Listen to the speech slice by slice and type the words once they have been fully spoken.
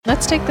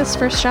Let's take this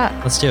first shot.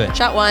 Let's do it.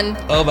 Shot 1.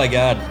 Oh my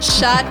God.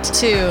 Shot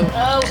 2.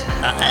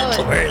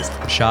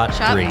 Shot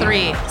Shot 3.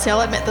 3. See,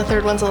 I'll admit the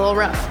third one's a little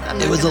rough.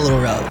 It was a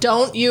little rough.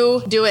 Don't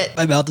you do it.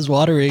 My mouth is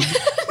watering.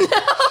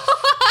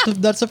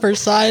 That's the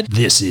first side.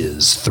 This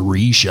is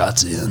 3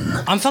 Shots In.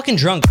 I'm fucking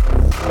drunk.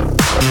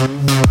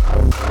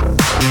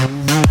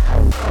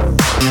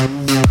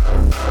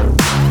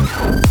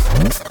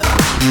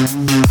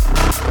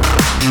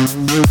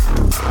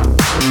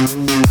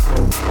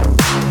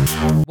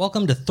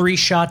 Welcome to 3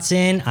 Shots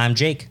In. I'm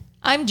Jake.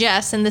 I'm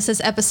Jess, and this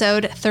is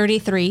episode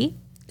 33.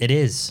 It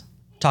is.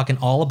 Talking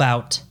all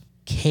about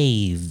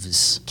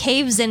caves.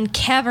 Caves and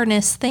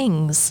cavernous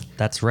things.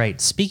 That's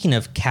right. Speaking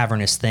of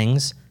cavernous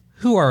things,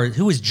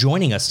 who is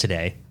joining us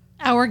today?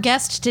 Our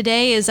guest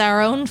today is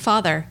our own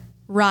father,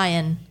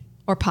 Ryan,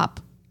 or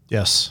Pop.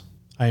 Yes,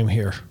 I am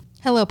here.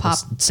 Hello, Pop.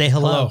 Say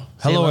hello.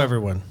 Hello,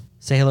 everyone.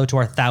 Say hello to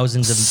our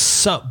thousands of,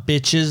 Sup,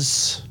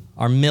 bitches?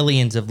 our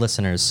millions of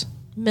listeners.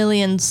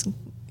 Millions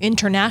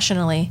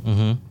internationally.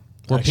 I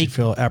actually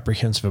feel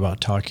apprehensive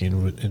about talking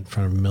in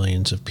front of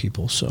millions of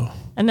people, so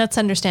And that's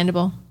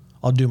understandable.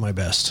 I'll do my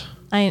best.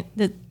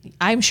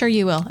 I'm sure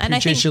you will. And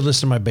Appreciate you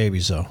listening to my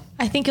babies, though.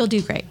 I think you'll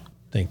do great.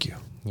 Thank you.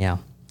 Yeah.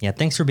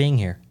 Thanks for being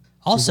here.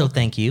 Also,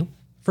 thank you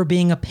for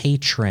being a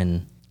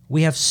patron.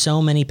 We have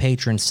so many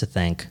patrons to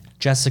thank.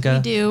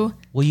 Jessica, We do.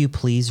 will you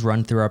please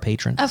run through our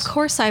patrons? Of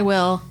course I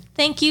will.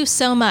 Thank you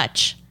so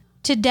much.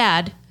 To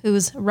Dad,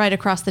 who's right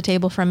across the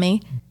table from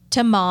me.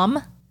 To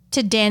Mom.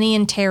 To Danny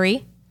and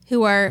Terry,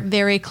 who are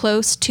very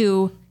close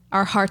to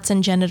our hearts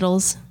and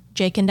genitals,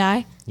 Jake and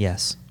I.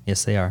 Yes,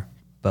 they are.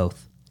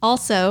 Both.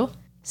 Also,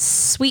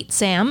 Sweet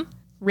Sam,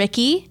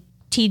 Ricky,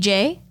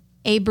 TJ,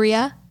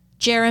 Abria,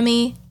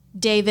 Jeremy,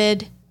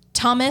 David,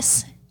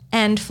 Thomas,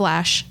 and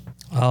Flash.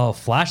 Oh,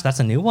 Flash, that's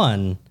a new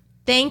one.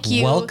 Thank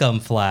you. Welcome,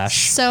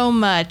 Flash. So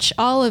much.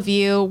 All of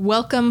you.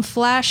 Welcome,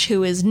 Flash,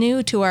 who is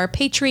new to our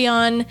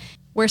Patreon.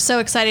 We're so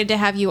excited to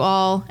have you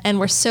all, and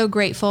we're so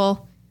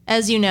grateful.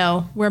 As you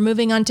know, we're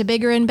moving on to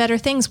bigger and better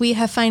things. We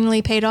have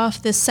finally paid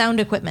off this sound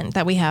equipment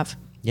that we have.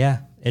 Yeah,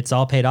 it's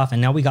all paid off,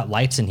 and now we got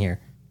lights in here.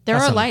 There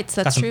Got are some- lights,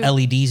 that's got true. some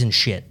LEDs and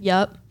shit.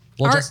 Yep.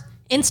 Well, Our just-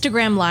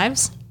 Instagram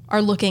lives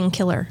are looking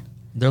killer.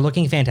 They're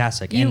looking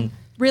fantastic. You and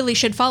really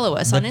should follow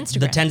us on the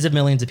Instagram. tens of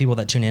millions of people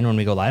that tune in when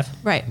we go live,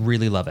 Right.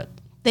 really love it.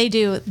 They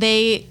do.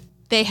 They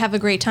have a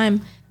great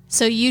time.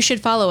 So you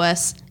should follow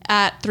us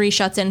at 3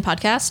 Shots In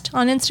Podcast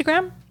on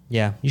Instagram.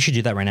 Yeah, you should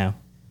do that right now.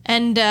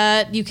 And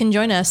you can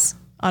join us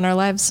on our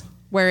lives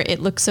where it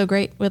looks so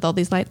great with all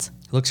these lights.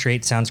 It looks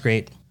great, sounds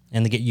great,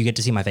 and you get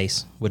to see my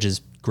face, which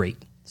is great.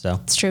 So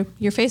It's true.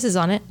 Your face is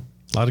on it.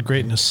 A lot of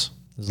greatness.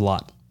 there's a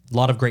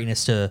lot of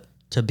greatness to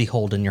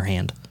behold in your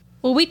hand.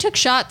 Well, we took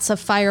shots of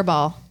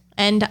Fireball,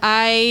 and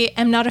I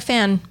am not a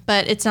fan,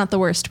 but it's not the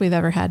worst we've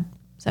ever had.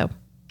 So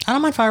I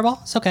don't mind Fireball.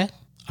 It's okay.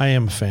 I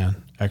am a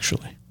fan,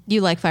 actually.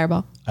 you like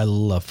Fireball. I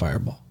love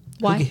Fireball.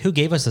 Why? Who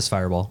gave us this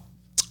Fireball?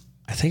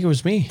 I think it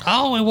was me.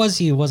 Oh, it was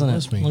you, wasn't it?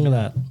 was me. Look at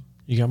that.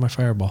 You got my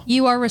Fireball.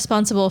 You are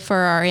responsible for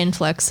our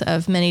influx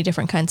of many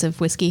different kinds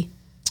of whiskey.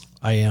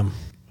 I am.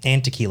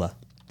 And tequila.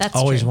 That's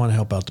Always true. want to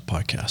help out the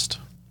podcast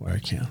where I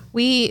can.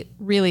 We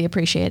really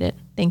appreciate it.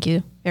 Thank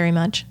you very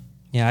much.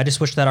 Yeah, I just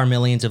wish that our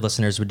millions of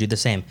listeners would do the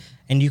same.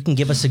 And you can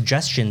give us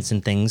suggestions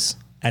and things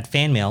at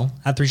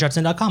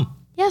fanmail@3shotsin.com.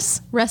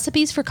 Yes,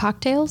 recipes for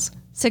cocktails,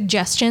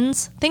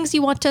 suggestions, things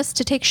you want us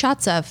to take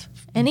shots of.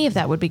 Any of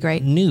that would be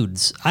great.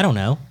 Nudes. I don't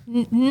know.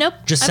 Nope.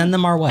 Just send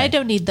them our way. I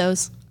don't need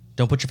those.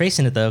 Don't put your face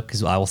in it, though,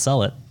 because I will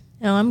sell it.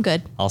 No, I'm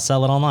good. I'll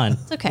sell it online.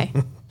 It's okay.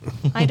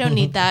 I don't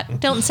need that.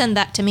 Don't send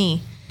that to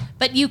me.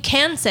 But you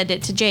can send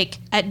it to Jake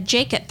at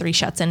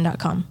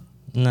 3shotsin.com.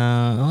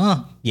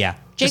 No. Yeah.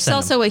 just Jake's send them.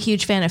 also a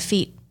huge fan of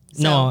feet.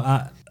 So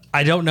No,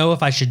 I don't know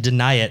if I should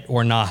deny it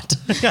or not.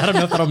 I don't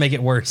know if that'll make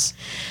it worse.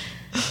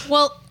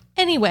 Well,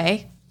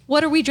 anyway,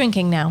 what are we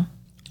drinking now?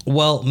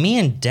 Well, me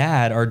and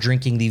Dad are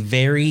drinking the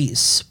very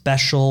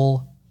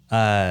special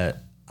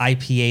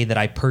IPA that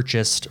I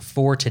purchased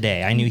for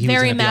today. I knew he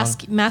Very was going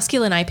to be on.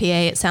 masculine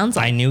IPA, it sounds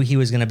like. I knew he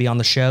was going to be on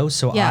the show,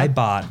 so Yeah. I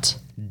bought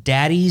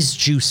Daddy's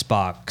Juice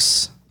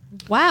Box.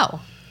 Wow.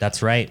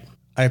 That's right.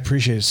 I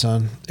appreciate it,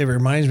 son. It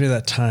reminds me of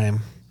that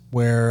time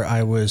where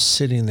I was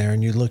sitting there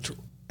and you looked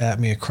at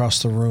me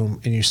across the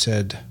room and you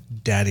said,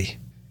 Daddy.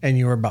 And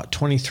you were about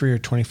 23 or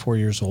 24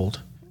 years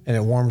old. And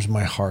it warms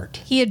my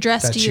heart He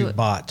addressed that you you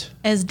bought.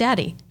 as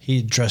daddy. He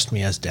addressed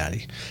me as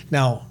Daddy.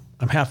 Now,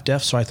 I'm half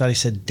deaf, so I thought he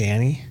said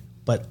Danny,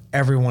 but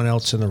everyone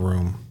else in the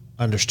room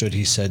understood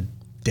he said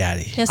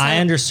Daddy. Yes, I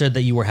understood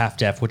that you were half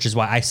deaf, which is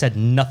why I said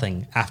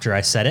nothing after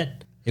I said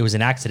it. It was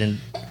an accident.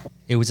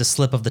 It was a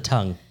slip of the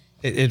tongue.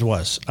 It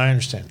was. I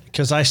understand.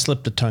 Because I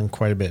slipped the tongue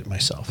quite a bit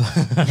myself.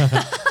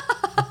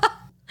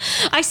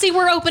 I see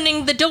we're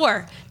opening the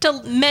door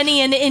to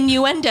many an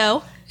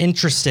innuendo.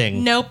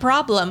 Interesting. No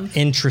problem.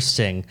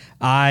 Interesting.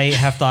 I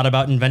have thought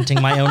about inventing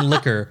my own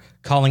liquor,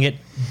 calling it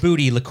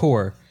booty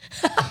liqueur.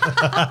 That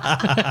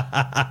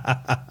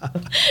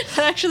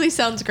actually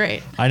sounds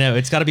great. I know.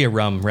 It's got to be a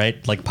rum,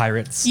 right? Like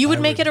pirates. You would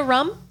make it a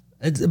rum?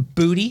 It's a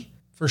booty.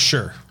 For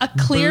sure. A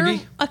clear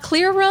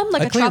rum,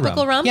 like a clear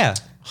tropical rum? Yeah,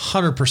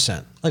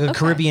 100%. like a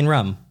Caribbean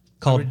rum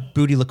called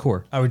Booty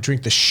Liqueur. I would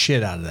drink the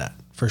shit out of that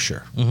for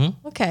sure.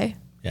 Okay.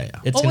 Yeah.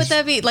 It's What gonna, would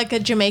that be? Like a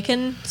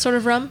Jamaican sort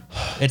of rum?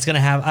 it's gonna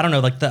have, I don't know,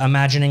 like the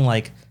imagining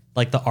like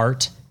the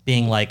art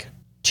being like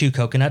two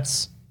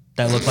coconuts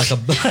that look like a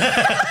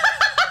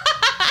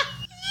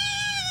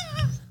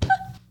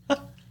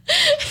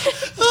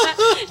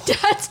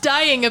Dad's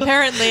dying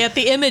apparently at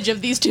the image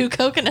of these two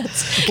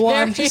coconuts Well,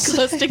 very I'm just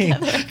close saying.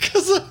 together.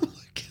 Because I'm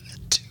looking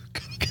at two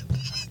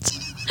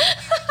coconuts.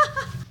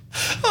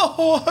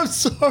 Oh, I'm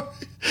sorry.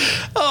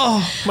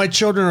 Oh, my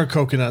children are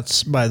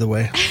coconuts, by the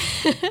way.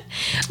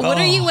 What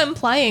are you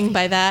implying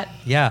by that?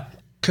 yeah.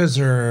 Because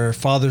their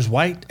father's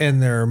white and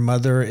their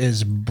mother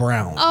is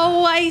brown.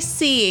 Oh, I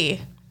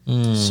see.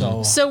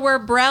 So we're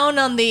brown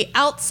on the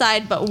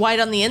outside but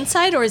white on the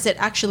inside, or is it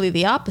actually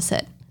the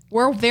opposite?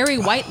 We're very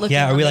white looking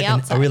Yeah, on the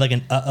outside. are we like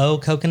an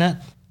coconut?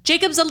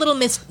 Jacob's a little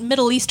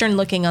Middle Eastern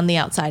looking on the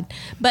outside,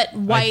 but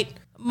white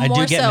I more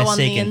do get so on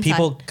the mistaken. inside.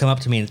 People come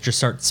up to me and just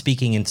start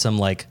speaking in some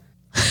like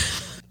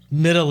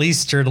Middle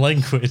Eastern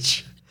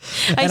language.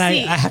 And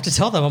see. I have to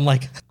tell them, I'm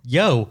like,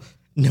 yo,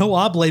 no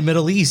hable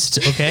Middle East,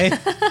 okay?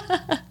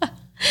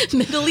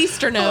 Middle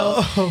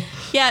Easterno.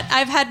 Yeah,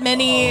 I've had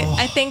many,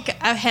 I think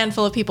a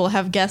handful of people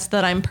have guessed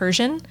that I'm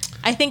Persian.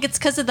 I think it's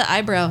because of the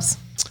eyebrows.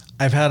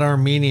 I've had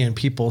Armenian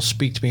people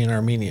speak to me in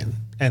Armenian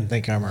and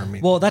think I'm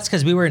Armenian. Well, that's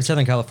because we were in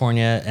Southern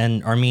California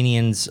and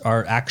Armenians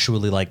are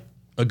actually like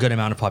a good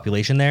amount of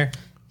population there.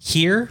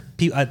 Here,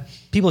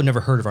 people have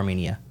never heard of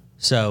Armenia.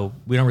 So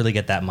we don't really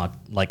get that much,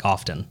 like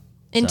often.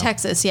 In So,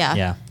 Texas, yeah.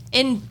 Yeah.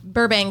 In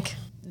Burbank,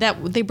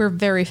 they were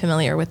very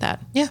familiar with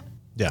that. Yeah.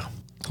 Yeah.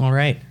 All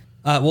right.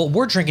 Well,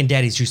 we're drinking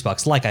Daddy's Juice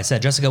Box. Like I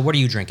said, Jessica, what are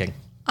you drinking?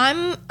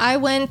 I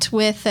went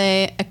with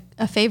a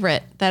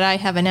favorite that I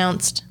have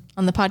announced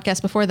on the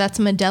podcast before. That's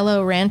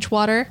Modelo Ranch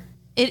water.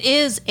 It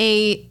is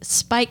a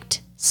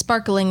spiked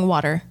sparkling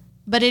water,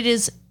 but it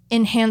is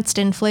enhanced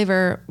in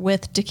flavor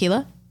with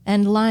tequila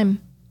and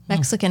lime,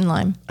 Mexican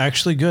lime.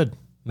 Actually good.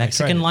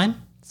 Mexican lime?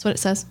 That's what it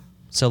says.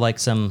 So like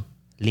some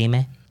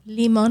lime?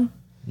 Limon?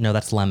 No,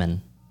 that's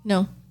lemon.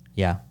 No,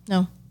 Yeah.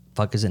 no.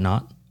 Fuck, is it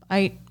not?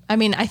 I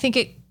mean, I think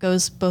it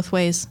goes both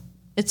ways.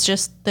 It's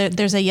just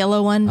there's a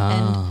yellow one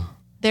and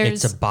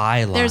there's It's a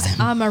byline. there's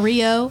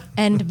Amarillo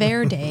and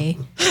Verde.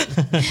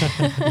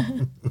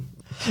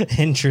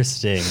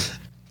 Interesting.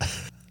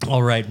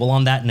 All right. Well,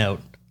 on that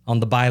note, on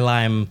the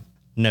by-lime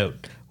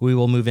note, we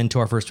will move into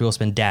our first wheel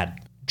spin. Dad,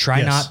 try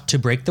Yes. not to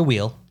break the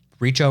wheel.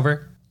 Reach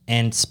over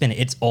and spin it.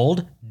 It's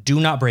old. Do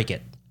not break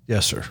it.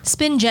 Yes, sir.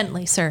 Spin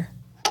gently, sir.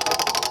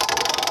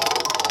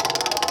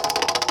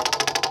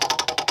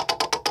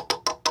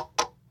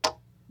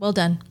 Well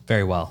done.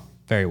 Very well.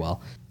 Very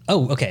well.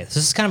 Oh, okay. This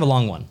is kind of a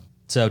long one.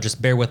 So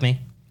just bear with me,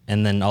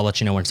 and then I'll let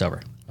you know when it's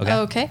over. Okay?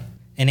 Okay.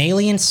 An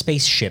alien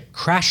spaceship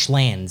crash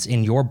lands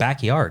in your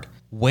backyard.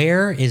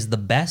 Where is the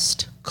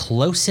best,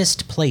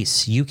 closest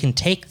place you can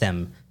take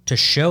them to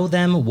show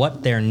them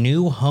what their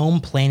new home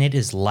planet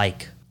is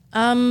like?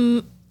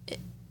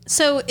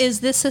 So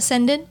is this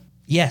ascendant?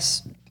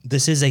 Yes,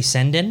 this is a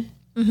send-in.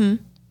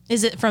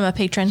 Is it from a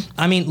patron?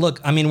 I mean, look,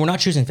 we're not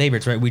choosing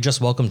favorites, right? We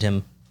just welcomed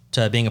him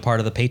to being a part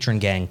of the patron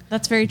gang.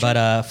 That's very true.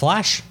 But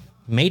Flash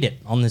made it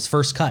on his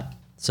first cut.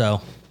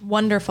 So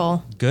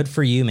Wonderful. good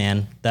for you,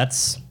 man.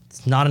 It's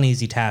not an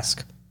easy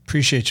task.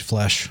 Appreciate you,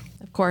 Flash.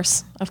 Of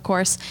course. Of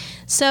course.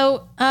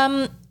 So,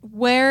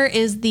 where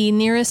is the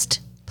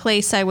nearest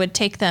place I would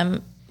take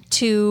them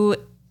to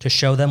To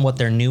show them what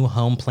their new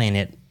home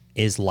planet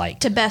is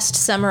like. best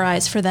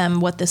summarize for them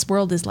what this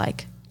world is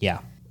like? Yeah.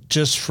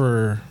 Just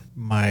for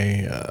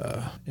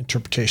my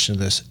interpretation of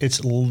this,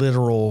 it's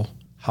literal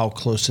how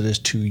close it is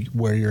to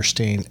where you're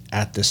staying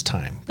at this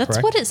time. That's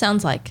correct? what it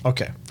sounds like.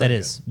 Okay. That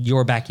is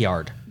your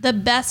backyard. The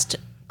best,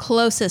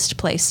 closest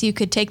place you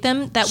could take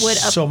them that would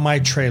So my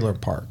trailer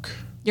park.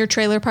 your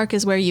trailer park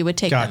is where you would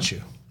take them. Got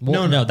you.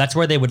 Well, no, that's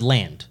where they would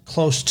land.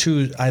 Close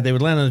to, they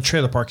would land in the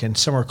trailer park and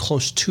somewhere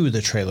close to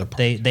the trailer park.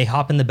 They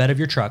hop in the bed of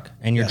your truck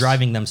and you're Yes.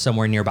 driving them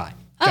somewhere nearby.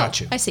 Oh,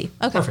 Got you. I see.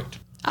 Okay. Perfect.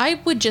 I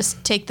would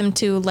just take them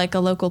to like a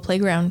local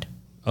playground.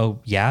 Oh,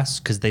 yes,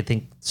 because they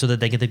think so that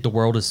they can think the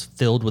world is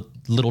filled with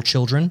little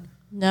children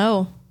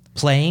No,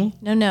 playing.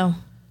 no.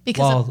 Because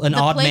While an the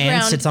odd man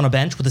playground- sits on a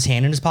bench with his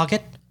hand in his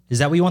pocket. Is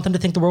that what you want them to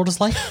think the world is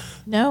like?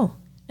 No.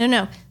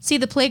 See,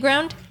 the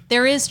playground,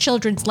 there is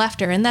children's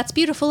laughter, and that's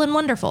beautiful and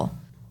wonderful.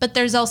 But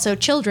there's also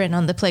children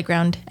on the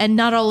playground, and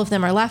not all of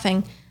them are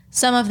laughing.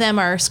 Some of them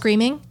are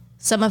screaming.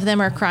 Some of them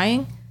are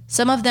crying.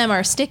 Some of them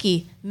are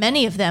sticky.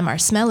 Many of them are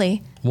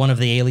smelly. One of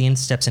the aliens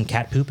steps in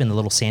cat poop in the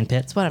little sand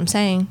pit. That's what I'm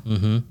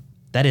saying.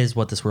 That is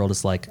what this world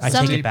is like. I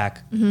Some- take it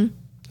back.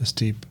 That's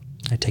deep.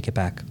 I take it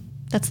back.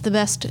 That's the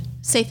best,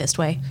 safest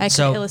way I can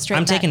So illustrate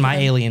I'm that taking for my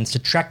them. aliens to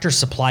Tractor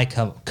Supply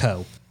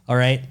Co. All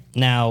right.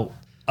 Now,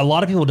 a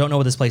lot of people don't know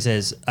what this place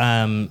is.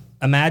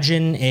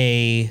 Imagine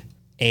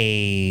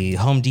a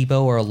Home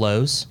Depot or a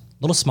Lowe's,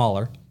 a little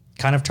smaller,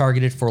 kind of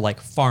targeted for like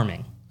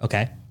farming.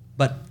 Okay.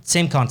 But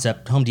same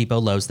concept, Home Depot,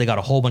 Lowe's, they got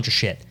a whole bunch of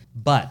shit.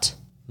 But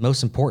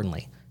most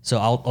importantly, So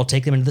I'll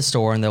take them into the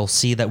store and they'll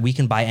see that we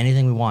can buy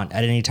anything we want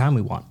at any time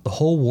we want. The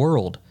whole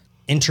world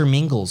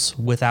intermingles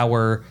with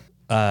our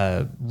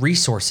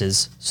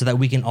resources so that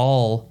we can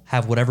all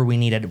have whatever we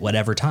need at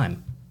whatever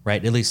time,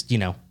 right? At least,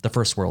 the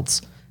first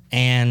worlds.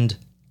 And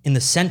in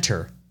the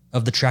center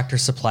of the Tractor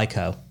Supply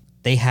Co.,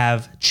 they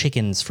have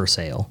chickens for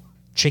sale.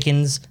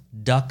 Chickens,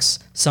 ducks,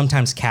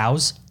 sometimes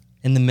cows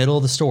in the middle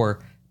of the store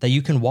that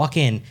you can walk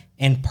in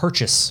and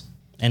purchase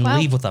and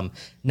leave with them.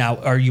 Now,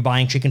 are you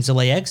buying chickens to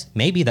lay eggs?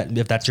 Maybe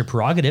if that's your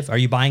prerogative. Are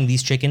you buying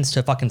these chickens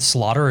to fucking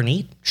slaughter and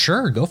eat?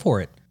 Sure, go for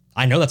it.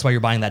 I know that's why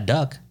you're buying that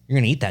duck. You're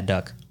going to eat that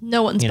duck.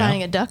 No one's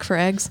buying a duck for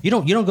eggs. You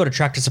don't go to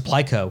Tractor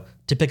Supply Co.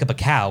 to pick up a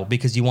cow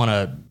because you want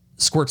to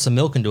squirt some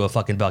milk into a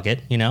fucking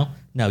bucket, No,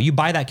 you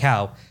buy that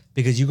cow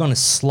because you're going to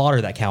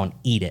slaughter that cow and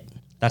eat it.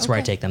 That's where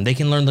I take them. They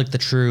can learn the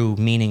true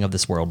meaning of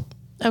this world.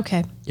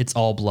 Okay. It's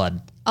all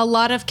blood. A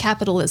lot of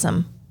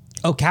capitalism.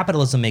 Oh,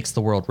 capitalism makes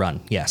the world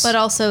run. Yes. But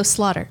also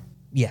slaughter.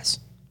 Yes.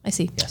 I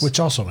see. Yes. Which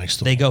also makes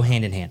the They go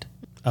hand in hand.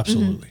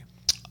 Absolutely.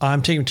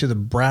 I'm taking them to the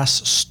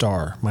Brass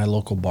Star, my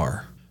local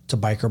bar. It's a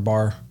biker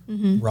bar,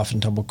 rough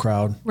and tumble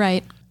crowd.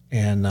 Right.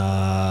 And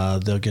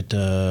they'll get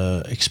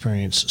to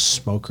experience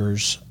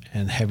smokers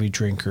and heavy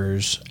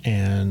drinkers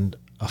and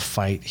a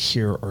fight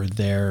here or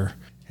there.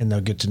 And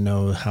they'll get to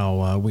know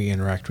how we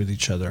interact with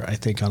each other, I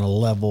think, on a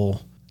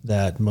level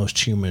that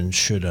most humans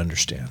should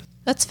understand.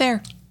 That's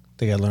fair.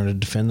 They got to learn to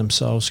defend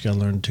themselves, got to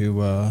learn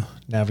to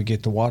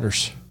navigate the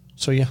waters.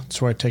 So, yeah,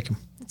 that's where I take them.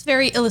 It's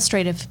very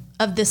illustrative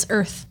of this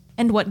earth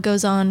and what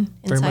goes on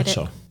inside Very much it.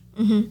 so.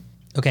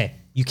 Okay.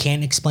 You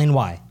can't explain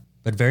why,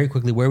 but very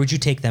quickly, where would you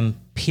take them?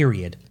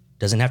 Period.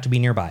 Doesn't have to be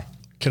nearby.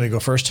 Can I go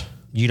first?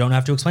 You don't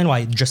have to explain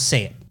why. Just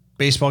say it.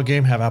 Baseball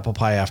game, have apple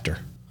pie after.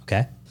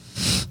 Okay.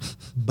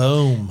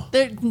 Boom.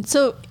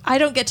 So I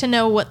don't get to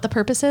know what the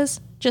purpose is.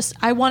 Just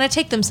I want to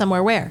take them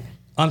somewhere. Where?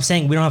 I'm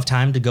saying we don't have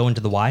time to go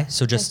into the why,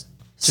 so just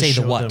say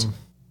To the show what. them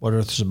what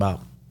Earth is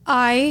about.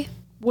 I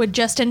would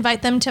just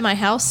invite them to my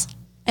house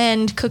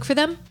and cook for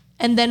them,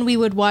 and then we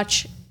would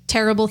watch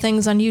terrible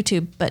things on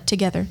YouTube, but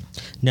together.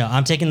 No,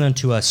 I'm taking them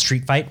to a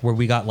street fight where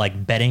we got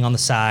betting on the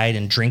side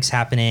and drinks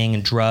happening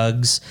and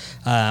drugs.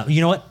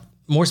 You know what?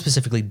 More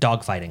specifically,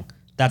 dog fighting.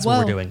 That's what Whoa.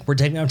 we're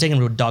doing. I'm taking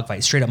them to a dog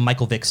fight, straight up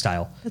Michael Vick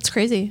style. That's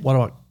crazy. What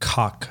about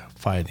cock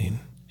fighting?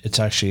 It's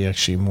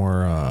actually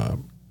more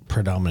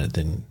predominant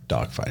than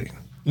dog fighting.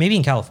 Maybe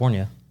in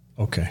California,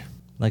 Okay.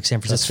 like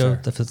San Francisco,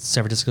 fair. the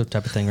San Francisco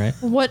type of thing, right?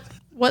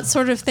 What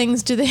sort of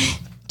things do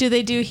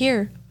they do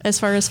here as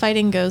far as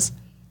fighting goes?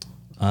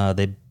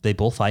 They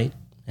bullfight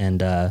and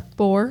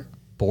Boar,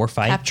 boar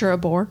fight. capture a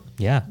boar,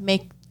 Yeah,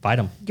 make fight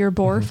them. your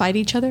boar fight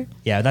each other.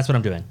 Yeah, that's what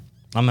I'm doing.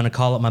 I'm gonna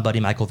call up my buddy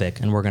Michael Vick,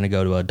 and we're gonna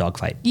go to a dog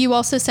fight. You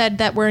also said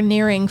that we're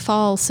nearing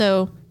fall,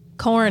 so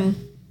corn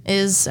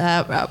is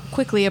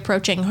quickly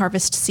approaching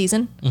harvest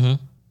season. Mm-hmm.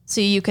 So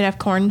you could have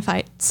corn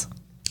fights.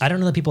 I don't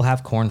know that people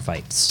have corn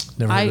fights.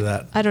 Never heard of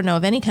that. I don't know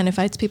of any kind of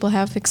fights people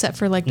have except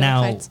for dog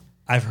Now, fights.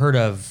 I've heard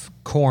of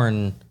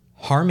corn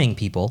harming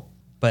people,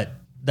 but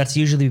that's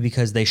usually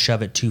because they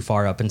shove it too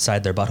far up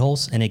inside their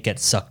buttholes and it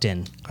gets sucked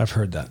in. I've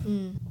heard that.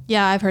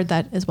 Yeah, I've heard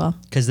that as well.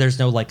 Because there's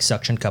no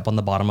suction cup on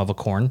the bottom of a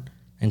corn,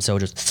 and so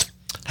it just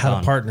Had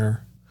gone. a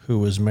partner who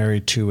was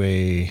married to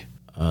the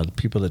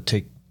people that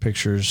take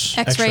pictures.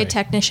 X-ray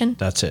technician.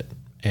 That's it.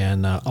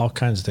 And all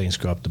kinds of things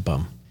go up the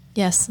bum.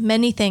 Yes,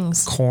 many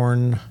things.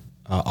 Corn,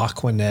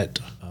 Aquanet,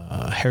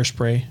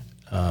 hairspray,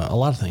 a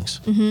lot of things.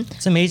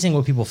 It's amazing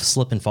what people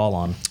slip and fall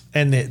on.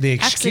 And the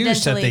excuse that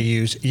Accidentally. they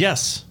use,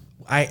 yes,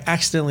 I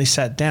accidentally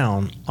sat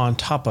down on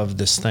top of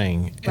this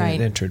thing and Right.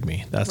 it entered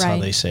me. That's how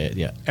Right. they say it.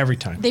 Yeah, every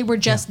time. They were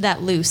just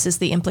that loose is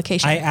the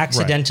implication. I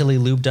accidentally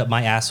lubed up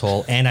my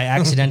asshole, and I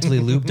accidentally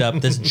lubed up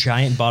this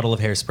giant bottle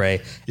of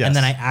hairspray, Yes. and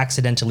then I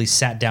accidentally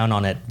sat down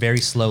on it very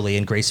slowly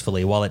and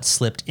gracefully while it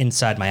slipped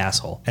inside my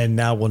asshole. And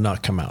now will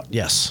not come out.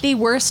 Yes. The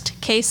worst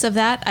case of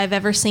that I've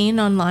ever seen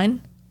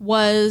online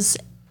was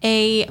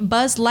a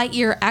Buzz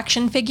Lightyear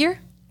action figure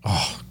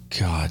Oh,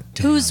 God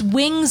damn. whose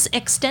wings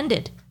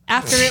extended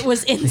after it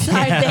was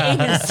inside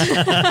the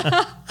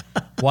anus.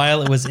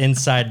 While it was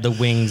inside, the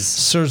wings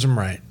Serves them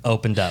right.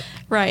 opened up.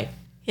 Right.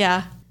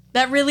 Yeah.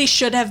 That really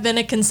should have been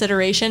a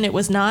consideration. It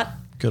was not.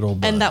 Good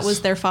old And that Buzz.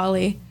 was their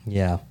folly.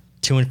 Yeah.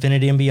 To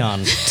infinity and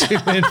beyond.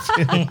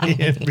 Infinity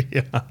and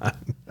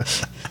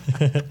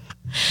beyond.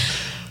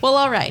 Well,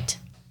 all right.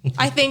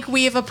 I think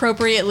we have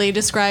appropriately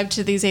described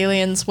to these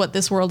aliens what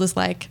this world is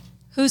like.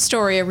 Whose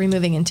story are we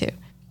moving into?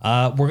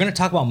 We're going to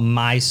talk about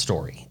my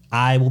story.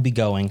 I will be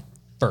going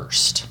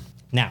first.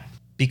 Now,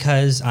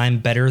 because I'm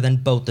better than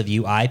both of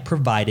you, I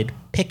provided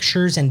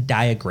pictures and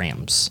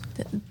diagrams.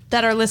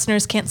 That our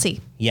listeners can't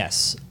see.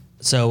 Yes.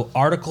 So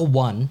Article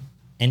 1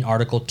 and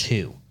Article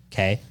 2,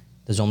 okay?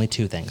 There's only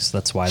two things.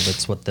 That's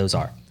what those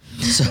are.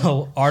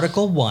 So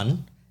Article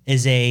 1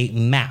 is a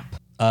map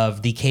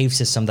of the cave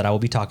system that I will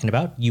be talking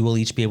about. You will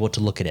each be able to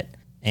look at it.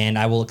 And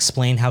I will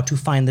explain how to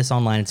find this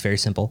online. It's very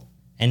simple.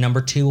 And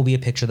number 2 will be a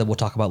picture that we'll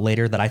talk about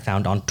later that I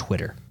found on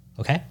Twitter.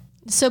 Okay?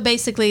 So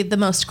basically, the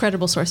most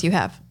credible source you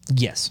have.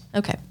 Yes.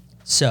 Okay.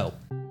 So,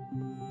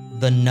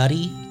 the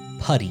Nutty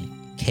Putty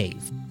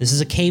Cave. This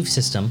is a cave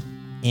system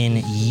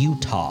in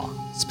Utah,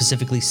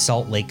 specifically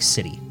Salt Lake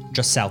City,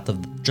 just south of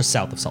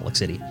Salt Lake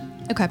City.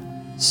 Okay.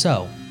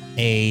 So,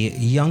 a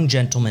young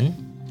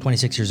gentleman,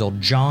 26 years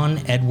old, John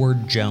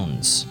Edward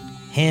Jones,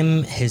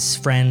 him, his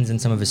friends, and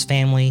some of his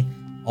family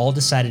all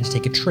decided to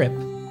take a trip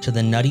to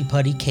the Nutty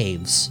Putty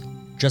Caves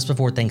just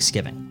before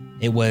Thanksgiving.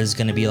 It was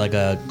going to be like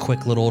a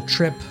quick little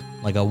trip,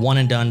 like a one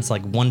and done. It's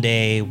like one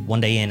day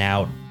in,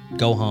 out,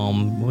 go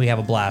home, we have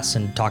a blast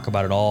and talk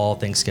about it all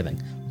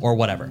Thanksgiving or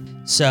whatever.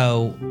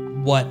 So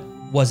what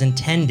was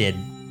intended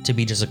to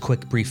be just a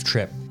quick, brief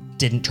trip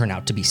didn't turn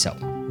out to be so,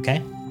 okay?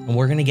 And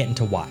we're going to get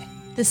into why.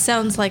 This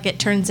sounds like it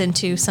turns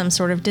into some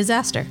sort of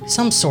disaster.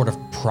 Some sort of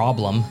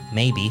problem,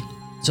 maybe.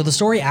 So the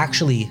story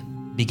actually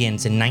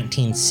begins in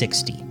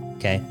 1960,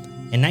 okay?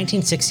 In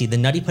 1960, the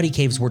Nutty Putty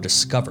Caves were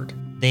discovered.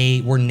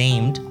 They were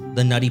named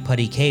the Nutty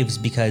Putty Caves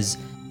because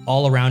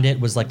all around it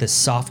was like this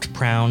soft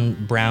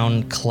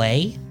brown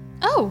clay.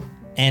 Oh.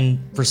 And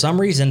for some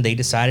reason, they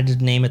decided to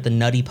name it the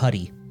Nutty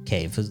Putty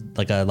Cave. It was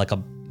like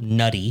a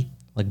nutty,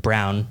 like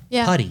brown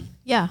putty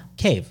Yeah.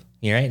 cave.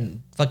 You right?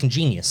 Fucking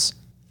genius.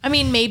 I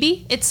mean,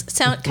 maybe it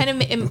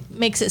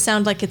makes it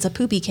sound like it's a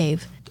poopy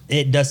cave.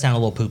 It does sound a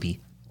little poopy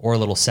or a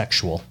little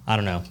sexual. I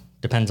don't know.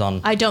 Depends on.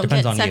 I don't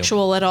depends get on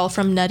sexual at all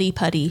from Nutty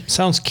Putty.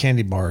 Sounds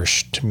candy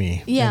barish to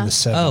me. Yeah. In the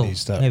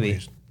 70s. Oh, maybe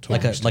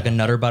like a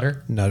Nutter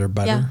Butter. Nutter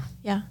butter.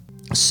 Yeah.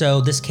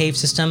 So this cave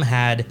system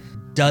had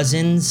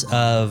dozens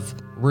of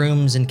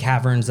rooms and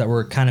caverns that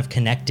were kind of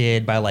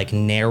connected by like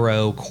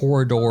narrow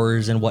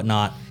corridors and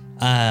whatnot.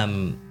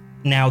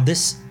 Now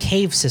this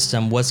cave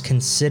system was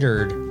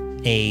considered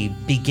a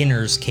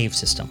beginner's cave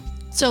system.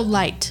 So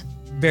light.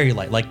 Very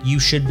light. Like you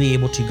should be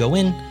able to go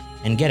in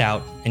and get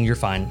out and you're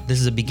fine. This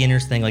is a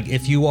beginner's thing. Like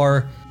if you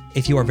are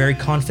very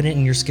confident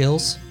in your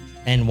skills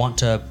and want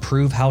to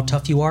prove how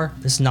tough you are,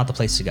 this is not the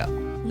place to go.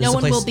 No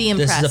one will be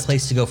impressed. This is a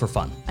place to go for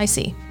fun. I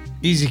see.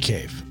 Easy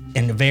cave.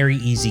 And a very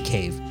easy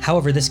cave.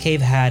 However, this cave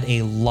had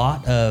a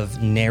lot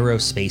of narrow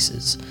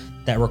spaces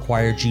that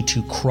required you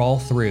to crawl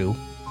through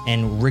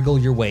and wriggle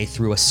your way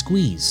through a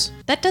squeeze.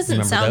 That doesn't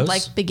Remember sound those?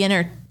 like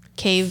beginner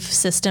cave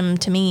system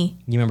to me.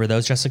 You remember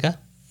those, Jessica?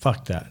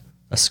 Fuck that.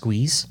 A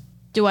squeeze?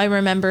 Do I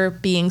remember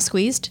being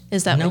squeezed?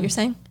 Is that what you're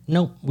saying?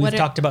 No, we've What are-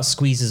 talked about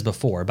squeezes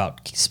before,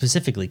 about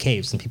specifically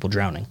caves and people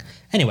drowning.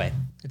 Anyway,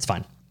 it's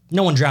fine.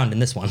 No one drowned in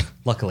this one,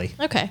 luckily.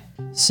 Okay.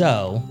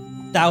 So,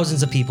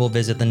 thousands of people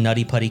visit the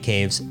Nutty Putty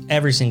Caves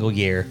every single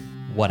year,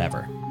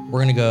 whatever. I'm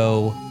gonna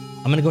go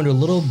into a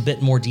little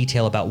bit more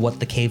detail about what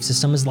the cave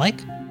system is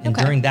like, and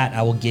Okay. during that,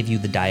 I will give you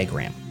the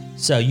diagram.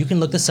 So you can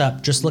look this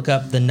up, just look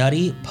up the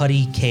Nutty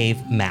Putty Cave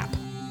map,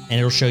 and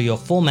it'll show you a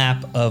full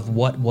map of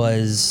what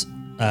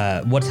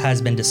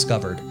has been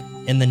discovered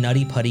in the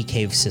Nutty Putty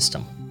Cave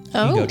system.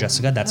 Here you go,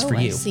 Jessica, that's for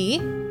I you. see.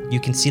 You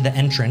can see the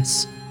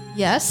entrance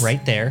Yes.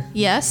 right there.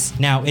 Yes.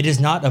 Now, it is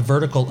not a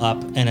vertical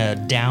up and a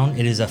down,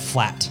 it is a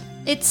flat.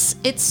 It's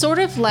sort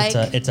of like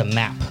It's a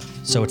map.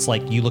 So it's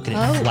like you look at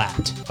it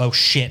flat. Oh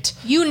shit.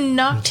 you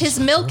knocked his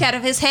milk out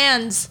of his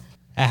hands.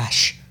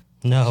 Ash.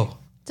 No.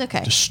 It's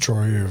okay.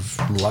 Destroyer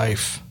of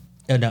life.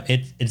 Oh no,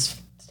 it's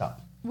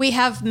stop. We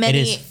have It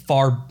many. is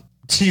far.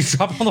 Did you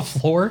drop it on the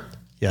floor?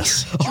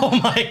 Yes. Oh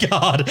my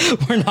god.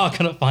 We're not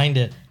gonna find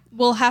it.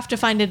 We'll have to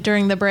find it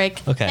during the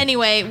break. Okay.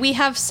 Anyway, we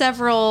have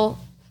several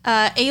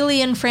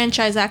Alien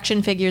franchise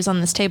action figures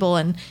on this table,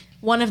 and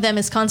one of them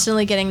is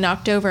constantly getting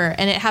knocked over,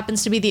 and it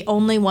happens to be the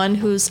only one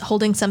who's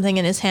holding something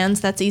in his hands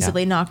that's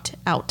easily knocked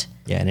out.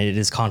 Yeah, and it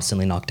is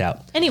constantly knocked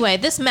out. Anyway,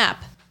 this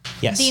map,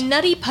 Yes. the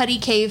Nutty Putty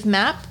Cave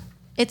map,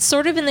 it's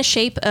sort of in the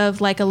shape of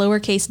like a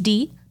lowercase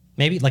d,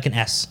 Maybe like an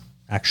S,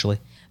 actually.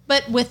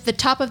 but with the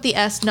top of the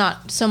S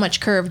not so much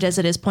curved as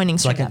it is pointing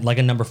straight up. Like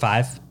a number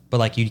 5, but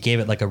like you gave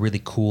it like a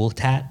really cool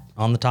tat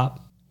on the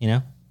top, you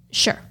know?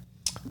 Sure.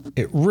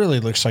 It really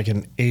looks like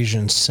an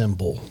Asian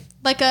symbol.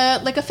 Like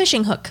a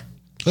fishing hook.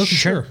 Oh,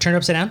 sure. Turn it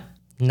upside down.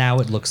 Now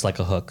it looks like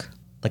a hook,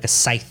 like a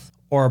scythe.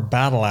 Or a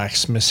battle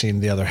axe missing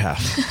the other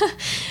half.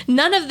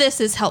 None of this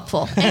is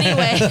helpful.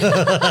 Anyway,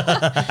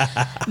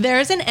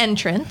 there's an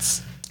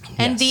entrance,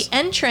 and Yes. the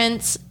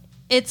entrance,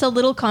 it's a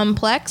little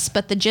complex,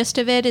 but the gist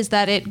of it is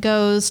that it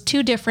goes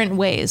two different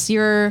ways.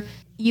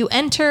 You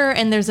enter,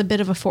 and there's a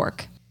bit of a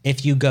fork.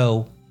 If you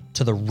go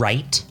to the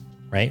right,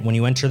 when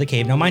you enter the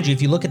cave. Now, mind you,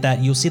 if you look at that,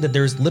 you'll see that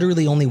there's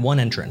literally only one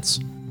entrance.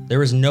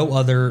 There is no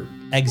other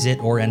exit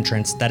or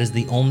entrance. That is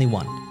the only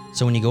one.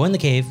 So when you go in the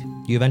cave,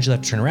 you eventually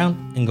have to turn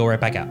around and go right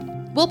back out.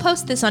 We'll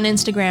post this on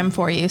Instagram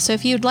for you, so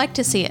if you'd like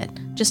to see it,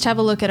 just have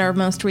a look at our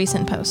most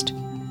recent post.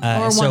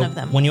 Or So one of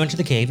them. when you enter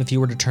the cave, if you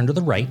were to turn to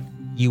the right,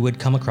 you would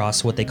come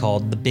across what they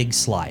called the Big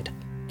Slide.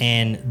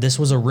 And this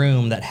was a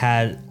room that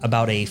had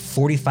about a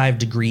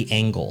 45-degree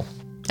angle.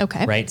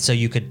 Okay. Right? So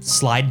you could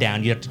slide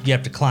down. You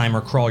have to climb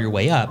or crawl your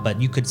way up, but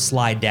you could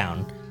slide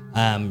down.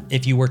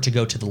 If you were to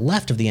go to the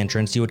left of the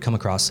entrance, you would come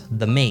across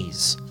the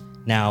maze.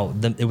 Now,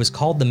 it was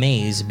called the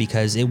maze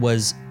because it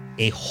was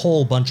a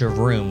whole bunch of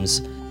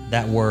rooms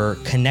that were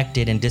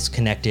connected and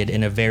disconnected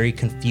in a very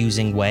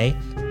confusing way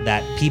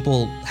that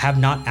people have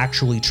not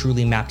actually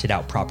truly mapped it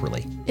out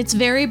properly. It's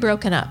very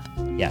broken up.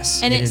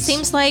 Yes. And it is-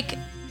 seems like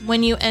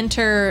when you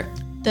enter,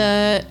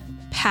 the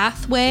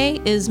pathway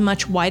is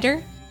much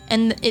wider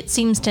and it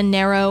seems to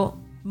narrow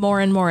more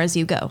and more as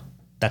you go.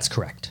 That's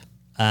correct.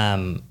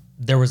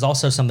 There was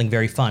also something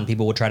very fun.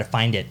 People would try to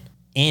find it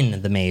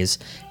in the maze.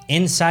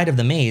 Inside of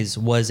the maze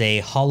was a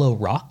hollow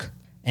rock.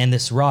 And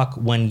this rock,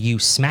 when you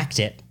smacked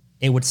it,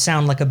 it would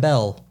sound like a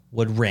bell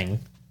would ring.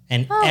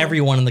 And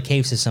everyone in the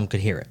cave system could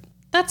hear it.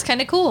 That's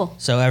kind of cool.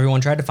 So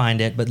everyone tried to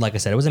find it. But like I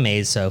said, it was a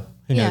maze. So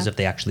who knows Yeah. if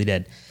they actually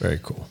did. Very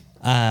cool.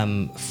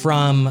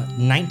 From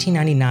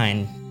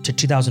 1999 to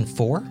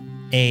 2004,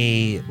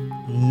 a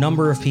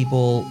number of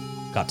people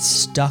got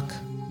stuck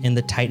in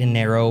the tight and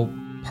narrow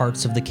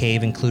parts of the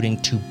cave, including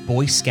 2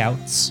 Boy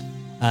Scouts,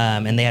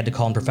 and they had to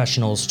call in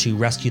professionals to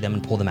rescue them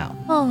and pull them out.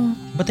 Oh,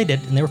 But they did,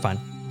 and they were fine.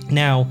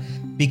 Now,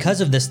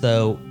 because of this,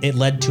 though, it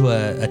led to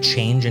a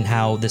change in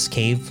how this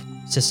cave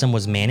system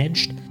was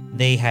managed.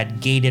 They had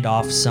gated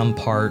off some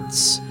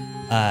parts,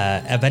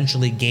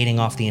 eventually gating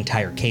off the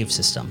entire cave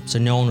system, so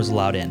no one was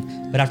allowed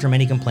in. But after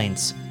many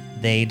complaints,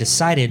 they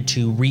decided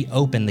to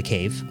reopen the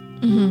cave,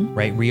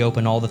 right?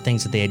 Reopen all the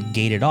things that they had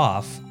gated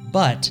off.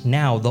 But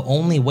now the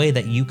only way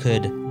that you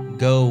could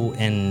go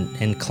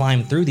and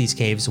climb through these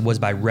caves was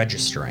by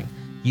registering.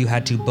 You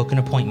had to book an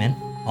appointment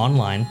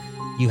online.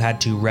 You had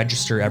to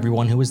register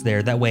everyone who was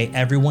there. That way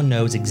everyone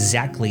knows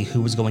exactly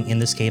who was going in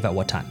this cave at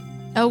what time.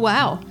 oh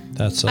wow.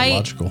 That's I-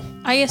 logical.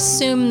 I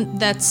assume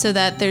that's so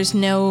that there's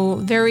no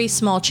very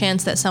small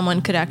chance that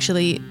someone could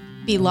actually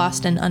be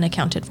lost and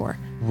unaccounted for.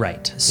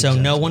 Right. So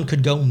no one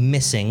could go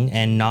missing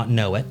and not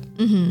know it.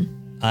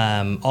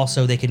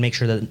 Also, they could make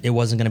sure that it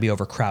wasn't going to be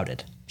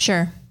overcrowded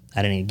Sure.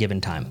 at any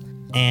given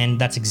time. And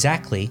that's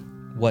exactly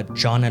what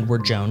John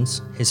Edward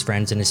Jones, his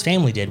friends, and his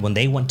family did when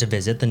they went to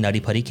visit the Nutty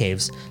Putty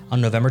Caves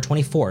on November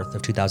 24th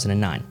of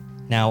 2009.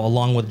 Now,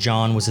 along with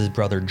John was his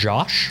brother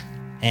Josh,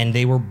 and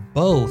they were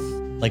both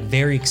like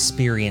very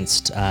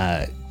experienced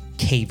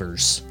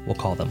cavers, we'll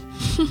call them,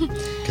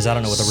 because I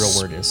don't know what the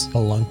real word is.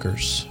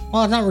 Spelunkers.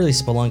 Well, it's not really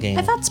spelunking.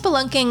 I thought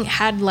spelunking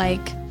had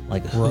like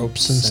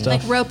Ropes and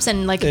stuff. ropes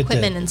and like It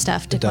equipment did. and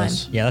stuff to It climb.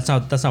 does. Yeah, that's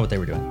not what they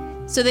were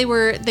doing. So they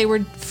were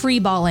free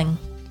balling,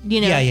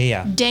 you know,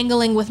 Yeah.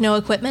 dangling with no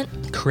equipment.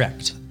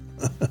 Correct.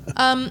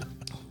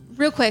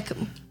 Real quick,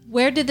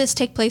 where did this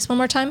take place one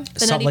more time?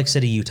 The Salt Nutty- Lake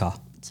City, Utah.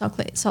 Salt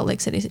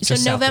Lake City. So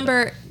Just south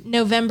of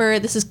November,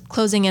 this is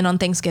closing in on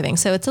Thanksgiving,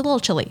 so it's a little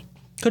chilly.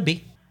 Could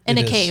be. In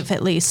It a is. cave,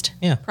 at least.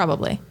 Yeah.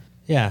 Probably.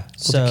 Yeah.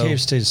 So The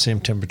cave stays the same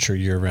temperature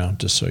year round,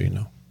 just so you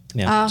know.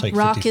 yeah. It's like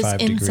Rock is 55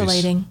 degrees.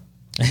 insulating.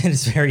 It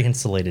is very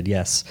insulated,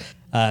 yes.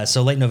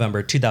 So late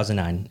November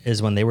 2009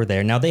 is when they were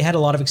there. Now, they had a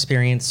lot of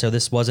experience, so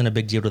this wasn't a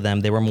big deal to them.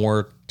 They were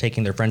more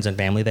taking their friends and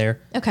family there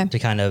Okay. to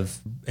kind of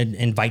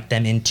invite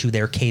them into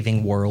their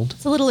caving world.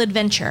 It's a little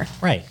adventure.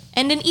 Right.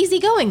 And an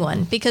easygoing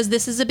one, because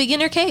this is a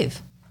beginner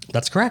cave.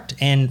 That's correct.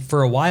 And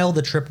for a while,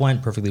 the trip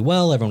went perfectly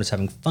well. Everyone was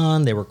having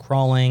fun. They were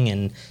crawling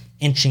and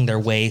inching their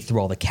way through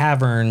all the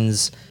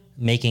caverns,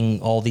 making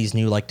all these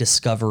new like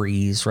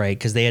discoveries, right?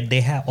 Because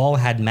they all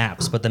had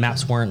maps, but the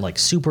maps weren't like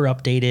super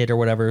updated or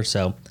whatever.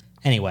 So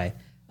anyway,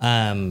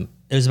 it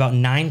was about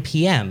 9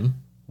 p.m.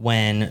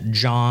 when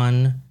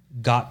John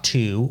got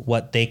to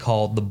what they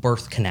call the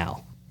birth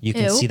canal. You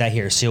can Ew. see that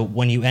here. So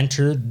when you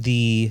enter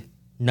the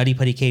Nutty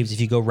Putty Caves, if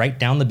you go right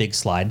down the big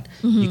slide,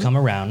 you come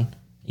around,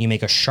 you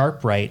make a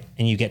sharp right,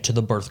 and you get to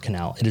the birth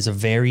canal. It is a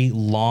very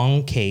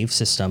long cave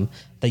system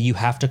that you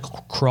have to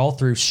crawl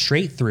through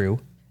straight through.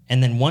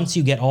 And then once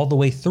you get all the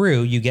way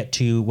through, you get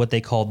to what they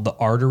call the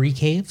artery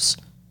caves.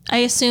 I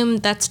assume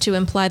that's to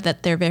imply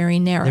that they're very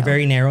narrow. They're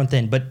very narrow and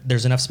thin, but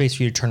there's enough space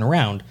for you to turn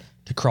around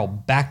to crawl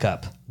back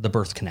up the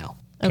birth canal.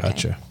 Okay.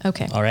 Gotcha.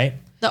 Okay. All right?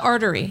 The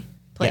artery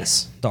place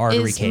Yes, the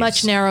artery is caves.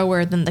 much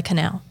narrower than the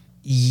canal.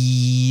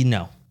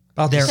 No.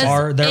 There 'Cause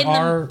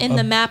are in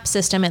the map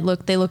system,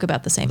 they look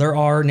about the same. There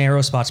are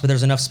narrow spots, but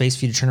there's enough space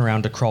for you to turn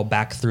around to crawl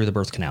back through the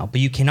birth canal.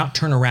 But you cannot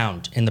turn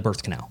around in the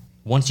birth canal.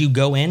 Once you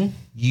go in,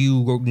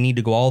 you need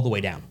to go all the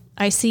way down.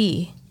 I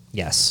see.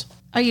 Yes.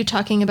 Are you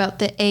talking about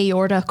the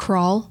aorta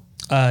crawl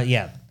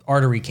Yeah.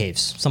 Artery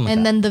caves. Something like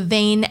and that. then the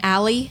vein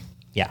alley?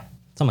 Yeah.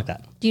 Something like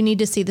that. Do you need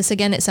to see this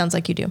again? It sounds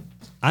like you do.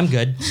 I'm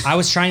good. I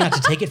was trying not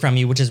to take it from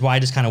you, which is why I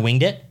just kind of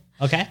winged it.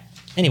 Okay.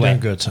 Anyway, Damn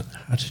good, son.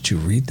 How did you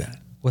read that?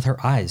 with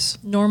her eyes.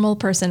 Normal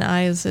person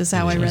eyes is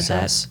how I read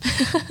that. Jesus.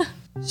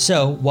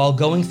 So while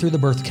going through the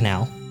birth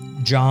canal,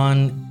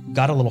 John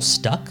got a little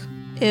stuck.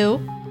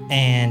 Ew.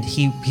 And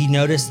he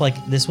noticed like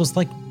this was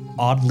like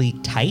oddly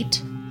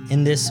tight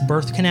in this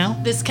birth canal.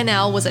 This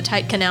canal was a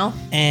tight canal.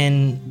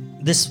 And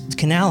this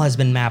canal has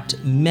been mapped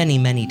many,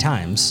 many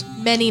times.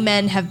 Many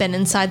men have been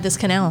inside this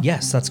canal.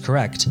 Yes, that's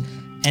correct.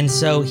 And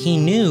so he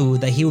knew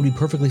that he would be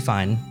perfectly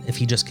fine if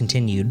he just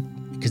continued,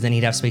 because then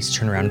he'd have space to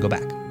turn around and go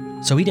back.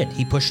 So he did.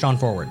 He pushed on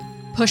forward.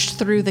 Pushed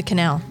through the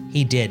canal.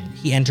 He did.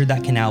 He entered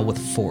that canal with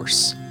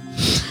force.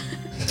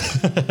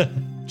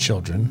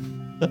 Children.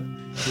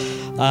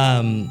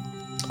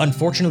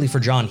 Unfortunately for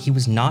John, he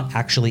was not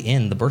actually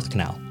in the birth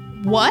canal.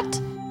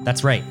 What?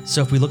 That's right.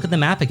 So if we look at the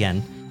map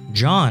again,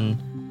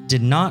 John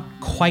did not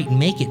quite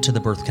make it to the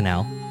birth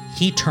canal,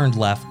 he turned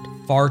left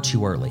far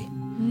too early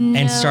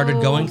and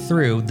started going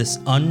through this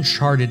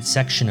uncharted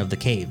section of the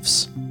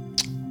caves.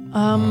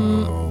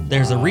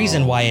 There's a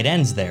reason why it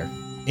ends there.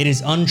 It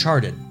is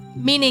uncharted.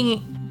 Meaning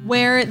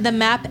where the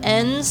map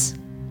ends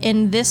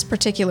in this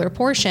particular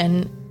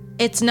portion,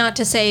 it's not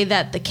to say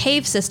that the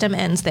cave system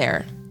ends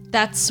there.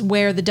 That's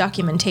where the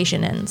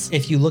documentation ends.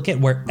 If you look at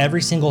where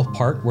every single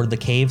part where the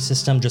cave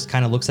system just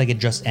kind of looks like it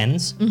just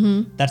ends,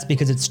 that's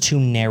because it's too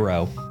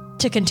narrow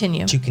To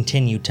continue. to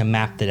continue to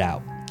map it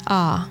out.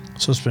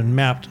 So it's been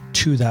mapped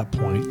to that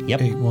point.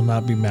 Yep. It will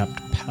not be mapped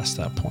past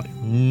that point.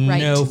 Right.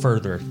 No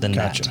further than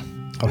Gotcha. that.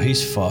 Oh,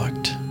 he's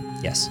fucked.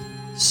 Yes.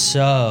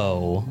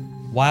 So,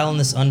 while in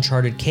this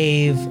uncharted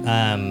cave,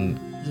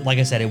 like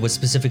I said, it was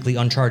specifically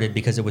uncharted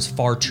because it was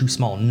far too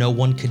small. No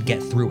one could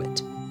get through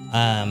it.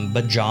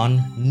 But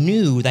John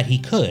knew that he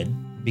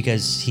could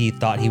because he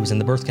thought he was in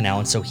the birth canal,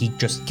 and so he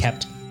just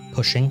kept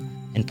pushing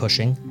and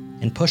pushing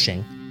and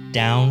pushing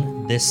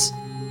down this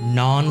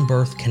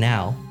non-birth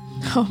canal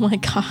Oh my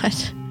God.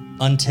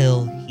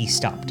 until he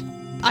stopped.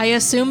 I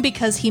assume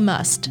because he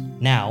must.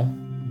 Now,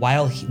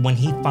 when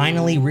he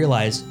finally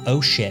realized,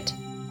 oh shit,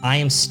 I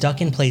am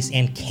stuck in place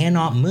and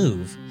cannot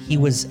move, he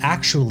was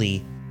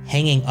actually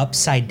hanging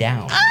upside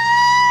down.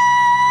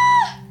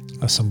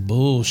 That's some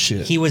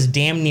bullshit. He was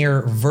damn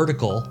near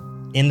vertical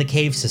in the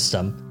cave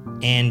system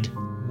and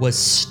was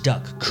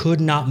stuck, could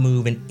not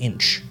move an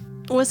inch.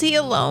 Was he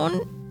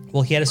alone?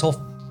 Well, he had his whole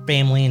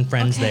family and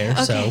friends there,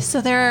 Okay,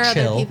 so there are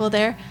chill. other people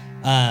there.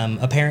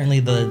 Apparently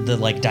the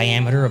like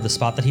diameter of the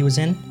spot that he was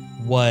in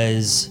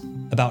was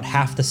about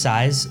half the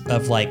size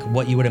of like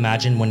what you would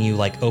imagine when you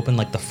like open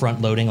like the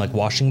front loading like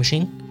washing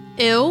machine.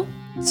 Ew.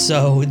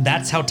 So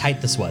that's how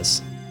tight this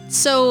was.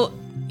 So,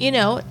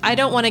 I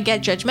don't want to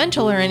get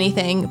judgmental or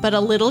anything, but a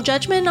little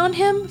judgment on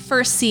him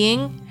for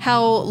seeing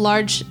how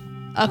large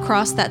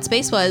across that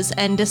space was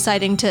and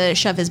deciding to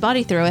shove his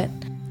body through it.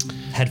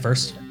 Head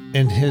first.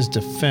 In his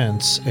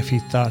defense, if he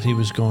thought he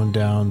was going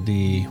down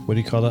the, what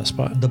do you call that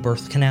spot? The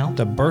birth canal.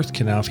 The birth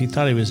canal. If he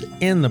thought he was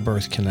in the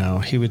birth canal,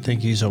 he would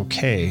think he's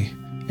okay.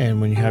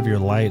 And when you have your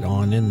light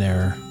on in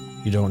there,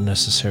 you don't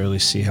necessarily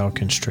see how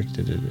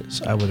constricted it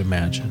is, I would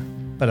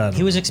imagine. But I don't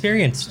He was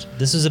experienced.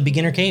 This is a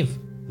beginner cave.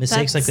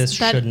 Mistakes like this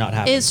That should not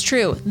happen. is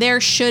true. There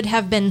should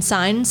have been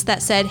signs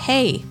that said,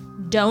 hey,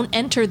 don't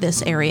enter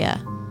this area.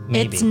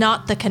 Maybe. It's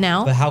not the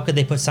canal. But how could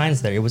they put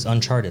signs there? It was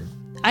uncharted.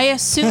 I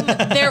assume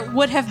there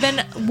would have been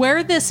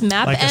where this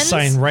map like ends. a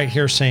sign right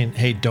here saying,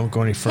 hey, don't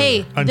go any further.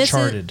 Hey,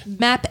 Uncharted. this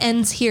map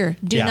ends here.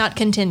 Do Yeah. not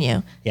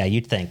continue. Yeah,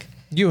 you'd think.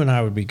 You and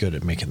I would be good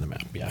at making the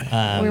map.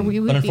 Yeah. Where we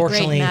would but be great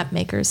unfortunately- map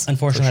makers.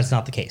 Unfortunately, that's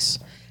not the case.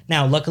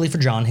 Now, luckily for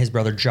John, his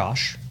brother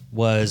Josh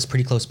was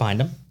pretty close behind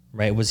him.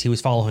 Right? He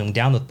was following him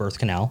down the birth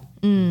canal.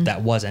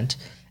 That wasn't,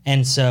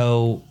 and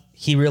so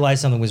he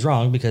realized something was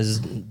wrong because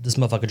this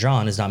motherfucker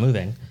John is not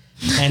moving.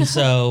 And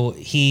so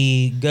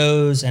he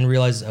goes and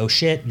realizes, oh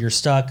shit, you're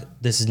stuck.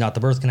 This is not the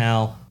birth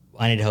canal.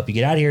 I need to help you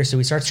get out of here. So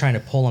he starts trying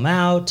to pull him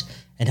out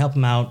and help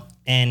him out.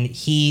 And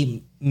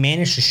he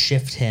managed to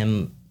shift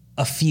him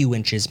a few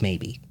inches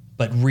maybe,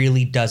 but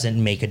really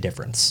doesn't make a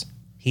difference.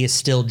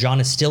 John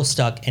is still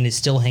stuck and is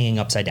still hanging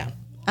upside down.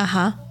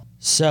 Uh-huh.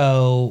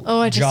 So Oh,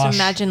 I just Josh,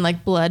 imagine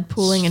like blood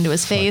pooling into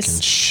his Fucking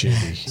face.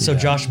 shitty. So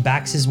Josh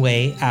backs his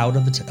way out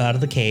of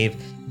the cave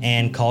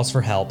and calls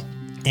for help.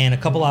 And a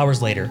couple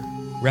hours later,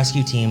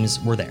 rescue teams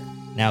were there.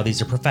 Now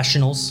these are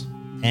professionals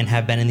and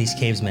have been in these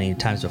caves many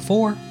times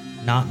before,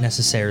 not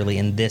necessarily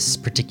in this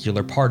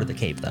particular part of the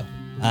cave though.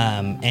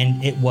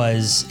 And it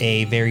was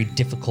a very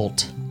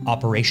difficult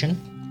operation.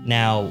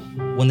 Now,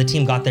 when the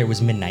team got there, it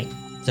was midnight,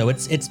 so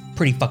it's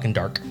pretty fucking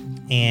dark.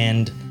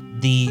 And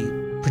the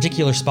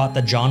particular spot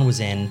that John was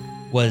in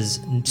was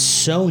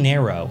so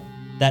narrow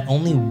that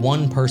only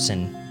one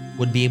person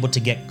would be able to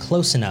get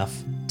close enough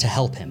to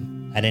help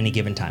him at any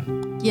given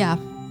time. Yeah.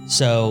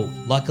 So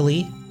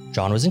luckily,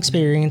 John was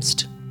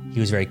experienced, he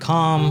was very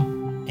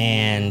calm,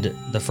 and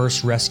the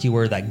first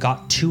rescuer that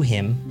got to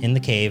him in the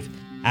cave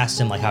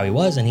asked him like how he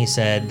was, and he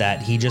said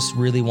that he just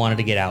really wanted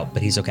to get out,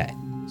 but he's okay.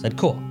 Said,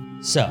 cool.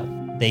 So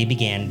they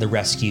began the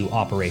rescue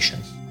operation.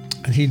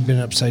 And he'd been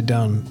upside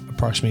down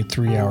approximately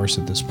 3 hours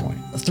at this point.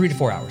 3 to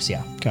 4 hours,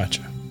 yeah.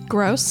 Gotcha.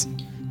 Gross.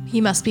 He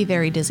must be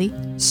very dizzy.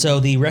 So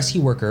the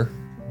rescue worker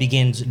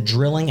begins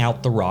drilling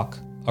out the rock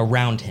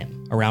around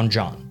him, around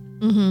John.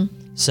 Mm-hmm.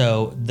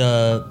 So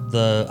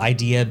the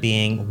idea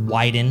being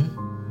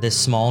widen this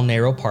small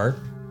narrow part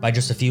by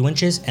just a few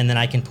inches, and then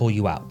I can pull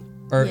you out,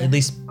 or Yeah. at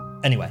least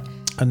anyway.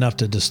 Enough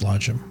to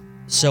dislodge him.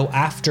 So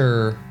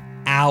after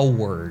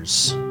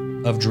hours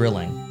of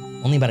drilling,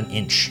 only about an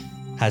inch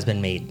has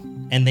been made,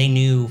 and they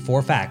knew for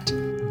a fact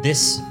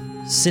this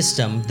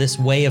system, this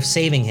way of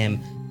saving him,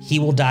 he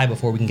will die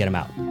before we can get him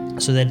out.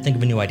 So they had to think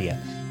of a new idea.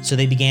 So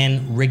they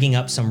began rigging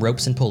up some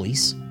ropes and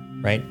pulleys,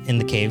 right, in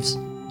the caves,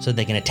 so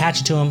they can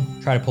attach it to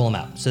him, try to pull him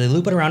out. So they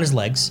loop it around his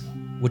legs,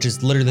 which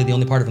is literally the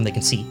only part of him they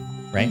can see,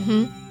 right?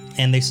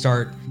 And they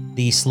start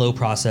the slow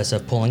process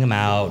of pulling him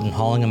out and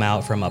hauling him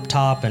out from up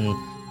top and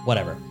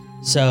whatever.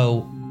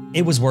 So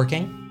it was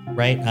working,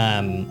 right?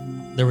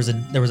 There was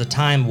a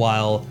time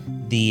while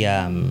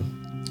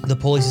the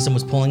pulley system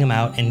was pulling him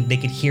out, and they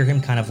could hear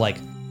him kind of like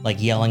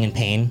yelling in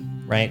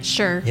pain, right?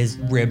 Sure. His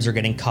ribs are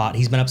getting caught.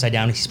 He's been upside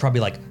down. He's probably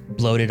like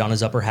bloated on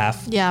his upper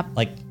half. Yeah.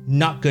 Like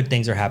not good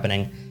things are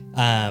happening.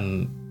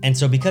 And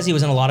so because he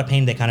was in a lot of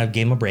pain, they kind of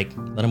gave him a break,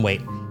 let him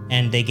wait,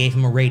 and they gave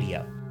him a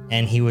radio,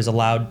 and he was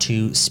allowed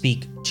to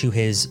speak to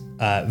his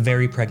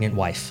very pregnant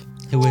wife,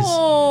 who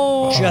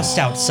was just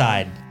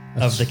outside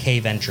of the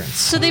cave entrance.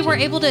 So they were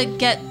able to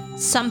get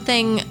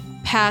something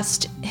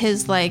past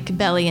his like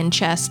belly and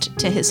chest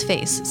to his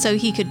face, so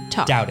he could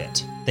talk. Doubt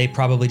it. They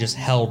probably just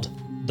held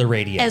the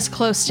radio. As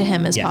close to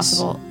him as Yes.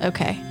 possible.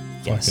 Okay.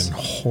 Yes.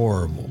 Fucking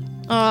horrible.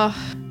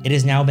 It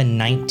has now been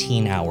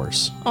 19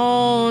 hours.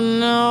 Oh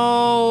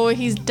no,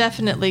 he's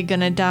definitely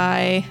gonna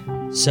die.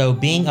 So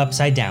being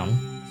upside down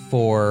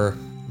for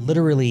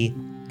literally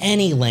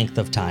any length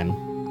of time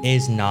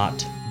is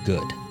not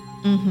good.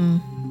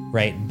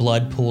 Right?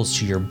 Blood pools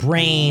to your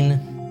brain,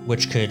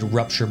 which could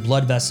rupture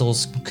blood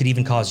vessels, could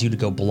even cause you to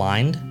go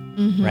blind,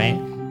 right?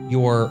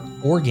 Your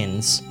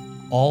organs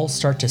all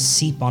start to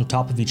seep on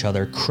top of each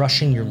other,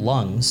 crushing your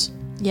lungs,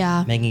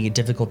 Yeah. making it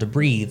difficult to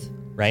breathe,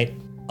 right?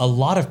 A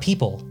lot of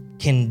people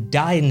can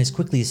die in as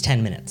quickly as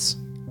 10 minutes.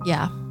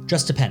 Yeah.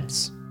 Just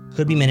depends.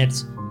 Could be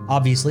minutes.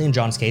 Obviously, in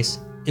John's case,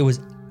 it was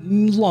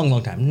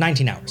long time,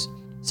 19 hours.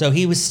 So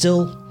he was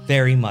still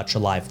very much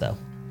alive, though.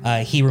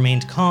 He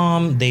remained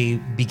calm. They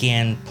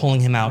began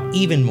pulling him out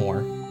even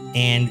more.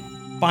 And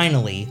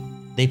finally,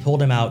 they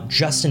pulled him out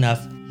just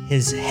enough.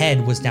 His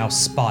head was now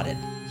spotted.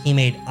 He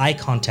made eye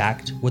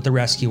contact with the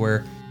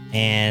rescuer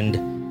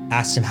and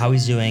asked him how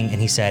he's doing.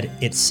 And he said,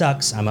 "It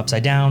sucks. I'm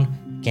upside down.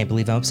 Can't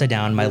believe I'm upside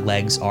down. My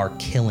legs are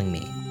killing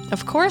me."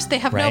 Of course, they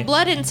have no Right.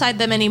 blood inside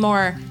them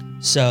anymore.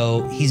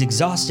 So he's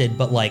exhausted,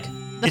 but like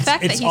The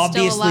fact that he's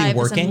still alive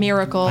is a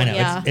miracle, I know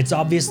yeah. it's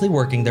obviously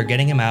working. They're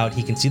getting him out.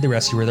 He can see the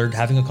rescuer. They're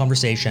having a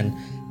conversation.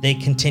 They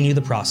continue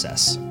the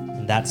process,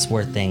 and that's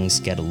where things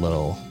get a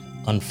little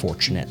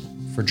unfortunate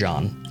for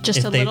John. Just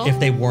if a they, little? if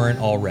they weren't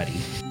already.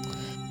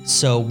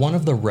 So one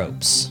of the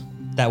ropes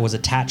that was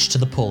attached to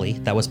the pulley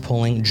that was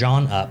pulling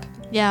John up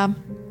Yeah.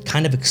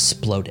 kind of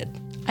exploded.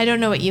 I don't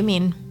know what you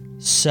mean.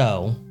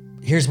 So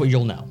here's what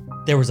you'll know.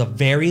 There was a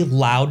very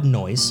loud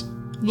noise.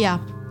 Yeah.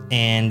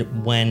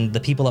 And when the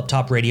people up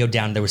top radioed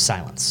down, there was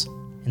silence.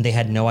 And they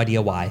had no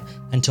idea why,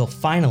 until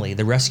finally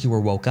the rescuer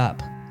woke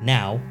up.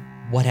 Now,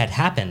 what had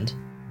happened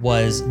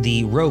was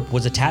the rope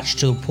was attached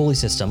to a pulley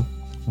system.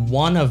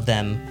 One of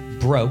them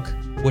broke,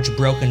 which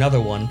broke another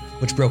one,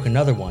 which broke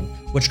another one,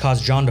 which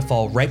caused John to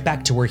fall right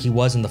back to where he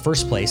was in the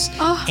first place.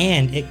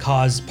 And it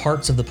caused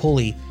parts of the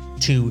pulley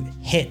to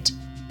hit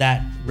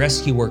that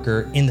rescue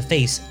worker in the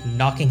face,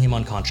 knocking him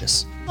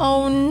unconscious.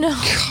 Oh no.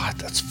 God,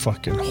 that's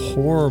fucking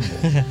horrible.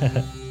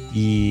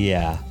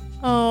 Yeah.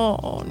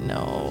 Oh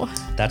no.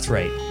 That's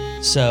right.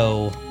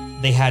 So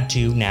they had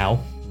to now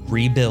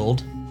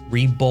rebuild,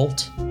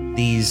 rebolt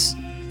these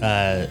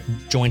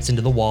joints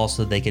into the wall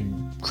so that they could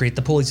create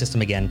the pulley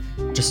system again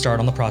to start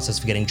on the process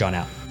of getting John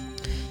out.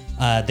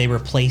 They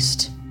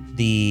replaced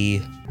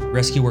the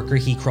rescue worker.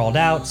 He crawled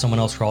out. Someone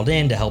else crawled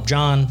in to help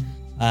John.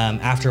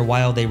 After a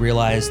while, they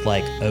realized,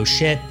 like, oh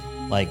shit,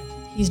 like,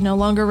 He's no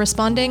longer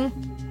responding?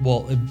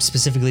 well,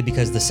 specifically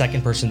because the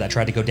second person that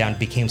tried to go down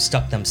became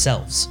stuck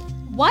themselves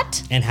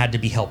What? and had to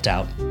be helped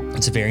out.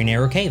 It's a very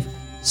narrow cave.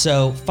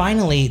 So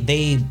finally,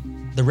 the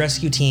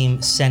rescue team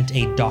sent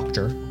a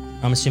doctor,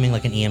 I'm assuming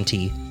like an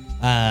EMT,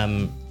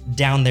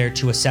 down there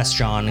to assess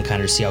John and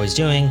kind of see how he's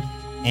doing.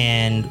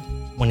 And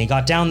when he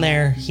got down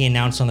there, he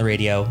announced on the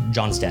radio,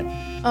 John's dead.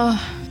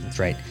 That's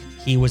right.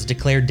 He was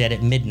declared dead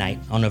at midnight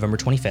on November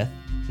 25th.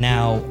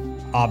 Now,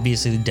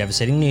 obviously,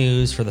 devastating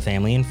news for the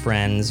family and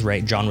friends,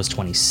 right? John was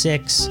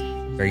 26,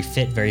 very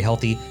fit, very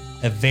healthy,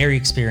 a very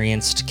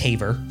experienced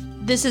caver.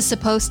 This is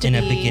supposed to In be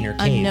a beginner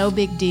a cave. no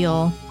big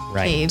deal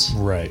Right. cave.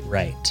 Right.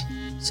 Right.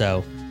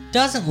 So,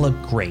 doesn't look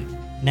great.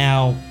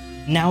 Now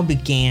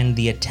began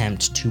the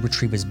attempt to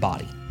retrieve his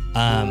body.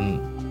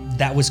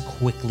 That was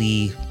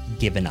quickly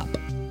given up.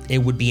 It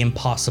would be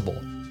impossible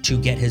to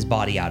get his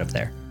body out of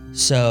there.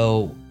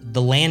 So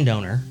the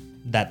landowner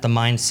that the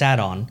mine sat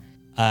on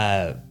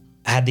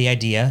had the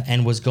idea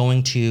and was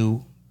going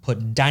to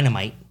put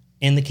dynamite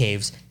in the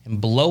caves and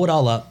blow it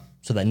all up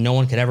so that no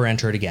one could ever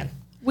enter it again.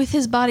 With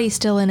his body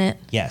still in it.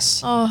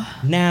 Yes.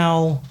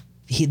 Now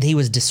he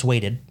was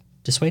dissuaded.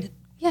 Dissuaded?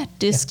 Yeah,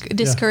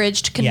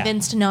 discouraged,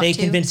 convinced not They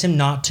to. convinced him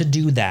not to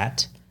do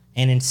that.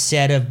 And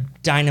instead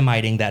of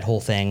dynamiting that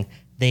whole thing,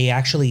 they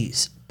actually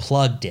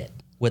plugged it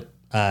with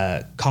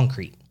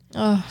concrete.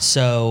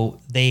 So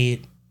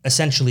they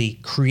essentially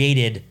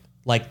created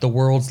like the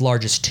world's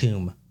largest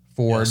tomb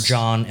for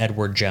John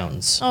Edward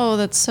Jones. Oh,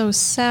 that's so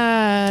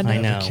sad. I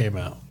know. It came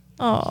out.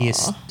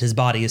 His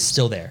body is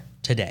still there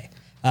today.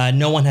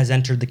 No one has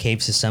entered the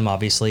cave system.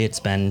 Obviously, it's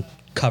been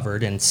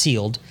covered and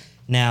sealed.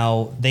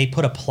 Now, they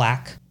put a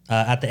plaque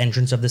at the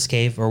entrance of this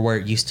cave, or where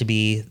it used to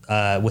be,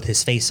 with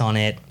his face on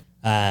it,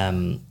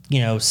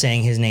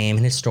 saying his name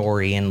and his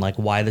story and like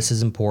why this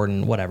is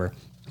important, whatever.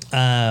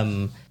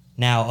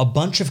 Now, a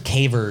bunch of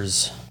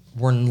cavers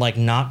were like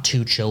not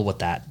too chill with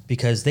that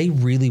because they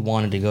really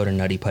wanted to go to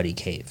Nutty Putty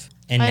Cave.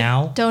 And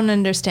I don't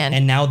understand.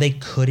 And now they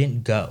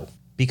couldn't go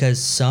because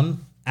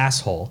some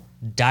asshole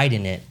died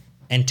in it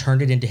and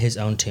turned it into his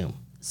own tomb.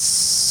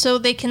 So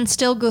they can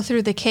still go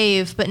through the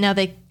cave, but now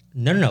they...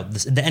 No.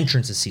 The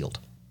entrance is sealed.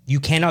 You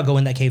cannot go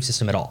in that cave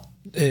system at all.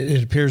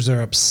 It appears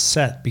they're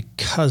upset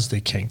because they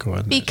can't go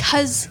in.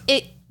 Because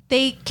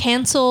they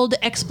canceled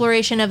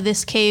exploration of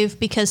this cave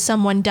because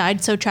someone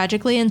died so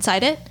tragically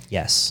inside it?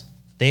 Yes.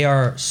 They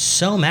are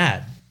so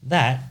mad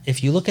that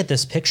if you look at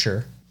this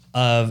picture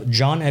of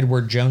John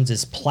Edward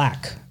Jones's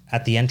plaque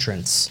at the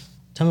entrance,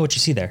 tell me what you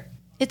see there.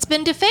 It's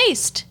been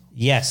defaced.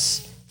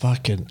 Yes.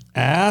 Fucking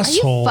Are assholes.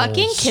 you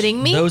fucking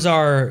kidding me? Those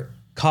are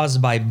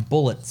caused by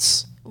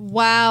bullets.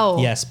 Wow.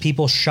 Yes,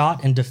 people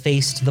shot and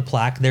defaced the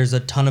plaque. There's a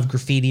ton of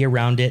graffiti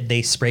around it.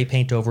 They spray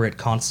paint over it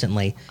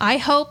constantly I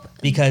hope...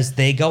 because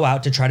they go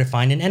out to try to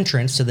find an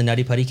entrance to the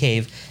Nutty Putty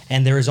Cave,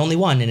 and there is only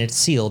one, and it's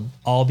sealed,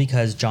 all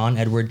because John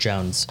Edward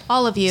Jones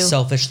All of you.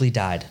 selfishly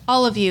died.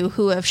 All of you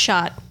who have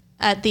shot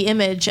at the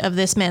image of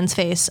this man's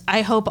face,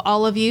 I hope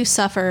all of you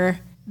suffer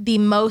the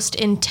most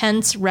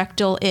intense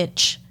rectal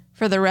itch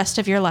for the rest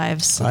of your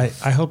lives. I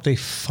hope they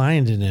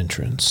find an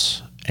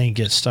entrance and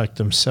get stuck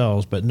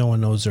themselves, but no one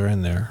knows they're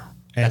in there.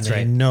 And That's they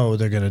right. know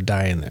they're going to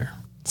die in there.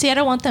 See, I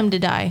don't want them to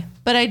die,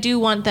 but I do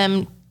want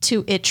them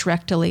to itch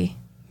rectally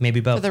Maybe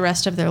both. for the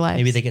rest of their lives.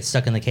 Maybe they get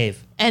stuck in the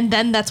cave. And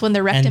then that's when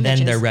their rectum And then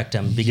itches. their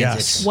rectum begins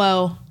Yes. itching.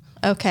 Whoa.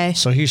 Okay.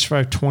 So he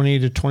survived 20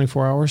 to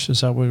 24 hours? Is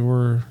that what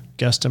we're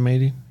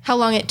guesstimating? How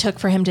long it took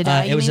for him to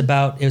die? It you was mean?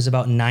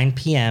 about 9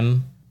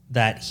 p.m.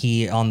 that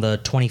he on the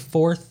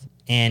 24th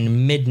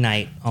and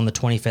midnight on the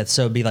 25th.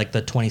 So it'd be like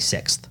the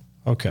 26th.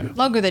 Okay.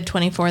 Longer than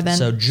 24 then.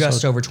 So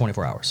just over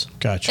 24 hours.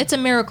 Gotcha. It's a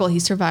miracle he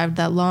survived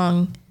that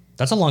long.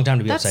 That's a long time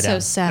to be That's upside so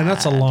down. sad. And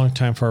that's a long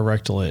time for a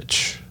rectal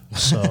itch.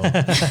 So,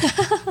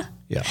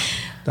 yeah,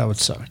 that would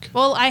suck.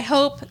 Well, I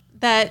hope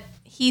that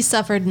he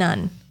suffered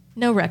none.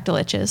 No rectal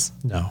itches.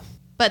 No.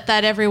 But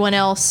that everyone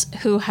else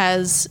who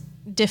has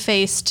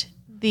defaced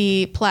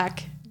the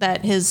plaque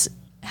that has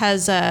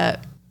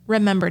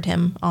remembered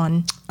him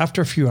on.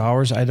 After a few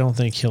hours, I don't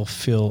think he'll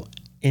feel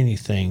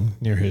anything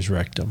near his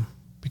rectum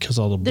because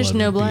all the blood There's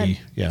no would blood. be,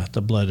 yeah,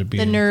 the blood would be.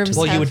 The nerves.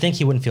 Well, you have- would think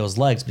he wouldn't feel his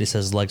legs, but he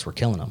says his legs were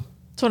killing him.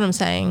 That's what I'm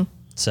saying.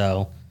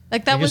 So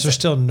Like I that guess was there's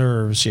still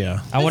nerves,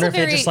 yeah. I wonder a if it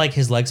very- just like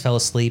his legs fell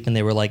asleep and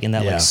they were like in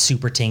that Yeah. like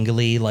super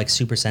tingly, like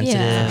super sensitive.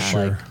 Yeah.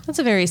 Sure. Like that's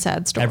a very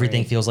sad story.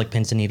 everything feels like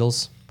pins and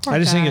needles. Poor I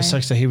just think guy. it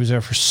sucks that he was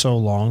there for so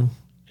long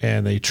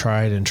and they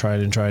tried and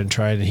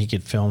he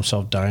could feel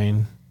himself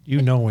dying.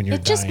 You know when you're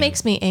It just dying.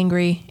 makes me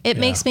angry. It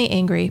makes me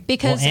angry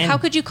because Well, and- how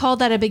could you call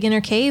that a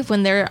beginner cave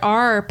when there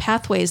are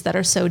pathways that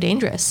are so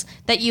dangerous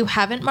that you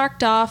haven't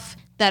marked off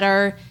that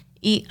are,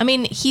 I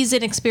mean, he's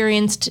an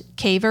experienced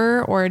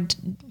caver or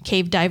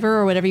cave diver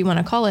or whatever you want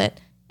to call it.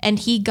 And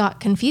he got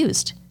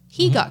confused.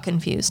 He Mm-hmm. got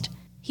confused.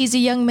 He's a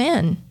young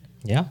man.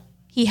 Yeah.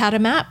 He had a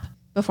map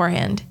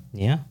beforehand.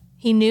 Yeah.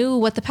 He knew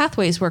what the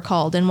pathways were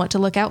called and what to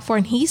look out for,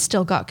 and he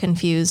still got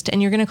confused.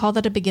 And you're going to call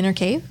that a beginner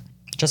cave?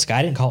 Jessica,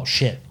 I didn't call it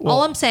shit.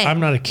 All I'm saying.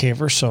 I'm not a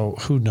caver, so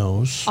who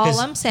knows? all 'Cause,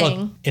 I'm saying.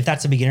 Look, if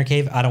that's a beginner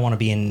cave, I don't want to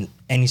be in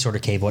any sort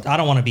of cave. I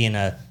don't want to be in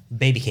a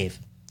baby cave,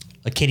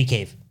 a kiddie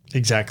cave.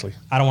 Exactly.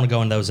 I don't want to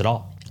go in those at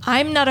all.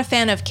 I'm not a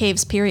fan of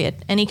caves, period,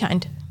 any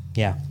kind.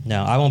 Yeah.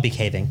 No, I won't be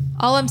caving.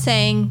 All I'm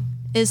saying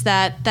is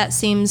that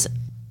seems,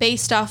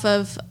 based off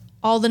of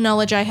all the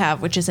knowledge I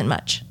have, which isn't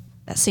much,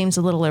 that seems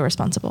a little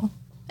irresponsible.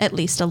 At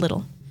least a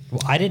little.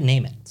 Well, I didn't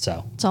name it,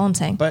 so. That's all I'm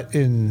saying. But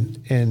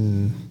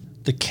in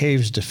the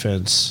cave's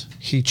defense,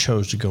 he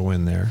chose to go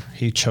in there.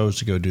 He chose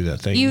to go do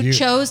that thing. You heard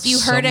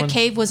a someone-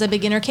 cave was a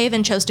beginner cave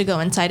and chose to go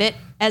inside it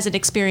as an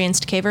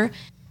experienced caver.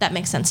 That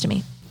makes sense to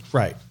me.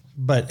 Right.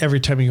 But every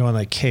time you go in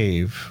that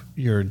cave,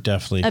 you're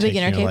definitely taking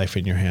beginner your cave? life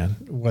in your hand,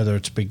 whether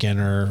it's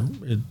beginner,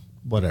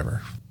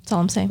 whatever. That's all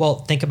I'm saying. Well,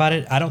 think about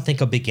it. I don't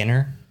think a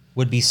beginner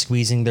would be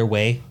squeezing their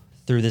way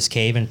through this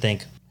cave and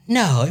think,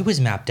 no, it was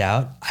mapped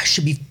out. I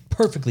should be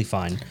perfectly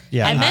fine.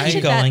 Yeah, I And mentioned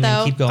keep going that,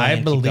 though. and keep going. I and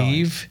keep going.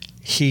 believe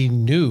he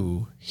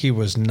knew he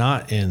was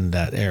not in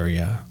that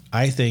area.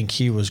 I think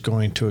he was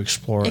going to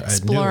explore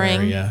Exploring a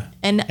new area,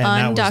 an and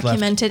that was left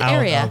undocumented out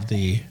area. of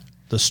the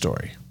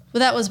story. Well,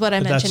 that was what I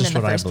But that's mentioned just in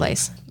the what I first believe.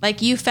 place.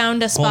 Like you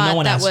found a Well, spot no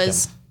one that asked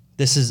was. him.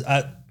 This is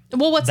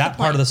Well, what's that the point?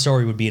 part of the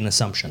story would be an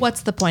assumption.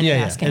 What's the point Yeah, of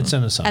yeah, asking? it's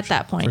an assumption At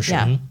that point, for sure.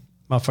 yeah.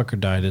 Motherfucker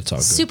died. It's all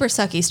good. Super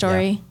sucky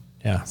story.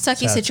 Yeah,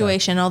 Sucky sad,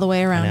 situation all the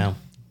way around. Now,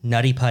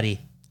 Nutty Putty.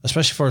 sad.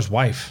 Especially for his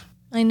wife.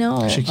 I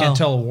know. She can't Oh.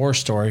 tell a war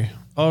story.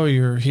 Oh,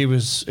 he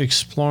was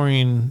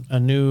exploring a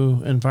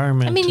new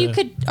environment. I mean, you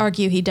could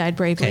argue he died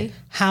bravely. Okay.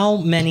 How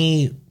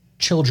many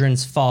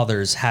children's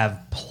fathers have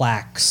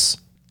plaques?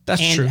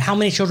 That's and true. how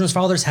many children's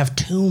fathers have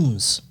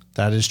tombs?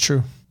 That is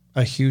true.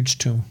 A huge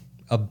tomb.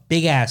 A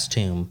big ass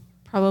tomb.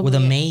 Probably. With a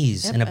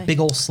maze Yep, and a big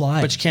old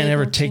slide. But you can't Big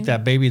ever old take tomb.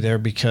 that baby there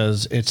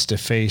because it's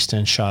defaced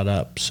and shot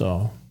up.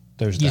 So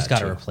there's you that just got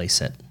to too. replace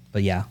it.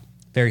 But yeah.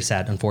 Very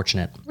sad,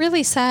 unfortunate.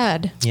 Really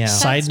sad. Yeah.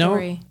 Sad Side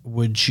story. note,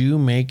 would you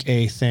make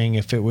a thing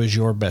if it was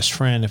your best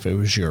friend, if it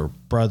was your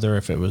brother,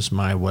 if it was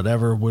my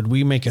whatever, would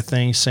we make a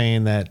thing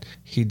saying that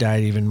he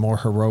died even more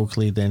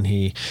heroically than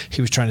he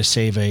was trying to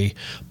save a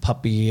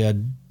puppy, a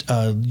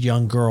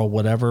young girl,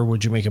 whatever?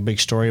 Would you make a big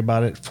story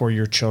about it for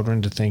your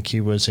children to think he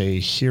was a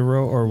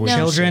hero? Or would you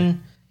say-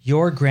 Children,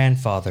 your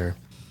grandfather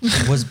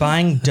was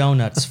buying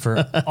donuts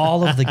for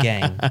all of the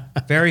gang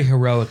very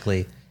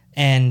heroically,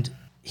 and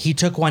he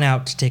took one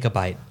out to take a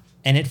bite,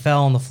 and it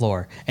fell on the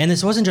floor. And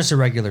this wasn't just a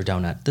regular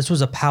donut. This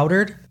was a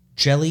powdered,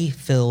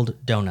 jelly-filled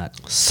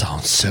donut,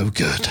 Sounds so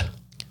good.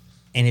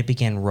 and it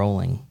began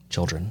rolling,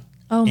 children,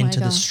 Oh my into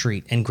the gosh.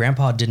 street. And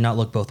Grandpa did not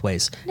look both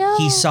ways. No.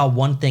 He saw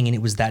one thing, and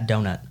it was that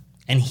donut.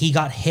 And he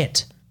got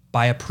hit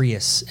by a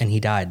Prius, and he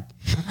died.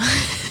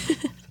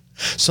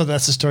 So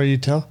that's the story you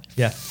tell?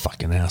 Yeah.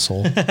 Fucking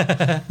asshole.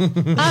 Yeah,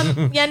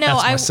 no,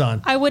 That's my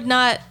son. I would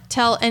not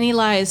tell any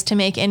lies to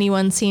make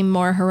anyone seem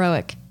more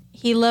heroic.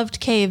 He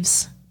loved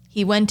caves.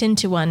 He went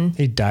into one.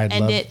 He died,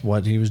 And loved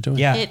what he was doing.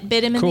 Yeah. It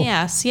bit him in Cool. the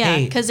ass. Yeah,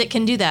 Hey, because it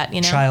can do that,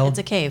 you know? Child, It's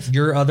a cave.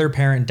 Your other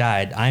parent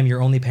died. I'm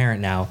your only parent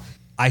now.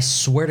 I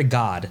swear to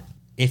God,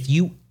 if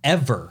you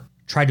ever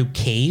try to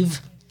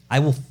cave, I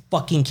will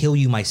fucking kill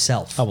you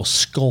myself. I will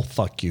skull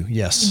fuck you.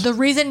 Yes. The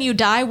reason you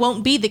die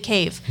won't be the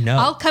cave. No.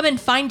 I'll come and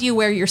find you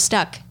where you're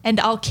stuck, and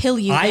I'll kill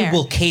you I there.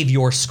 will cave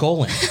your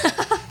skull in.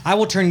 I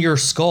will turn your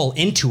skull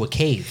into a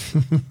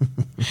cave.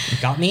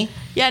 Got me?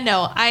 Yeah,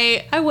 no,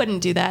 I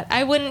wouldn't do that.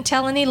 I wouldn't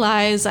tell any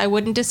lies. I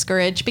wouldn't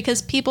discourage,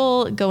 because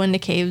people go into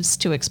caves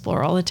to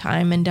explore all the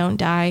time and don't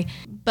die.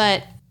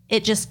 But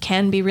it just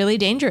can be really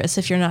dangerous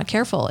if you're not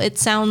careful.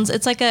 It's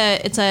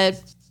a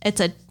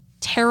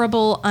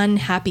terrible,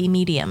 unhappy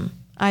medium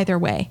either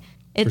way.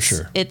 It's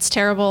sure. It's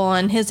terrible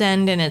on his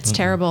end, and it's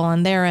terrible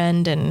on their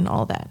end, and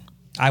all that.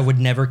 I would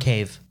never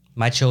cave.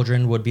 My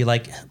children would be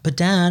like, but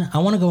Dad, I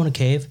want to go in a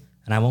cave.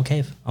 And I won't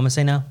cave. I'm going to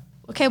say no.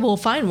 Okay, well,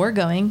 fine, we're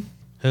going.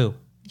 Who?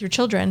 Your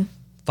children.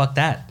 Fuck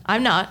that.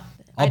 I'm not.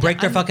 I'll break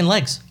their I'm- fucking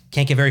legs.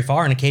 Can't get very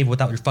far in a cave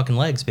without your fucking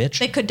legs, bitch.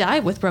 They could die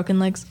with broken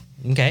legs.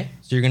 Okay.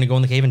 So you're going to go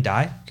in the cave and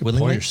die? Pour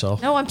Willingly?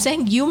 yourself. No, I'm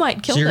saying you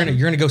might kill So you're them.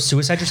 gonna go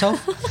suicide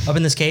yourself up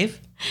in this cave?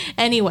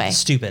 Anyway,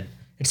 Stupid.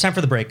 It's time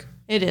for the break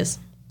it is.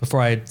 before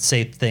I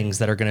say things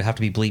that are gonna have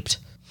to be bleeped.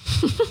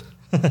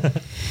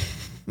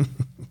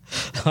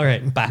 All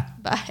right, bye.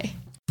 Bye.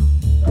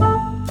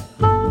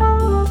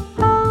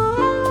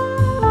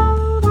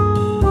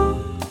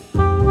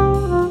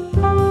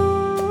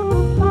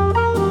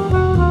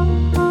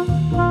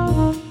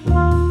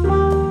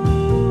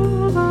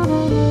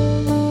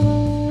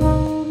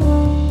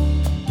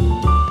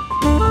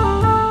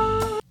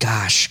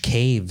 Gosh,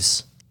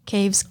 caves.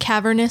 Caves,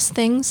 cavernous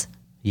things,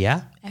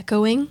 Yeah.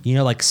 echoing. You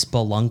know, like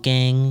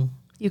spelunking.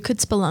 You could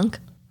spelunk.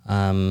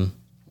 I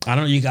don't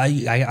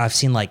know. I've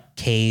seen like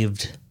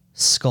caved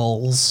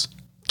skulls on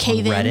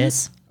Cave-ins.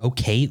 Reddit. Oh,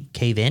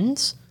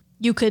 cave-ins?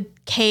 You could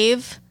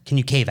cave. Can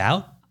you cave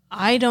out?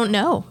 I don't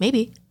know.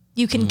 Maybe.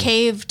 You can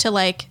cave to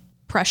like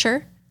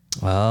pressure.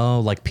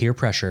 Oh, like peer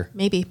pressure.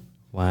 Maybe.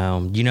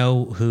 Wow. You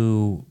know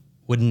who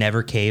would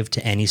never cave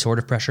to any sort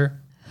of pressure?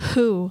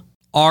 Who?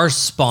 Our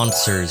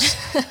sponsors.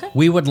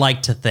 We would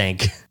like to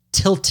thank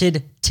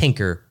Tilted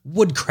Tinker,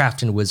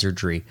 Woodcraft and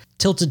Wizardry.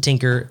 Tilted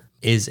Tinker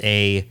is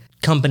a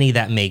company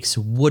that makes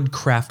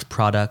woodcraft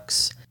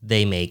products.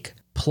 They make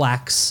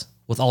plaques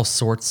with all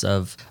sorts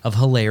of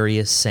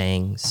hilarious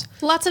sayings.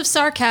 Lots of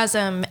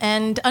sarcasm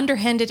and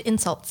underhanded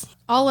insults.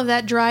 All of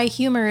that dry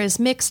humor is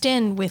mixed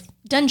in with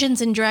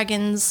Dungeons and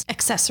Dragons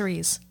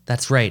accessories.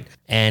 That's right.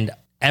 And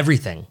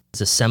everything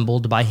is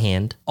assembled by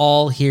hand,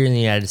 all here in the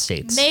United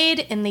States. Made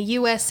in the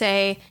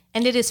USA,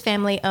 and it is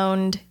family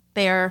owned.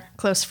 They are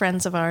close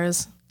friends of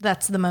ours.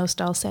 That's the most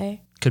I'll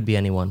say. Could be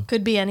anyone.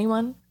 Could be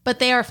anyone. But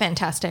they are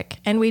fantastic,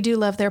 and we do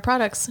love their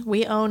products.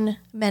 We own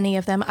many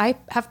of them. I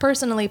have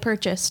personally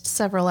purchased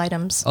several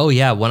items. Oh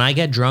yeah, when I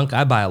get drunk,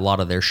 I buy a lot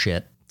of their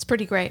shit. It's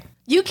pretty great.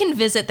 You can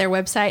visit their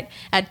website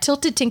at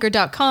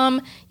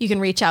tiltedtinker.com. You can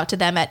reach out to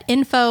them at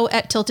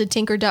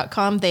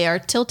info@tiltedtinker.com. They are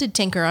Tilted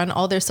Tinker on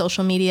all their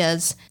social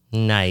medias.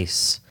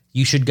 Nice.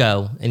 You should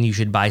go and you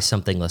should buy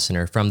something,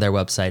 listener, from their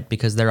website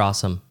because they're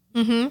awesome.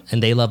 Mm-hmm.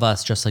 And they love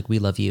us just like we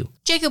love you.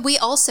 Jacob, we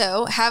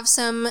also have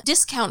some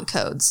discount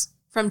codes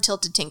from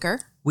Tilted Tinker.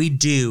 We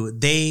do.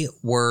 They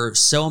were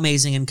so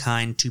amazing and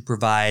kind to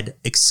provide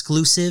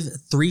exclusive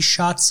 3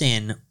 shots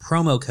in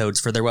promo codes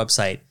for their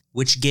website,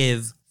 which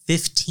give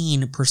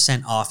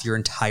 15% off your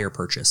entire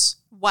purchase.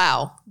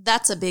 Wow,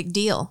 that's a big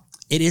deal.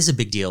 It is a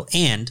big deal.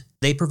 And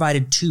they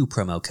provided 2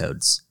 promo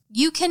codes.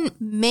 You can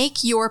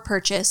make your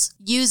purchase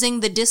using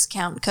the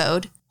discount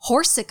code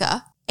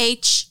HORSICA,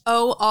 HORSEICA.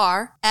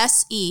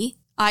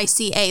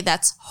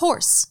 That's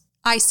horse,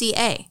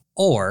 ICA.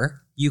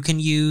 Or you can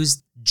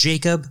use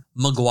Jacob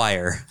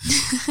Maguire.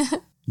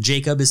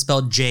 Jacob is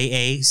spelled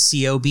Jacob,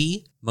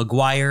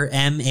 Maguire,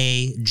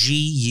 Maguire.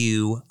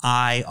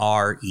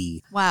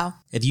 Wow.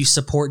 If you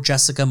support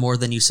Jessica more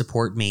than you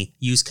support me,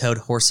 use code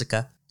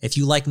Horsica. If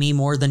you like me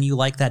more than you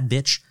like that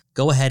bitch,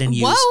 go ahead and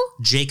use Whoa.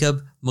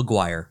 Jacob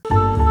Maguire.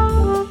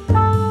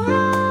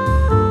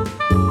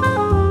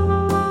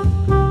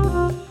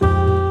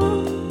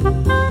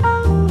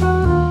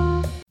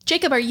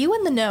 Jacob, are you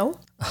in the know?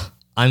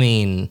 I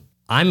mean,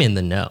 I'm in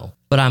the know,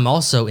 but I'm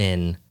also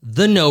in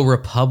the No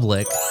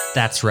Republic.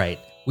 That's right.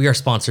 We are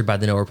sponsored by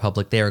the No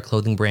Republic. They are a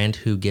clothing brand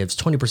who gives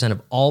 20%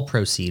 of all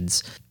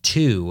proceeds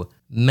to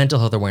mental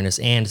health awareness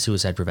and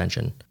suicide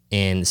prevention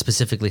in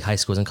specifically high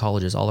schools and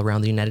colleges all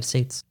around the United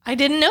States. I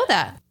didn't know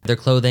that. Their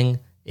clothing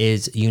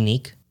is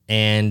unique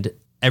and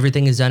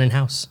everything is done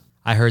in-house.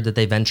 I heard that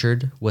they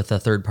ventured with a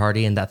third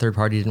party and that third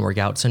party didn't work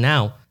out. So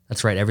now,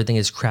 that's right, everything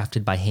is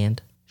crafted by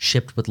hand,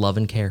 shipped with love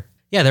and care.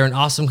 Yeah, they're an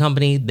awesome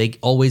company. They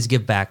always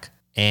give back.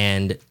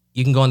 And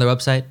you can go on their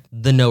website,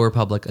 The No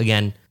Republic.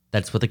 Again,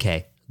 that's with a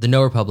K.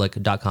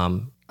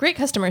 TheNoRepublic.com. Great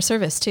customer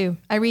service, too.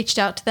 I reached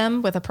out to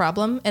them with a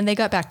problem, and they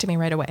got back to me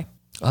right away.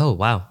 Oh,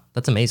 wow.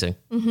 That's amazing.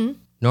 Mm-hmm.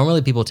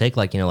 Normally people take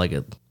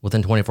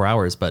within 24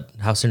 hours, but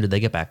how soon did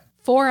they get back?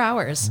 4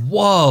 hours.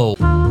 Whoa.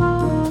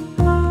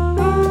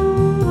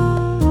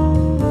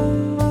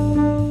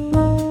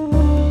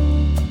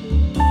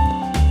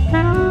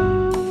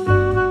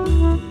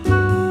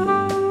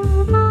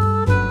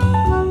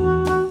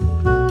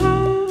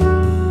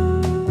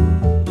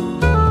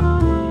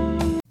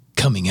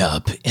 Coming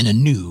up in a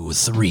new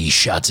 3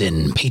 Shots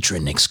In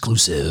patron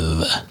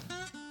exclusive.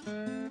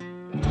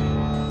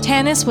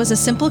 Tanis was a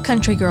simple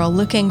country girl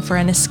looking for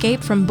an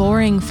escape from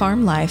boring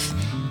farm life.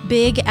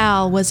 Big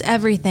Al was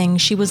everything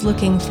she was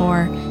looking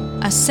for.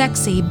 A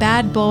sexy,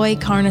 bad boy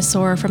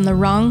carnosaur from the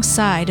wrong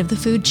side of the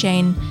food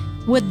chain.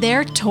 Would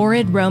their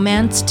torrid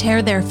romance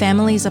tear their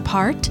families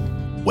apart?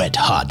 Wet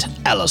Hot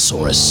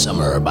Allosaurus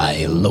Summer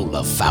by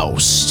Lola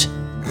Faust.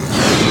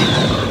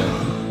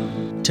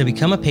 To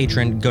become a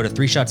patron, go to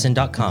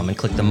 3shotsin.com and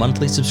click the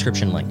monthly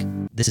subscription link.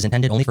 This is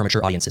intended only for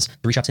mature audiences.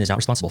 3 Shots In is not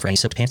responsible for any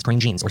soaked pants, praying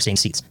jeans, or stained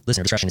seats.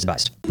 Listener discretion is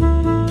advised.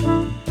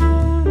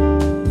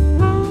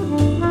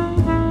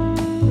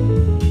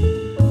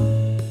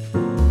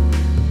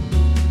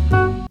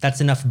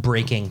 That's enough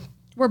breaking.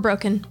 We're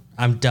broken.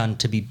 I'm done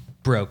to be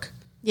broke.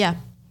 Yeah.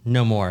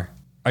 No more.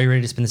 Are you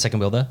ready to spin the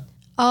second wheel, though?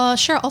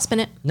 Sure, I'll spin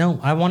it.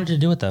 No, I wanted to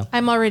do it, though.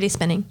 I'm already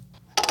spinning.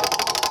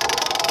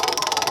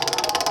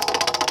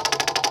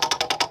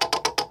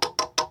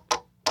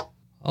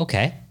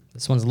 Okay.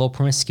 This one's a little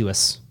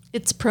promiscuous.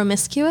 It's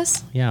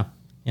promiscuous? Yeah.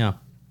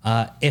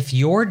 If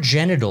your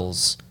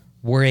genitals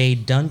were a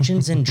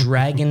Dungeons and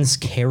Dragons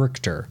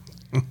character,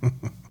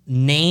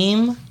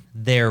 name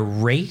their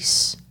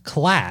race,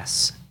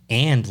 class,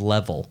 and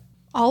level.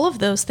 All of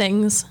those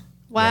things.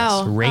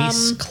 Wow. Yes,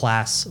 race,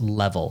 class,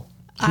 level.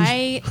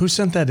 Who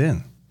sent that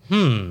in?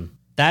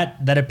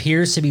 That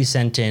appears to be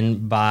sent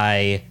in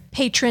by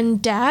Patron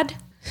Dad?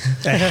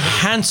 A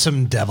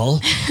handsome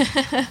devil.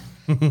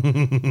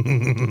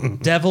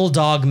 Devil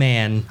Dog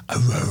Man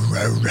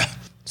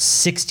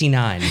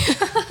 69.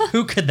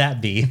 Who could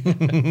that be?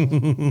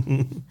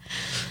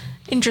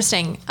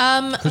 Interesting.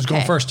 Who's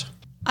going first?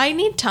 I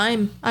need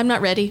time. I'm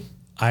not ready.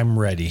 I'm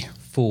ready.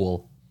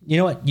 Fool. You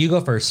know what? You go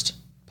first,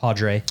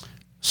 Padre.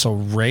 So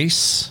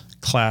race,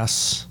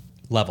 class,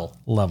 Level.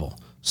 level.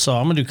 So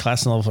I'm going to do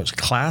class and level first.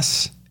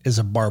 Class is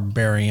a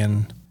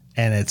barbarian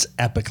and it's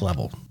epic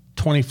level.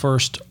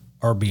 21st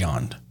or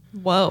beyond.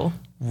 Whoa.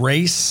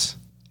 Race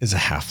is a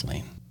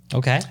halfling.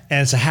 Okay.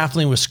 And it's a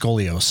halfling with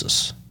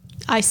scoliosis.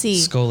 I see.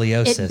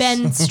 Scoliosis. It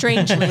bends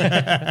strangely.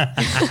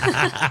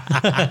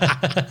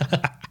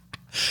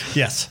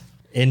 Yes.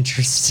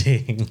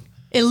 Interesting.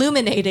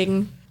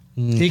 Illuminating.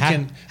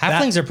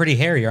 Halflings are pretty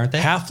hairy, aren't they?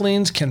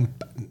 Halflings can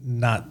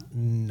not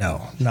this.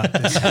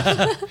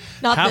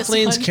 Not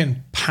Halflings this one.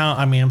 can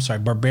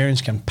pound.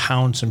 Barbarians can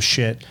pound some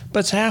shit, but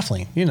it's a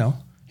halfling.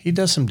 He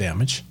does some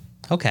damage.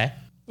 Okay.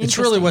 It's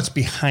really what's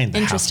behind the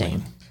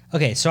Interesting. halfling.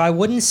 Okay, so I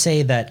wouldn't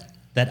say that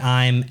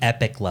I'm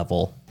epic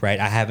level, right?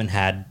 I haven't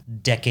had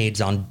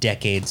decades on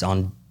decades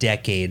on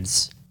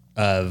decades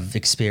of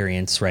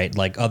experience, right?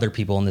 Like other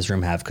people in this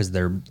room have because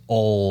they're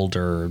old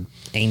or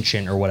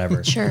ancient or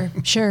whatever. Sure.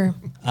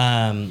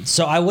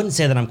 So I wouldn't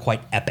say that I'm quite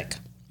epic.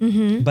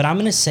 Mm-hmm. But I'm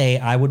going to say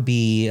I would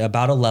be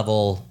about a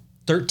level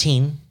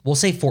 13. We'll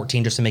say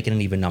 14 just to make it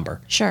an even number.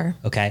 Sure.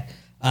 Okay.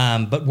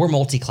 But we're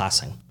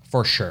multi-classing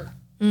for sure.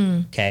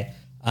 Okay.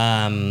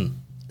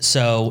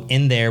 So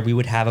in there, we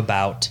would have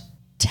about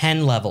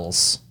 10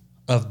 levels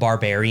of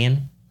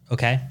barbarian.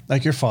 Okay.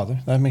 Like your father.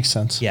 That makes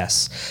sense.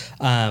 Yes.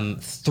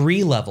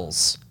 3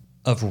 levels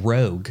of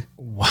rogue.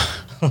 Wow.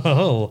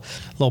 Oh,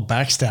 little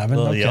backstabbing.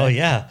 Okay. Oh,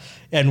 yeah.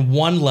 And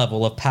 1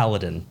 level of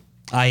paladin.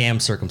 I am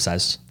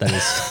circumcised. That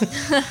is.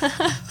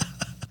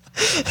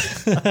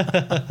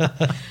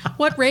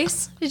 What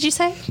race did you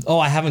say? Oh,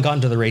 I haven't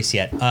gotten to the race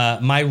yet.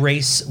 My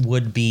race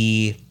would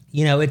be,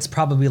 it's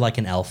probably like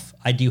an elf.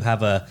 I do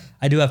have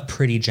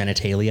pretty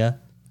genitalia.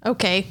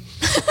 Okay.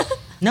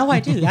 No, I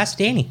do. Ask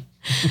Danny.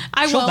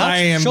 I won't. I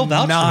am She'll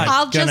vouch for not me.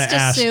 I'll gonna just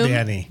ask assume.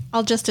 Danny.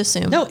 I'll just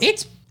assume. No,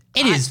 it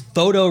is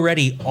photo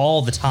ready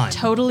all the time.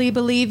 Totally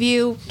believe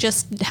you.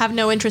 Just have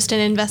no interest in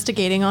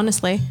investigating,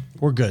 honestly.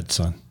 We're good,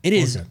 son. It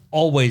is We're good.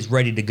 always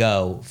ready to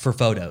go for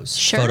photos,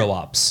 Sure. photo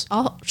ops.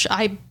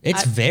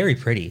 It's Very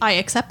pretty. I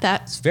accept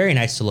that. It's very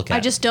nice to look at. I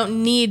just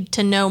don't need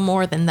to know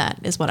more than that,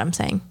 is what I'm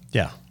saying.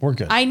 Yeah, we're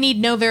good. I need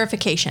no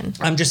verification.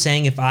 I'm just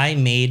saying if I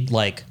made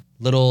like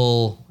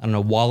little, I don't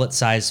know,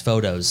 wallet-sized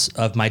photos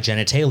of my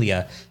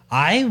genitalia,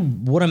 I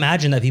would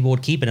imagine that people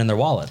would keep it in their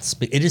wallets.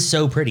 But it is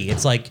so pretty.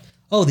 It's like,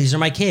 oh, these are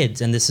my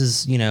kids, and this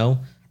is,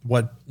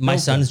 what my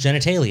son's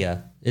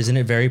genitalia. Isn't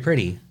it very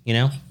pretty?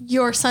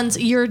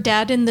 Your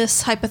dad in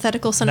this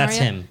hypothetical scenario? That's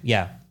him.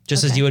 Yeah.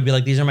 Just as Okay. you would be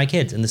like, these are my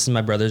kids, and this is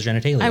my brother's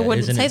genitalia. I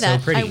wouldn't Isn't say it that.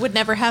 So pretty? I would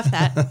never have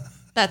that.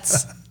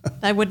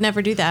 I would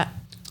never do that.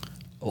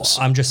 Well,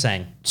 I'm just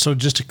saying. So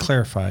just to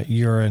clarify,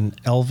 you're an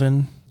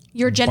elven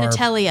Your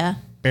genitalia.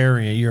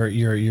 barbarian.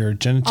 Your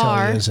genitalia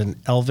Are. is an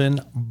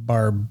elven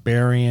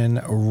barbarian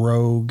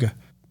rogue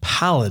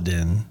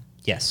paladin.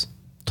 Yes.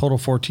 Total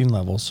 14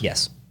 levels.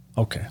 Yes.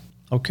 Okay.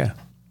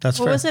 That's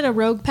What fair. was it? A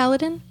rogue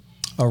paladin?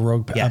 A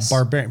rogue Yes. a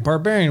barbarian.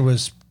 Barbarian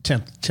was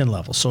 10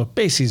 levels. So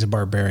basically he's a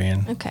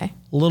barbarian. Okay.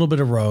 A little bit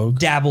of rogue.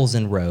 Dabbles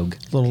in rogue.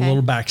 Okay.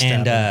 Little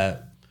backstabbing. And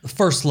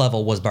first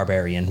level was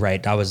barbarian,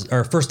 right?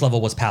 First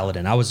level was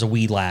paladin. I was a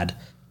wee lad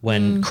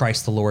when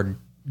Christ the Lord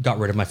got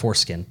rid of my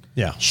foreskin.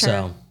 yeah. Sure.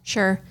 So,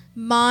 Sure.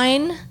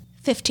 Mine,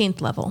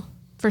 15th level,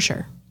 for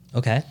sure.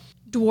 okay.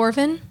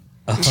 Dwarven.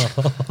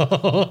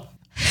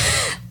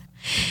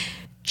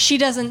 She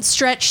doesn't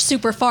stretch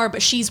super far,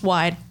 but she's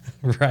wide.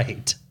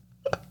 Right.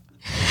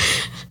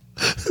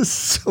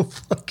 So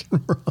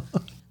fucking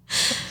wrong.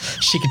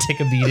 She could take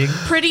a beating.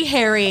 Pretty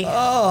hairy.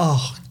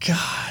 Oh,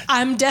 God.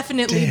 I'm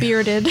definitely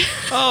bearded.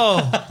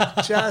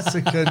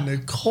 Jessica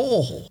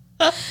Nicole.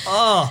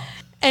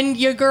 And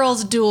your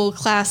girl's dual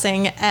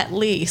classing at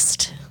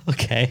least,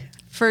 Okay.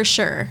 for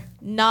sure.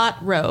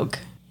 Not rogue.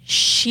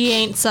 She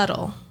ain't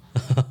subtle.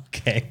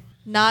 Okay.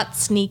 Not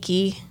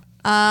sneaky.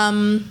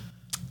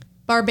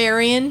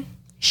 Barbarian.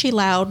 She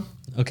loud.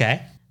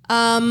 Okay.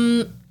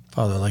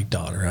 Father like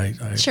daughter.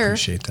 I Sure.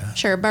 appreciate that.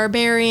 Sure.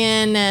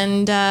 Barbarian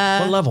and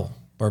What level?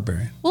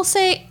 Barbarian. we'll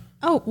say,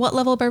 what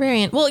level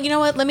barbarian? Well, you know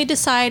what? Let me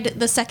decide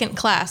the second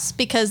class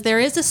because there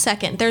is a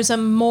second. There's a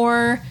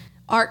more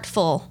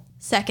artful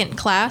second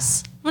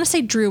class. I'm going to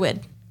say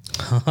druid.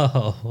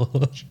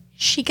 Oh.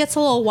 She gets a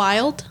little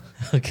wild,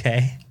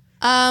 Okay.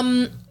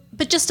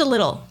 but just a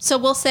little. So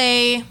we'll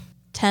say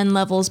 10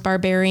 levels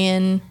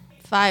barbarian,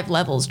 5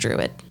 levels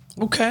druid.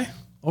 Okay.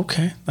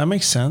 That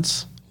makes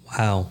sense.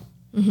 Wow.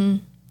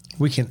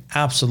 We can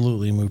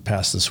absolutely move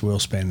past this wheel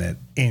span at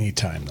any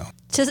time, though.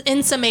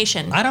 In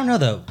summation, I don't know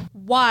though.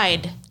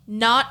 wide,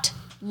 not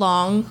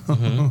long,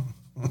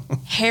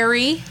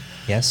 hairy,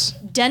 Yes.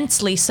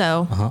 densely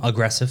so,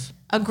 Aggressive.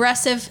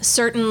 aggressive,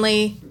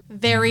 certainly,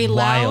 very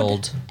Wild.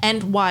 loud,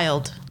 and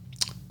wild,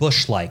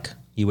 Bush-like,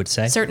 you would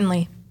say.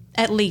 certainly,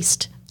 at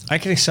least. I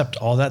can accept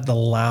all that. The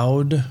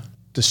loud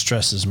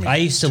distresses me. I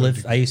used to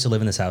live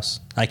in this house.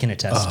 I can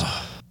attest.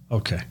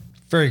 Okay.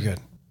 Very good.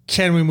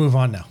 Can we move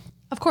on now?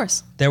 Of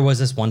course. There was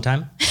this one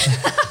time.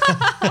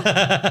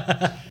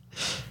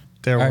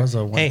 There was a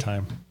Hey. one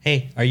time.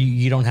 Hey,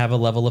 you don't have a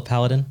level of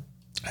paladin?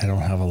 I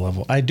don't have a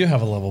level. I do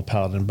have a level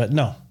paladin, but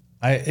no.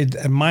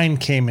 Mine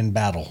came in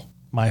battle.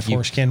 My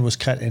foreskin was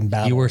cut in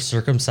battle. You were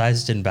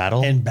circumcised in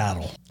battle? in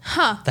battle.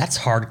 That's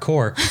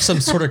hardcore. Some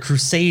sort of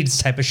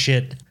crusades type of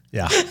shit.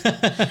 Yeah.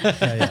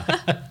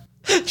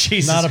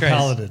 Jesus Not a Christ.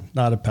 paladin.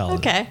 Not a paladin.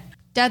 Okay.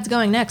 Dad's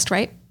going next,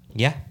 right?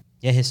 Yeah.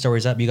 Yeah, his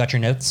story's up. You got your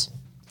notes?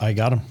 I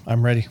got him.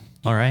 I'm ready.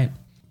 All right.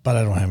 But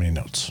I don't have any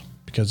notes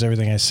because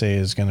everything I say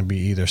is going to be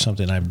either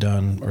something I've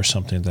done or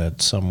something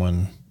that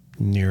someone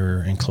near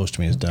and close to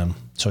me has done.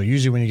 So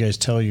usually when you guys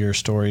tell your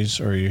stories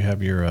or you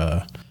have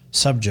your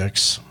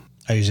subjects,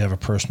 I usually have a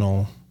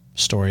personal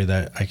story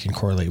that I can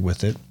correlate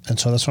with it. And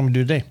so that's what I'm going to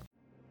do today.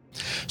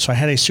 So I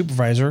had a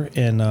supervisor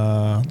in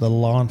the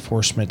law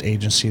enforcement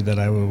agency that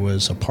I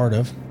was a part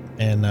of,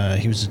 and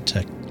he was a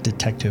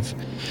detective.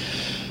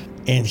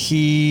 And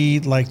he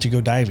liked to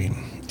go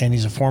diving. And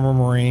he's a former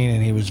Marine,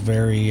 and he was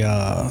very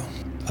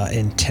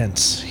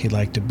intense. He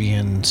liked to be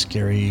in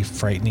scary,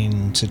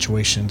 frightening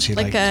situations. He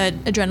Like liked,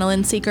 a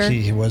adrenaline seeker.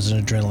 he was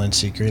an adrenaline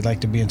seeker. He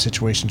liked to be in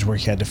situations where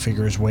he had to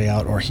figure his way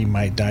out or he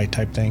might die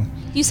type thing.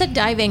 You said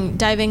diving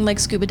like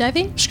scuba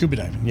diving? Scuba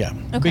diving, yeah.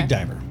 Okay. Big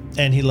diver.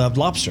 And he loved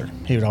lobster.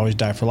 He would always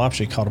dive for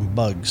lobster. He called them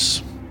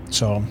bugs.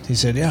 So he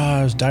said, yeah,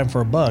 I was diving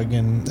for a bug.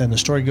 And the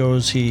story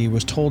goes he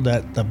was told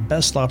that the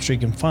best lobster he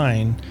can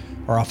find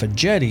are off a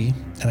jetty.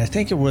 And I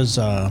think it was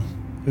an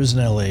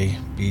LA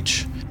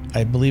beach.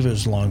 I believe it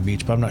was Long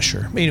Beach, but I'm not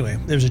sure. Anyway,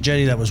 there's a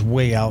jetty that was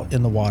way out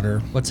in the water.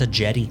 What's a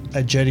jetty?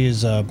 A jetty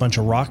is a bunch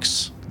of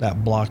rocks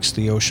that blocks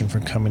the ocean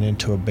from coming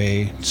into a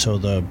bay, so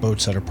the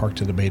boats that are parked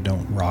in the bay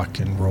don't rock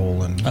and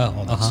roll and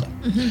all that stuff.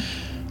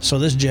 So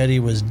this jetty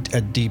was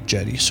a deep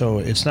jetty. So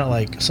it's not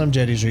like some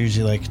jetties are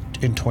usually like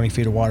in 20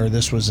 feet of water.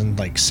 This was in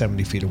like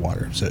 70 feet of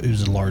water. So it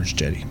was a large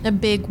jetty, A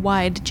big,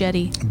 wide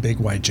jetty. a big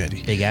wide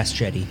jetty. Big ass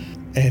jetty.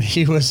 And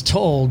he was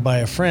told by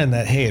a friend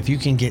that, hey, if you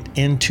can get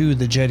into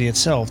the jetty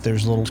itself,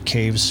 there's little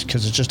caves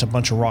because it's just a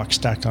bunch of rocks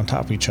stacked on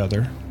top of each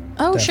other.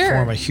 Oh, that sure.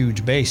 form a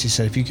huge base. He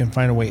said if you can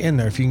find a way in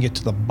there, if you can get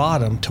to the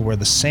bottom to where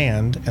the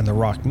sand and the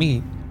rock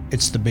meet,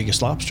 it's the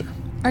biggest lobster.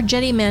 Are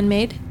jetty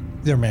man-made?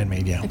 They're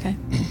man-made, yeah. Okay.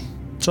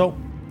 So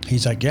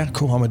he's like, yeah,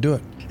 cool, I'm gonna do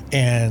it.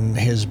 And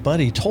his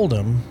buddy told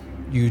him,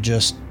 you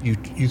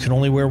can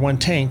only wear one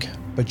tank,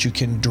 but you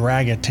can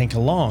drag a tank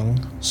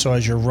along. So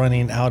as you're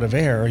running out of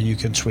air, you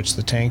can switch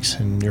the tanks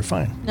and you're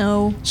fine.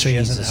 No. So he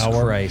has Jesus an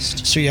hour.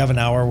 Christ. So you have an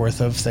hour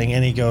worth of thing.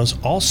 And he goes,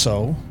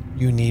 also,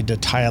 you need to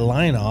tie a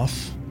line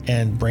off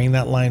and bring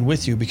that line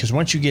with you, because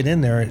once you get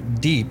in there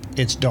deep,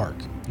 it's dark.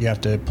 You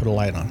have to put a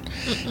light on.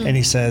 And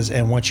he says,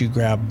 and once you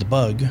grab the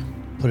bug,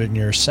 put it in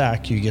your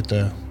sack, you get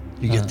the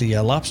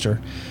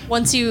lobster.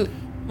 Once you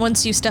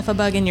stuff a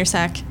bug in your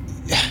sack.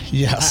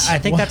 Yes. I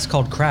think Well, that's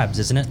called crabs,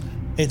 isn't it?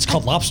 it's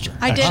called lobster.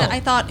 I did. actually. I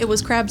thought it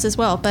was crabs as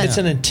well, but It's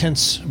an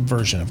intense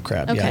version of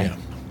crab. Okay. Yeah.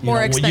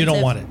 More You don't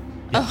expensive. want it.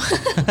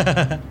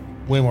 Yeah.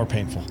 Way more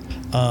painful.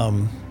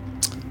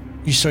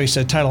 So he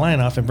said, tie the line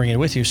off and bring it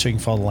with you so you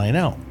can follow the line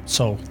out.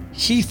 So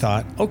he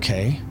thought,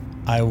 okay,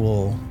 I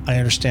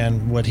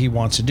understand what he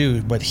wants to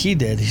do. What he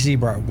did is he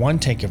brought one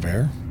tank of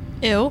air.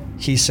 ew.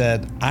 He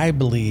said, I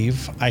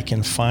believe I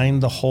can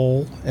find the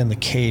hole in the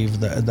cave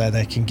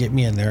that can get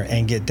me in there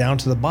and get down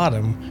to the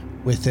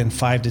bottom within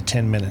 5 to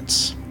 10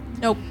 minutes.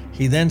 Nope.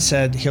 He then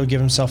said he'll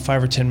give himself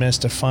 5 or 10 minutes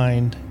to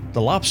find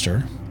the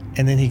lobster,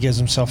 and then he gives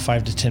himself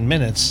 5 to 10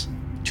 minutes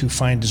to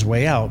find his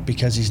way out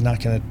because he's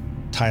not going to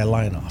tie a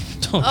line off.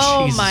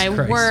 Oh Jesus my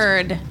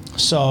Christ.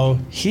 So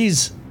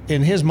he's,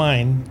 in his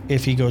mind,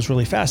 if he goes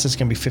really fast, it's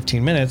going to be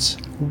 15 minutes.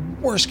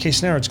 Worst case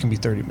scenario, it's going to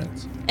be 30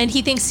 minutes. And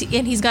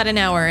he's got an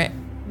hour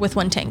with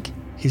one tank.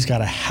 He's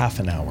got a half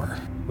an hour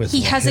with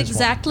He has his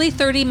exactly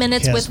 30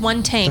 minutes He has with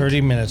one tank.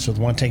 30 minutes with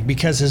one tank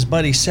because his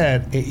buddy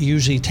said it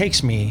usually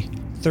takes me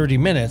 30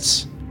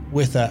 minutes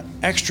with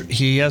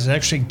he has an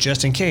extra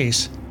just in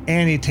case,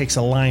 and he takes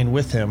a line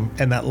with him,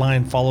 and that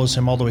line follows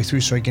him all the way through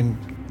so he can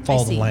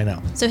follow I see. the line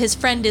out. So his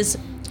friend is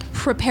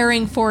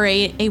preparing for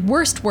a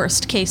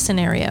worst case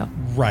scenario.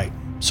 Right.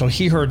 So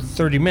he heard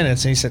 30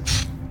 minutes and he said,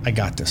 I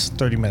got this,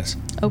 30 minutes.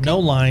 Okay. No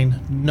line,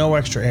 no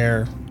extra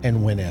air,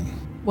 and went in.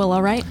 Well,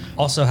 all right.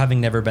 Also, having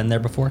never been there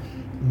before.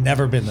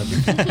 Never been there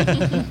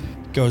before.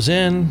 Goes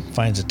in,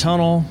 finds a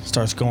tunnel,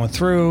 starts going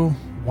through,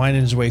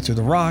 winding his way through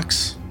the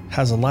rocks,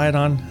 has a light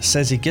on,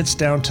 says he gets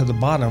down to the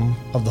bottom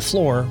of the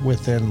floor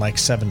within like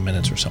 7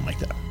 minutes or something like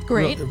that.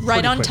 Great. Pretty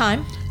Right on quick.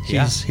 time.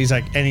 He's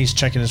like, and he's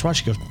checking his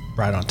watch. He goes,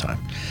 right on time.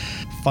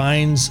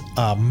 Finds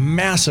a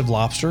massive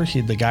lobster.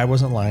 The guy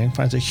wasn't lying.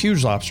 Finds a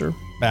huge lobster,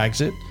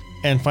 bags it,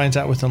 and finds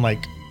out within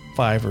like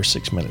 5 or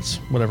 6 minutes,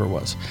 whatever it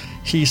was.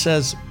 He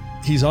says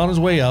he's on his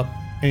way up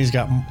and he's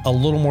got a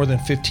little more than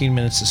 15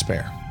 minutes to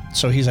spare.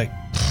 So he's like,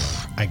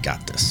 I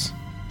got this.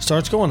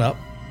 Starts going up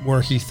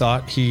where he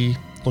thought he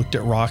looked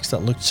at rocks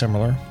that looked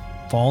similar,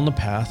 following the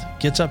path,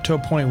 gets up to a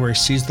point where he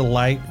sees the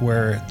light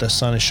where the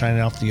sun is shining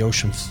off the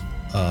ocean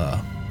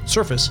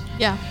surface,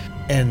 Yeah.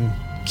 and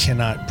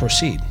cannot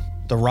proceed.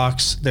 The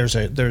rocks,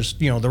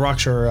 the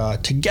rocks are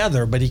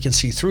together, but he can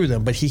see through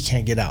them, but he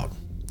can't get out.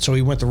 So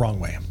he went the wrong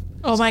way.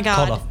 Oh my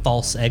God. Called a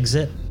false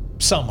exit.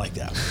 Something like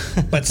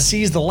that. But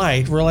sees the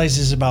light,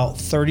 realizes about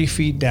 30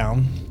 feet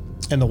down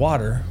in the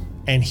water,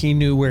 and he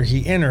knew where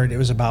he entered, it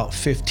was about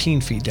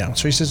 15 feet down.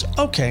 So he says,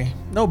 okay,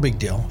 no big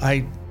deal.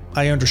 I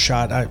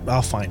undershot,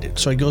 I'll find it.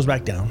 So he goes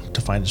back down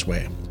to find his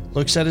way.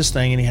 Looks at his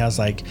thing, and he has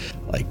like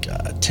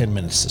 10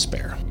 minutes to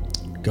spare.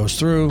 Goes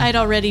through, I'd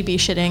already be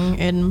shitting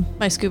in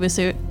my scuba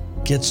suit.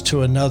 gets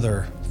to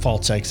another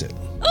false exit.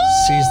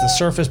 Sees the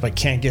surface, but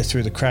can't get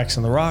through the cracks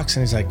in the rocks,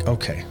 and he's like,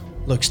 okay.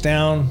 Looks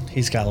down,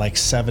 he's got like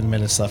 7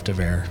 minutes left of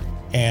air.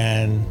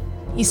 And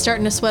He's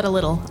starting to sweat a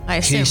little, I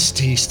assume.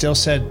 he still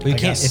said, You I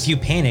can't. guess- If you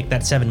panic,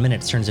 that 7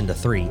 minutes turns into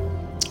 3.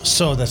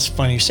 So that's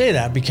funny you say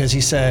that, because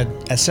he said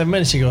at 7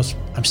 minutes, he goes,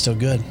 I'm still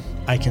good.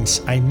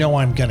 I know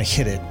I'm going to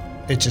hit it.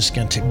 It's just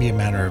going to be a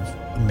matter of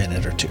a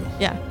minute or two.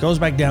 Yeah. Goes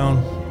back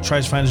down,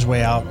 tries to find his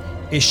way out,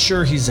 is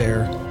sure he's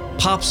there,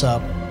 pops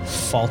up,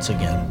 faults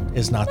again,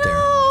 is not there.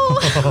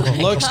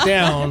 Looks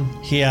down,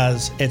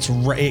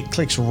 it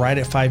clicks right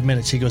at 5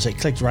 minutes. He goes, it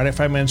clicked right at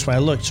 5 minutes when I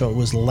looked, so it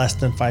was less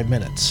than 5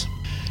 minutes.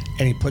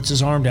 And he puts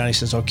his arm down, he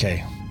says,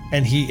 okay.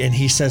 And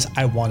he says,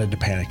 I wanted to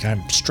panic.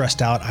 I'm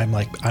stressed out. I'm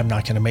like, I'm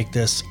not going to make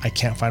this. I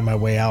can't find my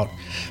way out.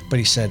 But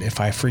he said, if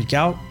I freak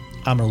out,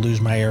 I'm going to lose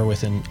my air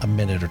within a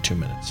minute or 2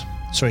 minutes.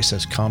 So he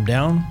says, calm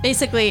down.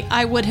 Basically,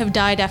 I would have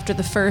died after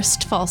the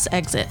first false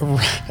exit.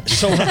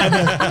 So, or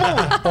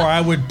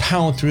I would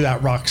pound through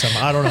that rock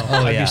somehow. I don't know.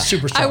 I'd yeah. be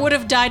super strong. I would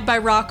have died by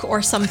rock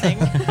or something.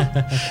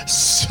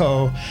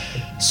 So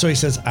he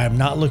says, I'm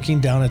not looking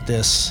down at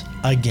this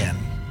again.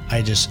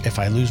 If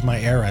I lose my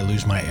air, I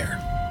lose my air.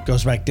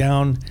 Goes back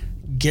down,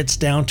 gets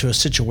down to a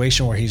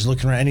situation where he's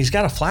looking around, and he's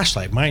got a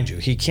flashlight, mind you.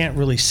 He can't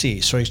really see.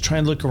 So he's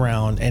trying to look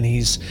around, and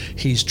he's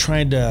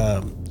trying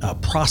to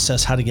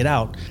process how to get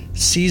out.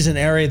 Sees an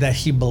area that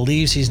he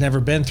believes he's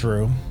never been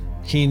through.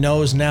 He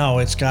knows now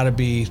it's got to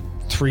be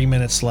 3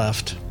 minutes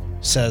left.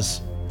 Says,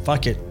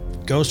 fuck it.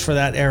 Goes for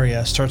that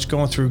area, starts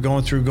going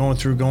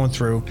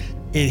through,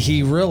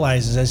 he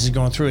realizes as he's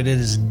going through it, it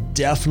is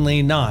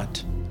definitely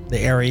not the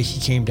area he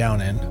came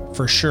down in,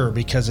 for sure,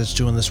 because it's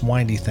doing this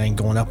windy thing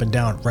going up and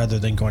down rather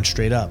than going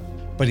straight up.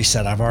 But he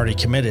said, I've already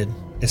committed.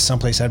 It's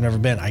someplace I've never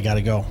been. I got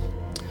to go.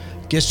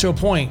 Gets to a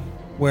point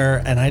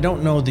where, and I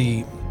don't know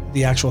the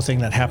actual thing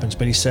that happens,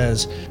 but he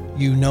says,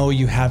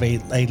 you have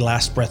a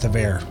last breath of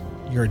air.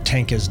 Your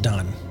tank is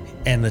done.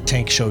 And the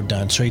tank showed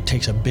done. So he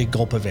takes a big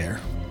gulp of air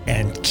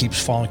and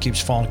keeps falling. He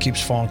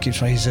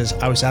says,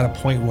 I was at a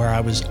point where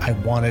I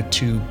wanted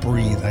to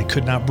breathe. I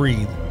could not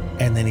breathe.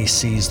 And then he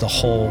sees the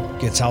hole,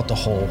 gets out the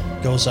hole,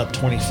 goes up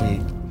 20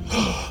 feet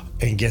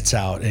and gets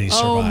out, and he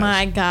survives. Oh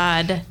my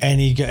God. And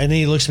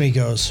he looks at me and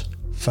goes,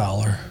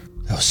 Fowler,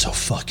 that was so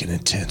fucking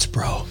intense,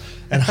 bro.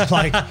 And I'm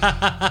like,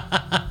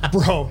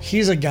 bro,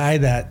 he's a guy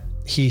that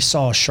he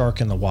saw a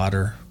shark in the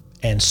water.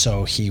 And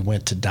so he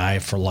went to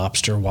dive for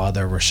lobster while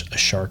there was a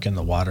shark in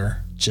the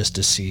water, just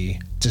to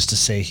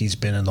say he's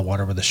been in the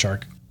water with a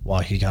shark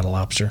while he got a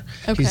lobster.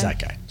 Okay. He's that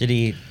guy.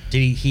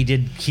 He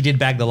did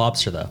bag the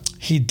lobster though.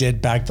 He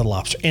did bag the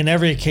lobster. In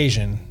every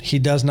occasion, he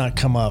does not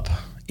come up.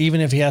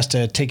 Even if he has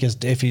to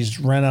if he's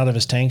run out of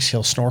his tanks,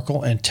 he'll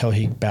snorkel until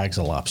he bags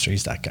a lobster.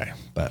 He's that guy.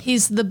 But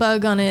He's the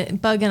bug on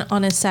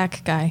his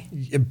sack guy.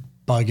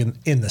 bug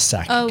in the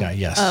sack guy,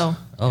 yes.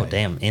 Oh,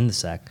 damn, in the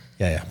sack.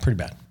 Yeah, pretty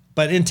bad.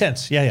 But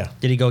intense. Yeah.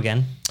 Did he go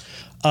again?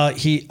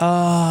 He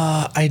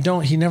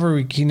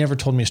never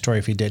told me a story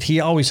if he did. He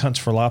always hunts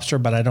for lobster,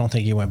 but I don't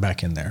think he went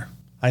back in there.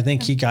 I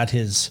think he got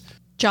his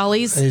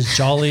Jollies. I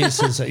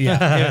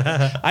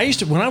used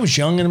to, when I was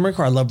young in the Marine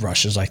Corps, I loved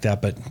rushes like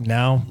that, but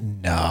now,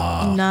 no.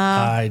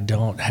 I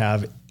don't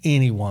have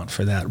any want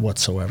for that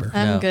whatsoever.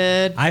 I'm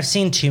good. I've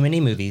seen too many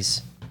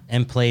movies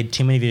and played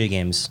too many video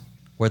games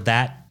where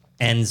that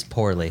ends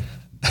poorly.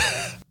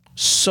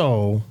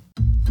 So,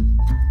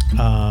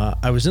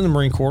 I was in the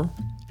Marine Corps,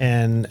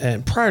 and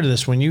prior to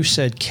this, when you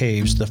said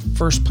caves, the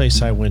first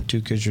place I went to,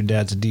 because your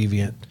dad's a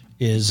deviant,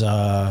 is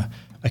a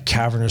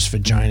cavernous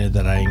vagina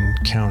that I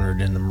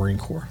encountered in the Marine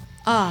Corps.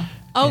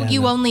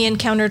 You only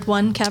encountered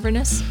one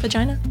cavernous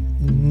vagina?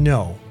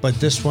 No, but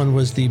this one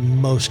was the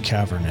most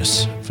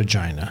cavernous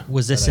vagina.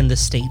 Was this in the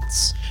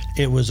States?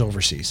 It was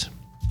overseas.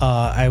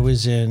 I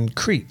was in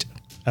Crete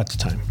at the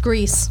time.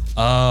 Greece.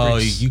 Oh,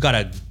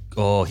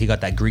 he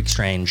got that Greek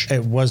strange.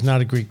 It was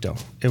not a Greek, though.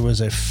 It was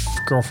a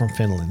girl from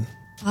Finland.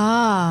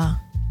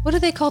 What do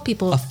they call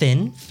people? A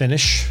Finn?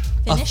 Finnish.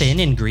 A Finn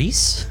in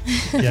Greece?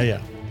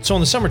 Yeah. So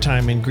in the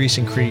summertime in Greece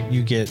and Crete,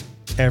 you get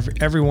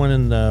everyone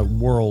in the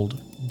world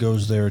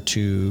goes there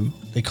to,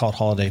 they call it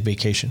holiday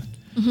vacation.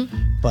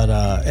 Mm-hmm. But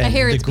and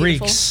hear the it's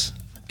Greeks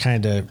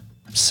kind of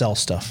sell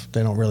stuff.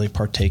 They don't really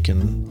partake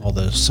in all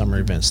the summer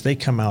events. They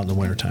come out in the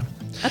wintertime.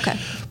 Okay.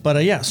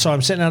 But so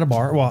I'm sitting at a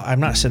bar. Well, I'm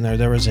not sitting there.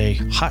 There was a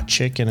hot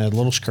chick in a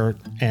little skirt,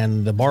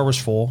 and the bar was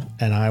full,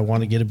 and I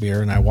want to get a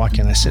beer. And I walk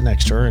in, I sit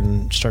next to her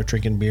and start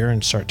drinking beer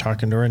and start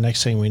talking to her. And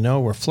next thing we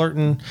know, we're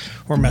flirting,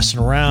 we're messing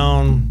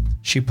around.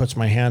 She puts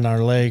my hand on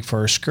her leg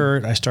for her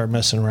skirt. I start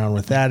messing around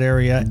with that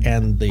area,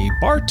 and the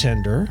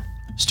bartender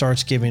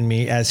starts giving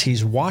me, as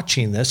he's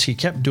watching this, he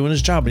kept doing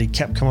his job, but he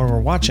kept coming over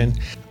watching.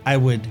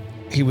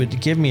 He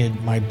would give me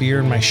my beer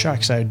and my shot,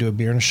 because I would do a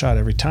beer and a shot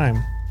every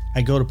time.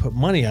 I go to put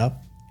money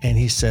up, and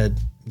he said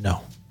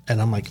no.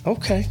 And I'm like,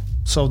 okay.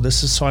 So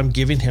I'm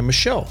giving him a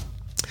show.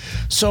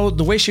 So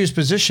the way she was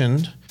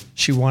positioned,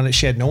 she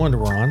had no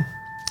underwear on,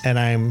 and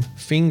I'm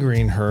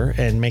fingering her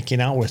and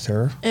making out with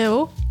her.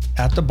 Ew.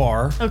 At the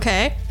bar.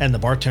 Okay. And the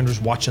bartender's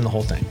watching the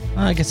whole thing.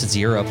 I guess it's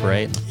Europe,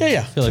 right?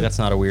 Yeah. I feel like that's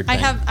not a weird thing.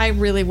 I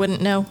really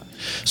wouldn't know.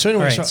 So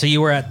anyway, all right, so you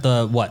were at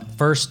the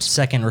first,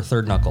 second, or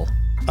third knuckle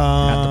at the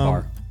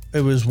bar?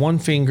 It was one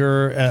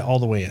finger all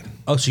the way in.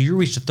 Oh, so you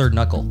reached the third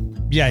knuckle.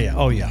 Yeah.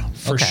 Oh, yeah,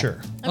 for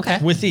sure. Okay.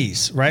 With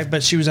ease, right?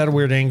 But she was at a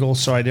weird angle,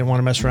 so I didn't want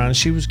to mess around.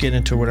 She was getting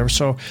into it, whatever.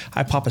 So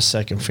I pop a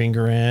second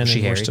finger in, she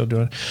and hairy? we're still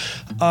doing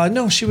it.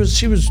 No, she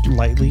was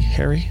lightly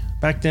hairy.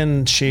 Back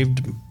then,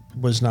 shaved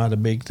was not a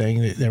big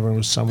thing. Everyone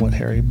was somewhat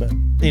hairy, but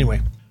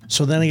anyway.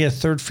 So then I get a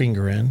third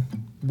finger in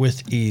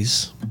with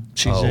ease.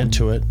 She's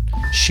into it.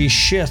 She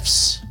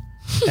shifts.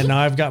 And now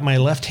I've got my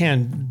left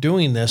hand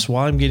doing this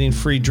while I'm getting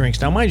free drinks.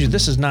 Now, mind you,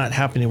 this is not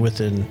happening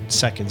within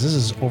seconds. This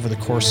is over the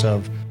course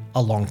of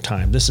a long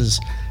time. This is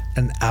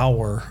an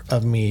hour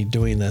of me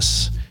doing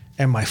this,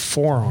 and my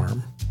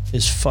forearm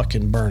is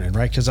fucking burning,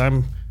 right? Because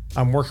I'm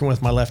working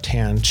with my left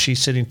hand.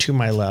 She's sitting to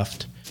my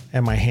left,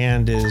 and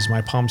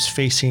my palm's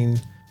facing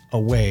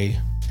away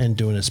and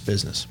doing its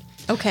business.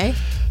 Okay.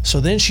 So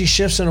then she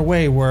shifts in a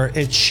way where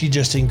she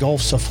just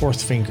engulfs a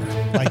fourth finger.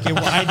 Like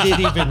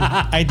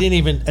I didn't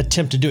even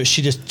attempt to do it.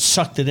 She just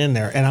sucked it in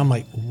there, and I'm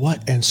like,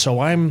 what? And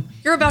so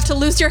You're about to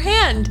lose your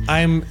hand.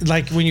 I'm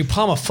like, when you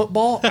palm a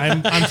football,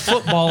 I'm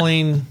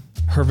footballing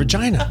her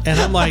vagina, and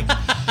I'm like,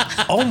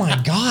 oh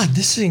my god,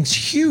 this thing's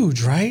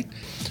huge, right?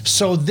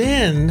 So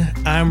then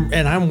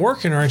I'm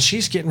working her and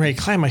she's getting ready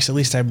to climax. At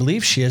least I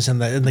believe she is.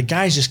 And the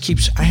guy just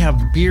keeps. I have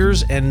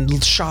beers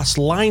and shots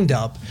lined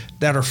up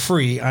that are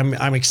free.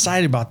 I'm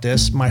excited about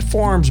this. My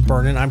forearm's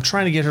burning. I'm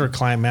trying to get her to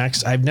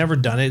climax. I've never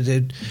done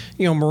it.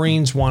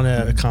 Marines want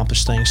to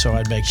accomplish things, so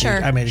I'd make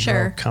Sure, I made a sure.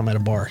 girl come at a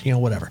bar.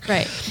 Whatever.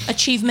 Right.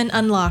 Achievement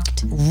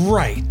unlocked.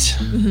 Right.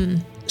 Mm-hmm.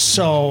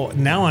 So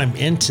now I'm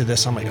into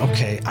this. I'm like,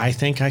 okay, I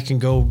think I can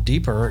go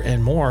deeper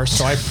and more.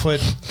 So I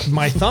put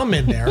my thumb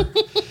in there,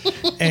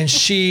 and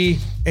she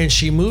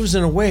moves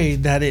in a way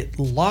that it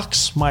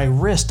locks my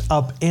wrist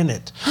up in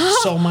it.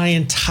 So my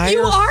entire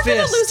You are fist,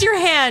 going to lose your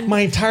hand. my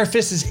entire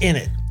fist is in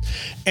it.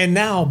 And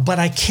now, but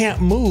I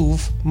can't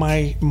move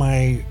my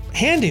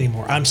hand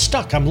anymore. I'm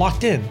stuck. I'm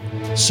locked in.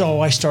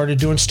 So I started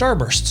doing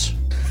starbursts.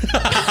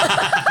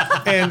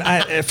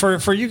 And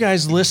for you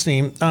guys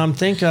listening,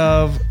 think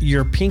of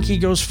your pinky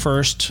goes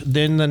first,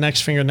 then the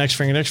next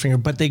finger,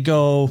 but they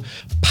go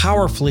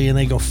powerfully and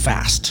they go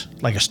fast,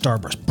 like a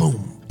starburst.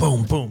 Boom,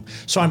 boom, boom.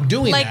 So I'm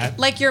doing that.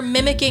 Like you're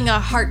mimicking a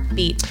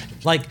heartbeat.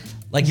 Like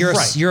you're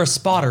Right. you're a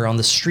spotter on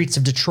the streets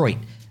of Detroit,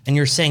 and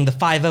you're saying the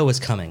 5-0 is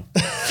coming.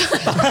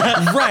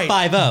 Right.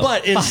 5-0.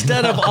 But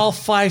instead of all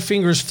 5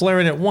 fingers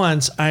flaring at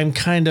once, I'm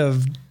kind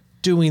of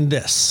doing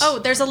this. Oh,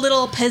 there's a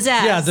little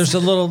pizzazz. Yeah, there's a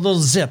little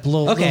zip,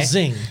 little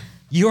zing.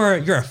 You're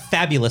a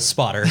fabulous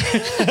spotter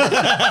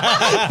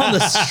on the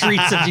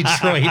streets of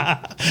Detroit.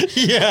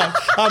 Yeah,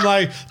 I'm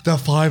like, the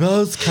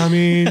 5-0's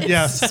coming.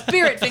 Yeah.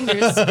 Spirit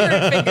fingers.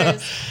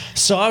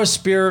 So I was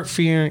spirit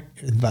fearing.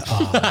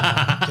 Oh,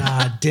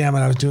 God damn it.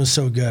 I was doing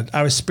so good.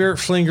 I was spirit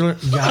flinger.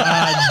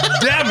 God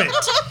damn it.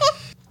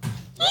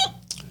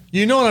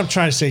 You know what I'm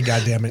trying to say,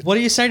 God damn it. What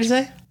are you trying to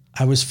say?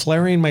 I was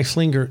flaring my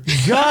flinger.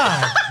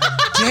 God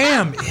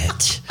damn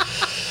it.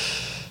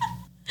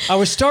 I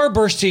was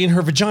starbursting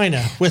her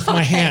vagina with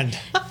my hand.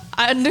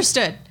 I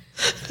understood.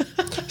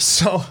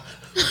 So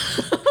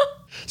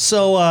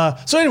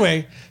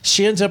anyway,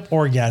 she ends up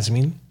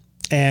orgasming,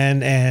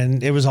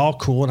 and it was all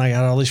cool, and I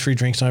got all these free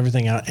drinks and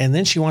everything out. And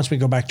then she wants me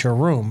to go back to her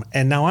room,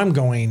 and now I'm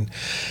going,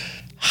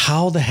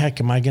 how the heck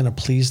am I going to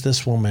please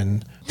this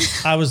woman?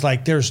 I was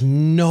like, there's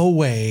no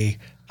way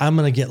I'm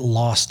going to get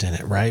lost in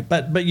it, right?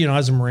 But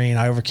as a Marine,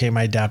 I overcame,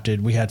 I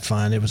adapted, we had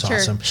fun, it was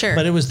awesome. Sure.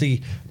 But it was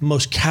the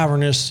most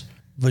cavernous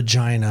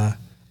vagina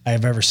I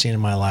have ever seen in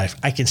my life.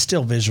 I can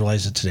still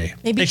visualize it today.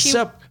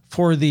 Except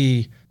for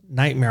the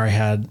nightmare I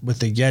had with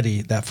the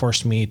Yeti that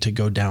forced me to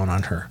go down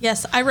on her.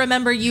 Yes, I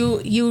remember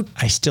you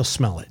I still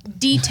smell it.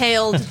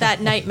 detailed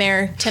that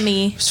nightmare to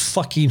me. It's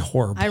fucking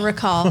horrible. I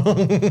recall.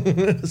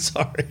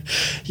 Sorry.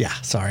 Yeah,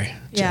 sorry.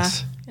 Yeah.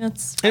 Jess.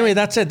 It's Anyway,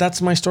 that's it.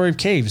 That's my story of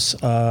caves.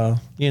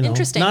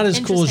 Interesting. Not as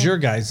cool as Interesting. your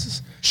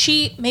guys'.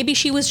 maybe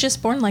she was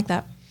just born like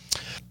that.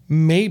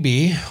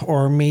 Maybe,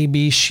 or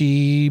maybe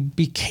she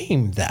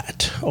became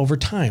that over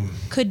time.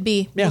 Could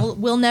be. Yeah.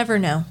 We'll never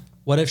know.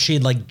 What if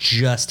she'd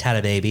just had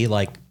a baby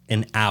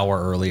an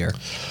hour earlier?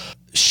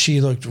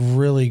 She looked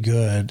really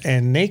good,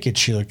 and naked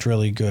she looked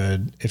really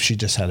good if she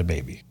just had a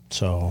baby.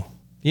 So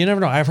you never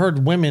know. I've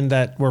heard women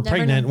that were Never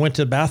pregnant know. went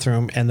to the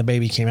bathroom and the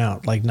baby came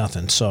out like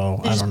nothing.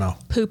 So I don't know.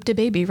 Pooped a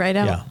baby right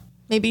out. Yeah.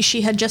 Maybe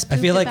she had just I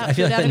pooped feel like about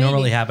that a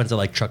normally baby. happens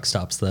at truck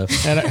stops though.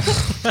 And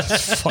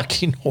it's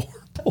fucking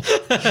horrible.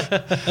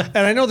 And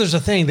I know there's a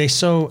thing they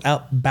sew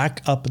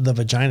back up the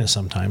vagina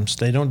sometimes.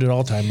 They don't do it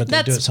all the time, but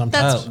they do it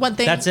sometimes. That's one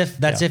thing.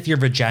 That's if your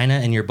vagina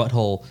and your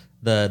butthole,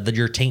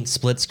 your taint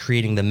splits,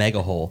 creating the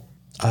mega hole.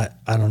 I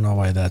don't know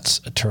why that's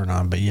a turn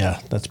on, but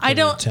yeah, that's. I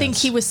don't intense. think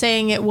he was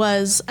saying it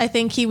was. I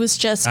think he was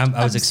just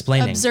I was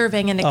explaining.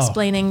 observing and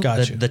explaining.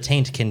 Gotcha. The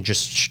taint can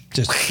just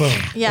Just boom.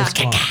 Yeah. It's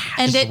gone.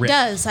 And it rip.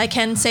 does. I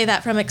can say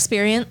that from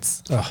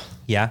experience. Ugh.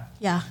 yeah.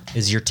 Yeah,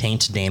 Is your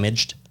taint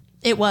damaged?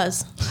 it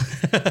was.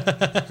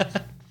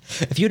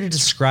 If you were to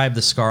describe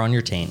the scar on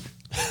your taint,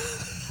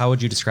 how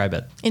would you describe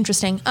it?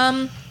 Interesting.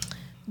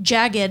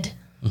 Jagged.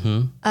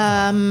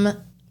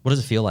 What does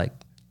it feel like?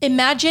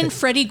 Imagine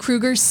Freddy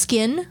Krueger's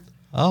skin,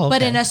 Oh, okay.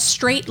 but in a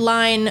straight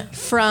line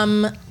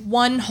from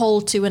one hole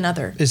to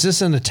another. Is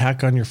this an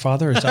attack on your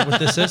father? Is that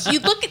what this is? You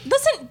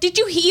listen, did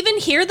you even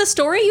hear the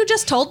story you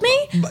just told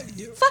me?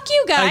 Fuck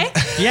you, guy.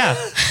 Yeah.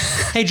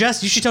 Hey,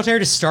 Jess, you should tell Terry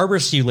to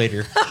starburst you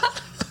later.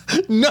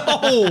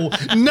 No,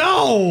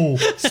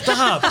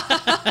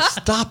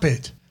 stop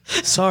it.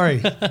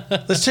 Sorry.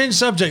 Let's change the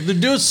subject.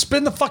 Do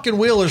spin the fucking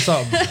wheel or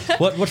something.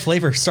 What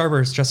flavor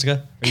starburst,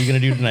 Jessica, are you going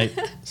to do tonight?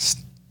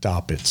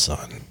 Stop it,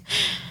 son.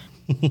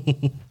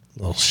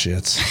 Little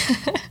shits.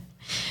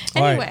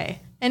 All right.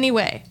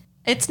 Anyway,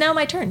 it's now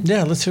my turn.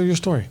 Yeah, let's hear your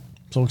story.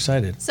 So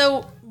excited.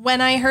 So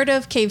when I heard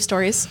of cave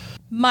stories,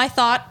 my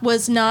thought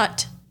was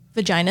not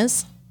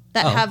vaginas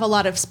that have a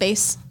lot of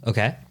space.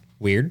 Okay.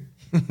 Weird.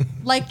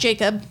 Like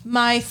Jacob,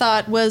 my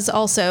thought was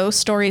also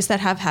stories that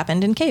have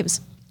happened in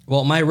caves.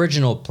 Well, my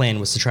original plan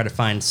was to try to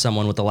find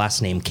someone with the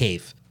last name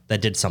Cave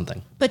that did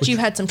something. But you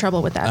had some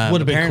trouble with that.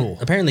 Would have been cool.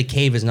 Apparently,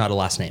 Cave is not a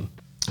last name.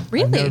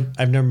 Really?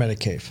 I've never met a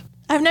cave.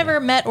 I've never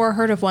met or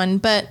heard of one,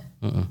 but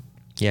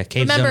Yeah,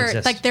 caves don't remember,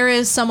 exist. like there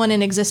is someone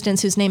in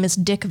existence whose name is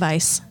Dick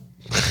Weiss.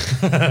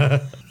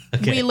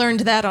 We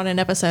learned that on an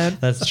episode.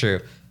 That's true.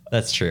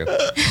 That's true.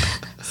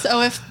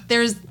 So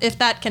if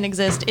that can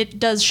exist, it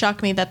does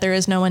shock me that there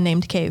is no one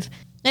named Cave.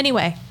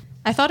 Anyway,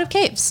 I thought of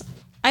caves.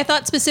 I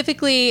thought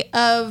specifically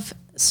of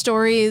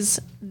stories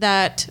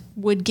that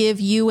would give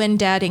you and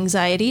Dad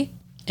anxiety.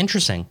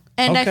 Interesting.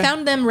 And Okay. I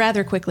found them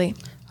rather quickly.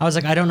 I was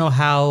like, I don't know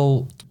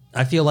how.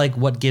 I feel like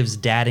what gives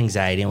Dad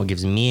anxiety and what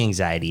gives me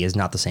anxiety is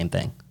not the same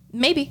thing.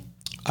 Maybe.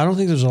 I don't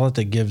think there's a lot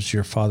that gives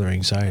your father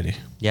anxiety,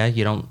 Yeah,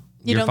 you don't.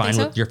 You You're don't think fine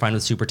so? with you're fine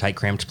with super tight,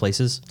 cramped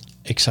places.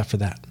 except for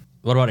that.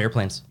 What about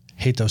airplanes?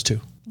 Hate those two.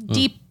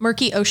 Deep,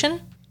 murky ocean.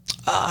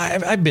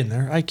 I've been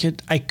there. I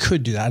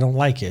could do that. I don't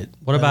like it.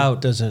 What but about-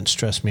 it doesn't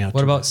stress me out?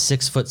 What too about much.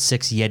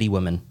 6'6" Yeti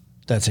women?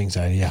 That's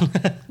anxiety? Yeah.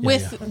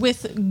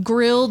 with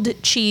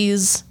grilled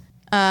cheese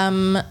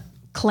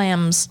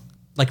clams.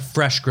 Like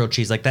fresh grilled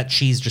cheese, like that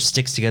cheese just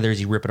sticks together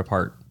as you rip it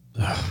apart.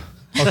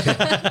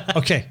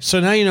 Okay, so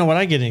now you know what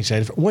I get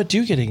anxiety for. What do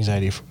you get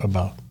anxiety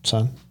about,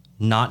 son?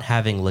 Not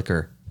having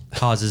liquor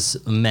causes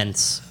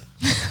immense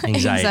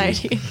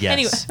anxiety. Yes.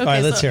 Anyway, okay, All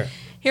right, let's hear it.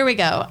 Here we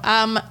go.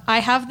 I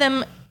have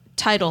them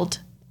titled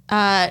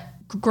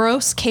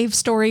Gross Cave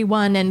Story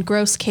 1 and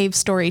Gross Cave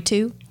Story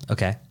 2.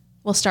 Okay.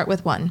 We'll start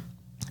with 1.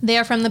 They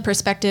are from the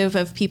perspective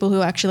of people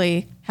who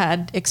actually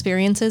had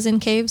experiences in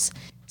caves,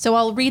 so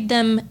I'll read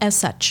them as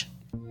such.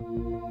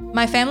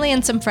 My family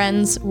and some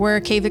friends were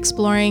cave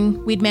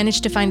exploring. We'd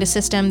managed to find a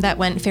system that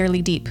went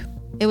fairly deep.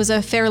 It was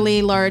a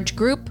fairly large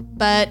group,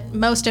 but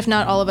most, if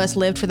not all of us,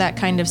 lived for that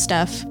kind of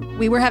stuff.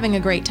 We were having a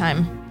great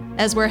time.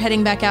 As we're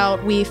heading back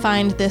out, we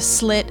find this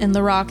slit in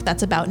the rock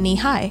that's about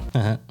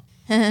knee-high.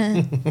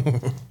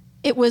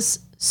 It was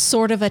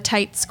sort of a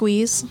tight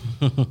squeeze.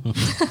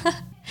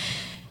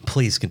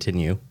 Please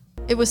continue.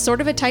 It was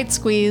sort of a tight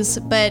squeeze,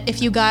 but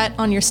if you got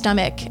on your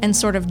stomach and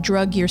sort of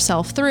drug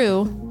yourself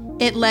through,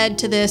 it led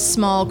to this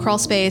small crawl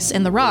space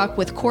in the rock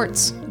with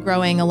quartz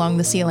growing along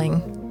the ceiling,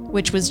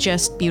 which was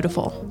just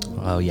beautiful.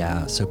 Oh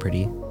yeah, so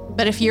pretty.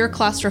 But if you're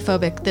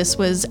claustrophobic, this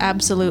was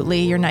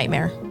absolutely your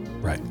nightmare.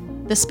 Right.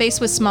 The space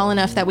was small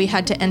enough that we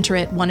had to enter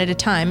it one at a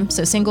time,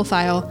 so single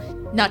file,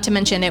 not to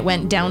mention it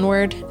went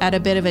downward at a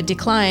bit of a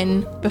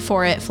decline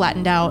before it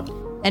flattened out.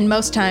 And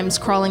most times,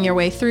 crawling your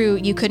way through,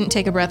 you couldn't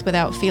take a breath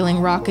without feeling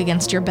rock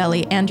against your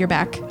belly and your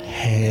back.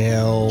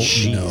 Hell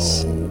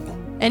Jeez.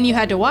 no. And you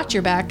had to watch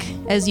your back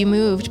as you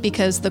moved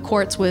because the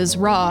quartz was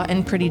raw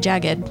and pretty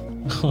jagged.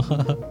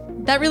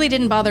 That really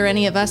didn't bother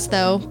any of us,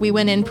 though. We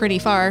went in pretty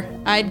far.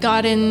 I'd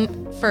got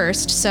in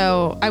first,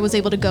 so I was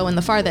able to go in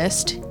the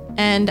farthest,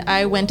 and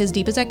I went as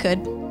deep as I could.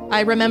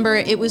 I remember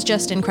it was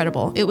just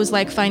incredible. It was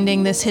like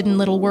finding this hidden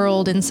little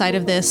world inside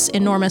of this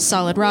enormous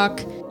solid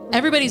rock.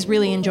 Everybody's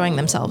really enjoying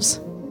themselves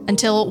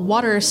until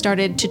water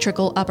started to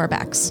trickle up our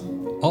backs.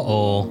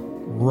 Uh-oh.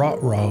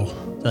 Ruh-roh.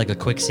 Like a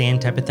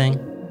quicksand type of thing?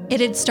 It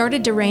had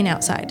started to rain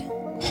outside.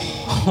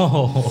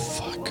 Oh,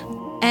 Fuck.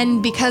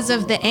 And because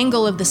of the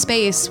angle of the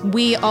space,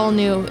 we all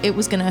knew it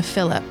was going to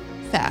fill up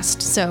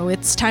fast. So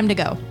it's time to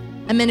go.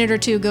 A minute or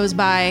two goes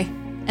by,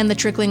 and the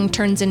trickling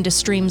turns into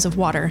streams of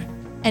water.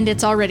 And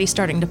it's already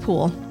starting to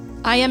pool.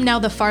 I am now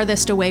the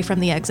farthest away from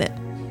the exit.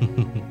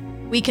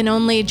 We can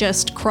only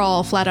just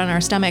crawl flat on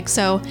our stomach,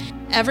 so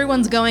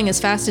everyone's going as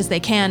fast as they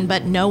can,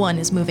 but no one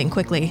is moving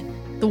quickly.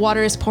 The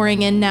water is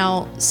pouring in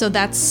now, so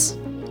that's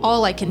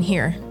all I can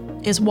hear,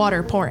 is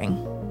water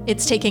pouring.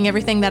 It's taking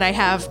everything that I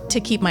have to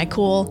keep my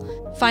cool.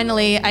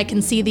 Finally, I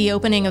can see the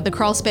opening of the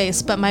crawl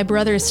space, but my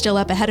brother is still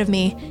up ahead of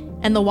me,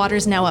 and the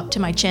water's now up to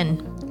my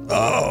chin.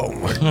 Oh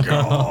my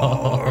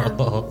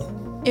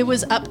god. It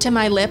was up to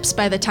my lips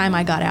by the time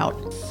I got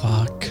out.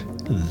 Fuck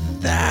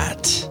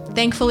that.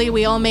 Thankfully,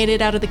 we all made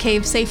it out of the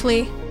cave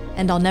safely,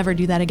 and I'll never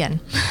do that again.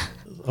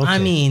 I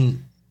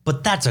mean,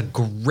 but that's a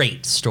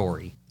great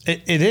story.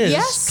 It is,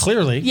 Yes.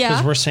 clearly, because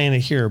Yeah. we're saying it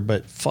here,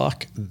 but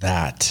fuck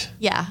that.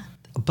 Yeah.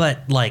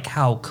 But like,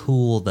 how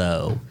cool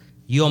though?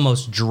 You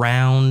almost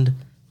drowned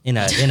in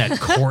a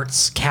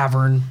quartz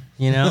cavern,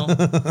 you know?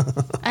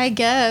 I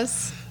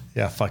guess.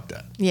 Yeah, fuck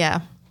that.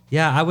 Yeah.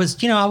 Yeah, I was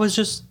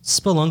just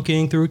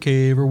spelunking through a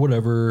cave or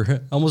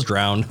whatever. Almost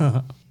drowned.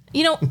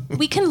 You know,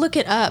 we can look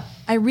it up.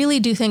 I really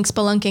do think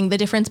spelunking, the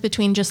difference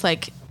between just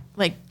like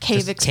cave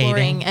Just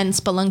exploring caving? and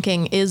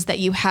spelunking is that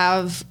you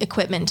have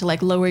equipment to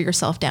like lower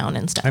yourself down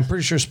and stuff. I'm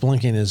pretty sure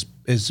spelunking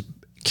is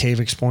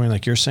cave exploring,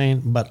 like you're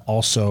saying, but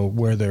also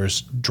where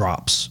there's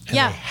drops and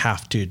Yeah. they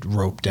have to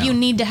rope down. You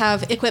need to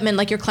have equipment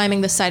like you're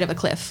climbing the side of a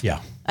cliff. Yeah.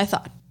 I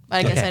thought.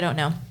 I guess Okay. I don't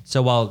know.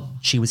 So while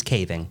she was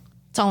caving,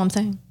 That's all I'm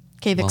saying.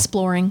 Cave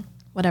exploring,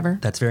 whatever.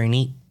 that's very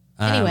neat.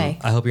 Anyway.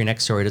 I hope your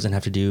next story doesn't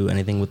have to do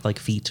anything with like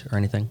feet or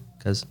anything.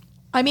 Because,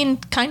 I mean,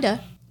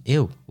 kinda.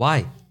 ew, why?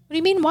 What do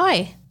you mean,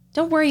 why?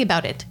 Don't worry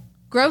about it.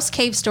 Gross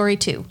Cave Story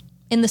 2,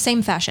 in the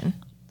same fashion,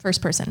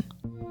 first person.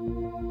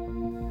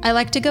 I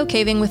like to go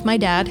caving with my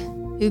dad,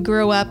 who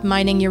grew up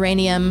mining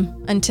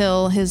uranium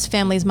until his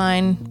family's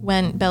mine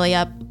went belly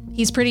up.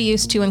 He's pretty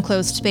used to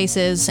enclosed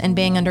spaces and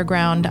being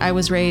underground. I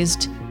was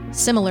raised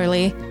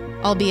similarly,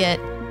 albeit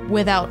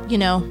without,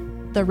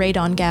 the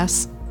radon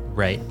gas.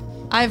 Right.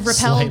 I've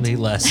repelled Slightly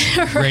less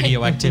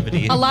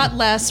radioactivity. a lot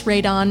less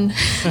radon.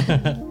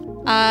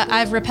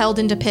 I've rappelled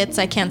into pits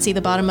I can't see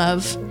the bottom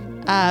of.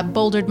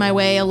 Bouldered my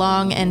way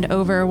along and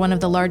over one of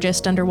the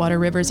largest underwater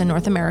rivers in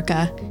North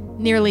America.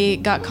 Nearly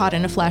got caught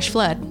in a flash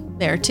flood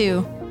there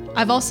too.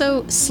 I've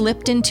also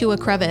slipped into a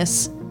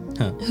crevice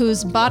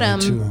whose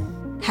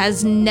bottom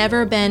has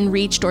never been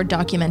reached or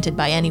documented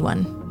by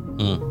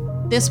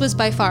anyone. This was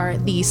by far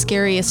the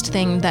scariest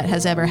thing that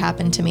has ever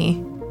happened to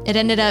me. It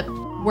ended up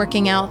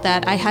working out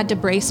that I had to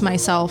brace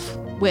myself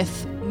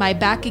with my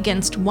back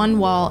against one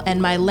wall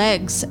and my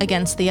legs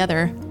against the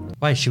other.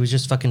 Why, she was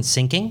just fucking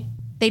sinking?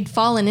 They'd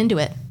fallen into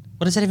it.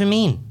 What does that even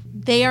mean?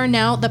 They are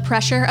now, the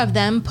pressure of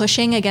them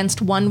pushing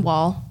against one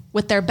wall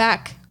with their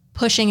back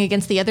pushing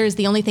against the other is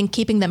the only thing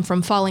keeping them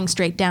from falling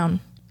straight down.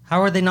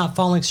 How are they not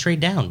falling straight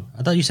down?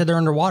 I thought you said they're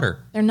underwater.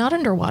 They're not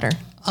underwater.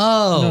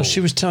 Oh. No, she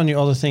was telling you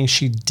all the things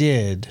she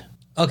did.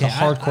 Okay, The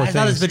hardcore I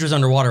thought things. this bitch was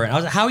underwater. I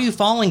was like, how are you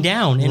falling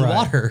down in Right.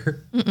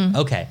 water?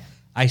 Okay,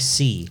 I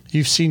see.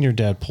 You've seen your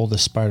dad pull the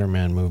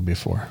Spider-Man move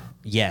before.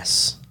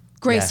 Yes.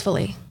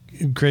 Gracefully.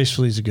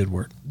 Gracefully is a good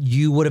word.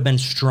 You would have been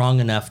strong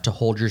enough to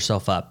hold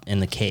yourself up in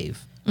the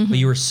cave. But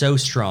you were so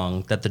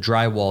strong that the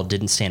drywall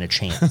didn't stand a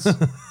chance,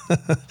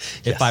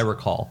 if I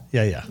recall.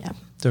 Yeah.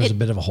 There was a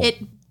bit of a hole. It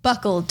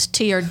buckled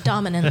to your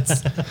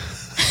dominance.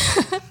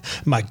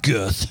 My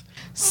girth.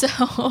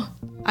 So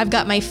I've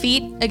got my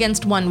feet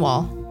against one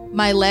wall,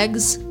 my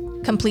legs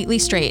completely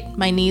straight,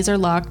 my knees are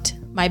locked,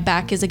 my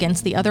back is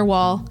against the other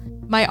wall,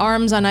 my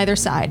arms on either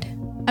side.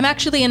 I'm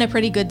actually in a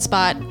pretty good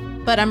spot,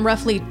 but I'm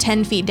roughly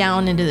 10 feet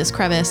down into this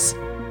crevice,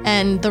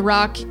 and the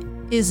rock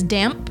is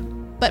damp,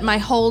 but my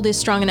hold is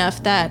strong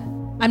enough that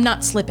I'm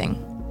not slipping.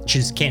 She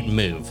just can't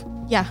move.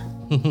 Yeah.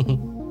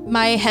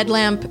 My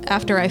headlamp,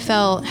 after I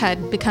fell,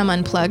 had become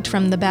unplugged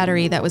from the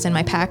battery that was in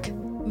my pack,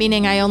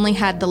 meaning I only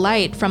had the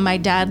light from my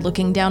dad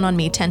looking down on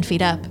me 10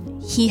 feet up.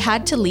 He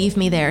had to leave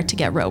me there to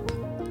get rope.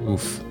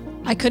 Oof.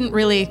 I couldn't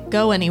really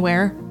go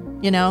anywhere,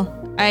 you know?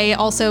 I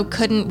also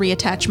couldn't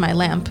reattach my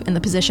lamp in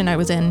the position I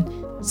was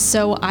in,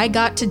 so I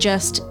got to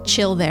just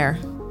chill there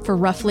for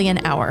roughly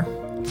an hour.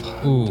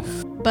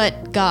 Oof.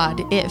 But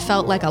God, it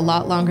felt like a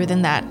lot longer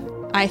than that.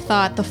 I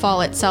thought the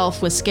fall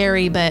itself was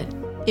scary, but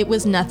it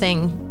was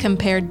nothing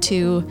compared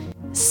to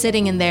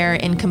sitting in there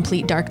in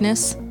complete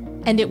darkness.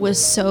 And it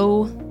was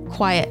so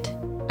quiet.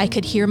 I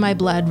could hear my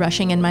blood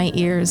rushing in my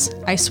ears.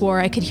 I swore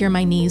I could hear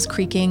my knees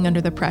creaking under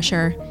the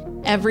pressure.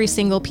 Every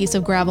single piece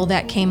of gravel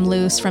that came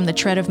loose from the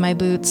tread of my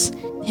boots,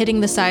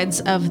 hitting the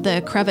sides of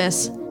the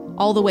crevice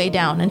all the way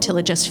down until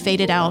it just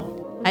faded out.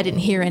 I didn't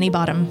hear any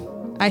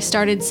bottom. I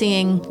started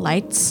seeing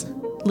lights,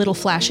 little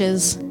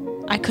flashes.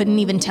 I couldn't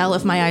even tell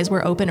if my eyes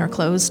were open or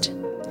closed.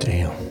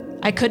 Damn.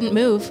 I couldn't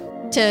move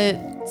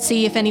to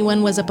see if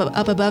anyone was up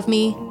above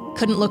me.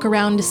 Couldn't look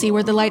around to see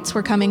where the lights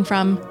were coming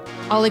from.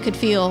 All I could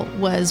feel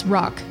was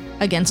rock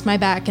against my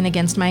back and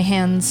against my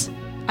hands.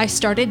 I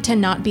started to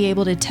not be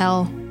able to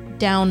tell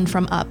down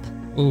from up.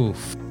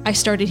 Oof. I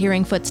started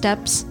hearing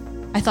footsteps.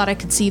 I thought I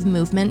could see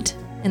movement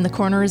in the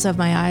corners of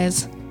my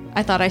eyes.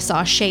 I thought I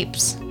saw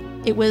shapes.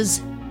 It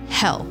was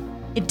hell.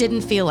 It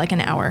didn't feel like an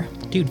hour.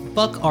 Dude,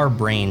 fuck our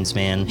brains,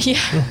 man. Yeah.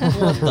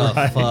 What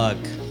the fuck?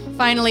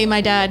 Finally,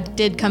 my dad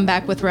did come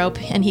back with rope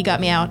and he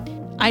got me out.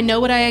 I know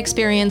what I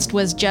experienced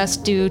was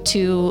just due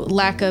to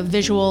lack of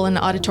visual and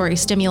auditory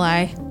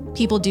stimuli.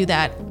 People do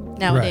that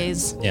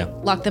nowadays. Yeah.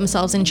 Lock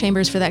themselves in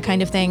chambers for that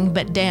kind of thing.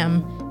 But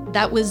damn,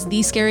 that was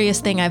the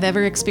scariest thing I've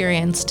ever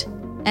experienced.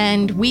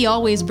 And we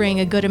always bring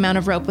a good amount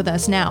of rope with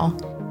us now,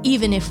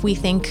 even if we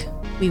think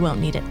we won't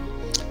need it.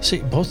 See,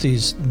 both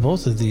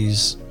of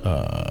these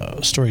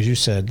stories you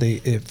said,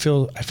 I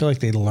feel like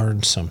they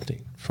learned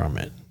something from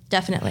it.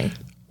 Definitely.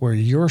 Where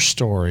your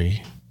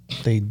story,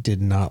 they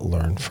did not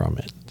learn from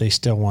it. They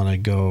still want to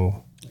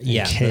go.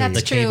 Yeah, cave. That's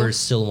the true. cavers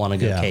still want to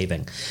go Yeah.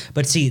 caving.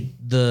 But see,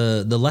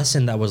 the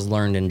lesson that was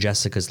learned in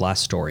Jessica's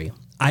last story,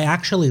 I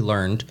actually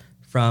learned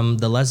from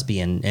the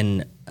lesbian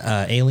in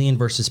Alien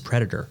versus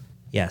Predator.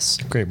 Yes.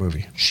 Great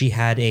movie. She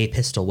had a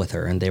pistol with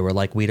her, and they were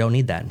like, we don't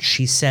need that. And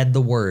she said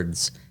the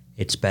words,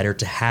 it's better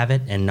to have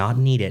it and not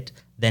need it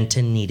than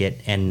to need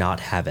it and not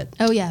have it.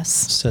 Oh, yes.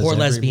 Says Poor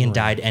every lesbian Marine.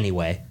 died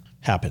anyway.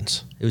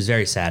 Happens. It was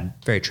very sad,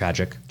 very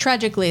tragic.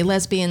 Tragically,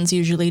 lesbians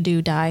usually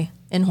do die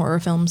in horror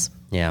films.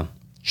 Yeah,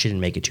 she didn't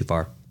make it too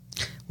far.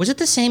 Was it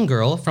the same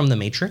girl from The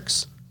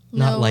Matrix?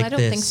 No, I don't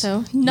think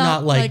so.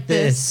 Not like like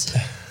this.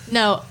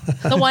 No,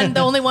 the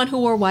only one who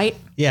wore white.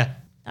 Yeah.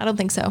 I don't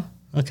think so.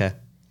 Okay.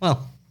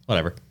 Well,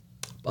 whatever.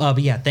 But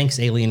yeah, thanks,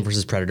 Alien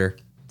versus Predator.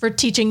 For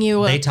teaching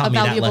you They a taught me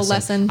that valuable lesson.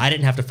 lesson. I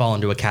didn't have to fall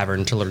into a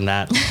cavern to learn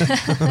that.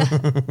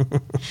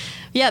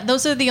 Yeah,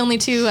 those are the only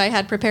two I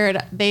had prepared.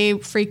 They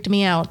freaked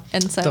me out,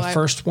 and so The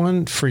first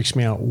one freaks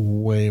me out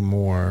way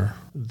more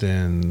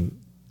than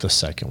the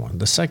second one.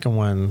 The second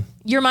one,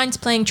 your mind's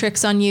playing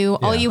tricks on you.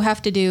 All Yeah. you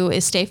have to do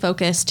is stay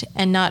focused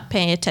and not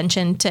pay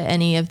attention to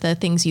any of the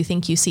things you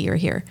think you see or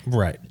hear.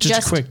 right?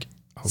 Just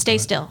Stay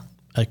still.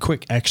 a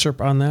quick excerpt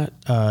on that.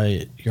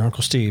 Your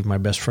Uncle Steve, my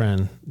best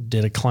friend,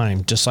 did a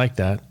climb just like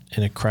that,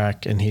 in a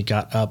crack, and he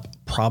got up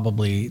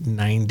probably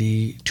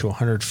 90 to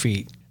 100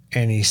 feet.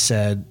 And he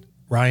said,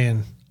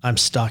 Ryan, I'm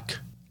stuck.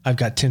 I've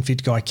got 10 feet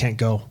to go. I can't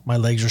go. My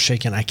legs are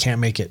shaking. I can't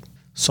make it.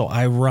 So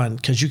I run,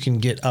 because you can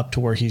get up to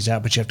where he's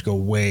at, but you have to go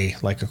way,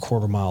 like a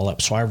quarter mile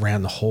up. So I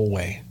ran the whole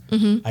way.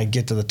 I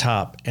get to the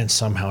top, and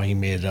somehow he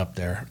made it up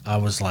there. I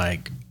was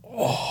like,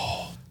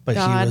 oh. But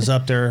God. he was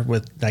up there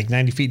with like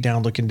 90 feet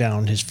down, looking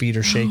down. His feet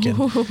are shaking.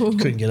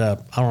 Couldn't get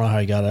up. I don't know how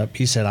he got up.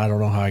 He said, I don't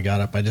know how I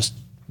got up. I just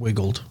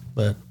wiggled.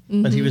 But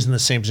he was in the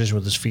same position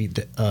with his feet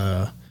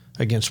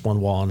against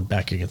one wall and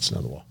back against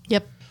another wall.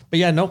 Yep. But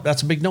yeah, nope.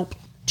 That's a big nope.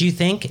 Do you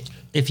think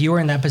if you were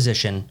in that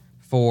position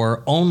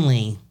for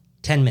only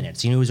 10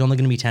 minutes, you knew it was only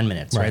going to be 10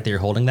 minutes, right? That you're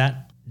holding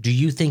that. Do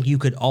you think you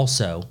could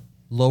also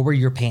lower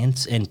your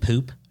pants and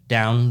poop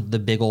down the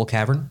big old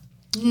cavern?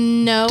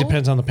 No.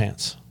 Depends on the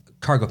pants.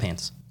 Cargo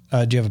pants.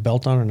 Do you have a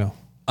belt on or no?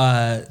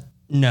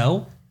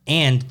 No.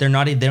 And they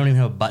don't even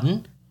have a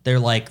button. They're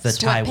like the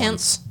tie Sweatpants?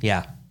 ones.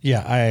 Yeah.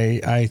 Yeah,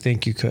 I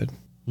think you could.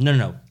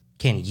 No.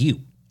 Can you?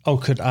 Oh,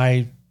 could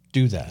I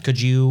do that? Could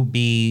you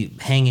be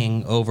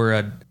hanging over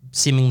a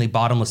seemingly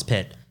bottomless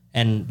pit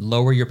and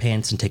lower your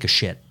pants and take a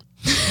shit?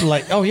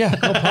 Like, oh yeah,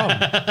 no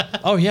problem.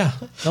 Oh yeah,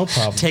 no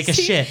problem. Take a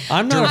shit.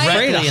 I'm not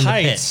afraid directly of in the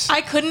heights.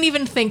 I couldn't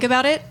even think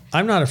about it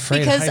I'm not afraid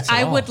of because heights at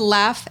I all. would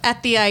laugh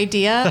at the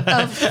idea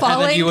of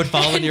falling. you would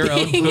fall in and your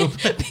own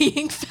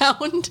being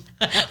found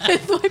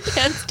with my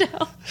pants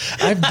down.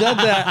 I've done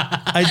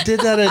that. I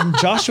did that in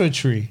Joshua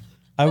Tree.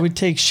 I would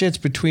take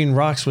shits between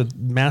rocks with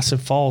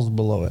massive falls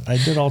below it. I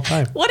did all the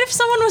time. What if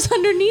someone was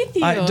underneath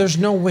you? There's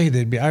no way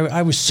they'd be.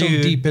 I was so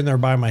Dude, deep in there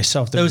by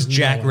myself. Those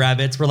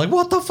jackrabbits were like,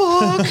 what the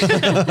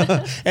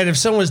fuck? And if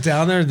someone was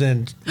down there,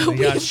 then they we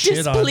got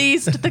shit on.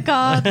 displeased the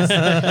gods.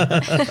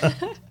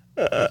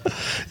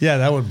 Yeah,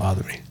 that would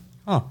bother me.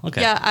 Oh,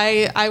 okay. Yeah,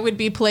 I would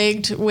be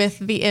plagued with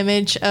the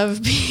image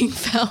of being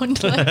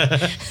found like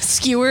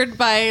skewered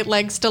by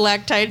like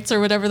stalactites or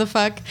whatever the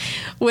fuck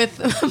with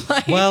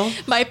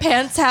my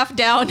pants half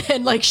down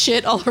and like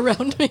shit all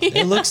around me.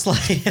 It looks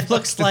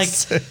like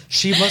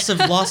she must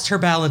have lost her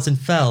balance and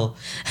fell.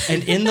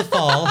 And in the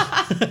fall,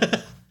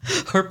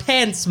 her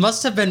pants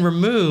must have been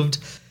removed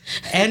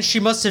and she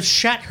must have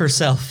shat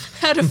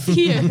herself Out of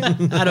fear.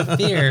 out of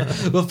fear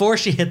before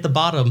she hit the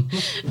bottom.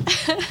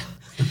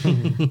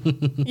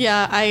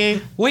 Yeah, I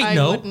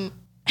No. wouldn't.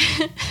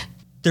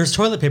 There's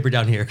toilet paper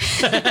down here.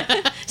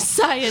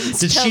 Science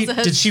Did tells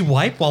us. she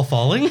wipe while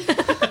falling?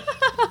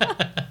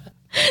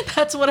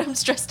 That's what I'm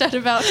stressed out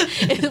about.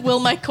 Will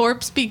my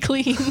corpse be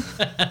clean?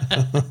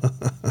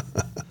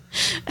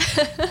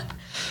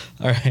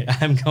 All right,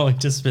 I'm going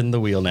to spin the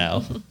wheel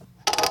now.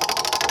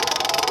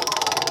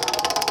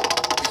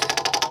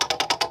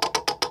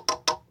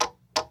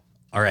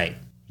 All right,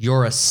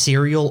 you're a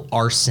serial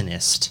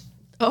arsonist.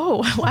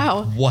 Oh,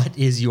 wow. What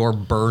is your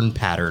burn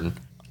pattern?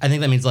 I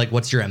think that means like,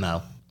 what's your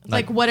MO?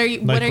 Like what are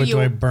you Like, what do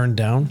I burn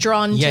down?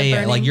 drawn Yeah, to yeah.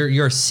 burning? Like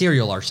you're a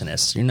serial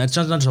arsonist. You're not, it's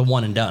not just a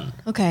one and done.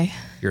 Okay,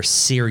 You're a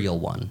serial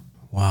one.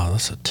 Wow,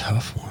 that's a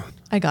tough one.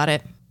 I got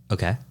it.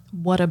 Okay.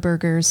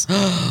 Whataburgers.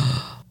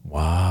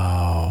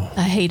 Wow.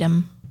 I hate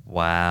them.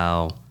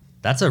 Wow.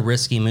 That's a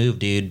risky move,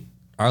 dude.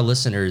 Our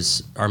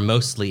listeners are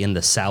mostly in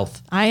the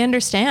South. I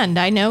understand.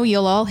 I know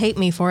you'll all hate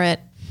me for it,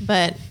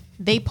 but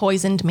they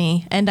poisoned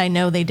me, and I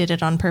know they did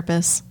it on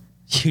purpose.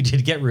 You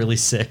did get really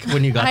sick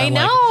when you got I that,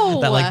 know.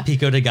 that like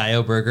Pico de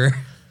Gallo burger.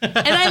 And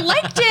I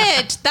liked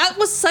it. That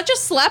was such a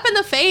slap in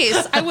the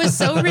face. I was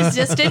so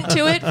resistant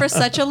to it for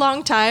such a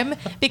long time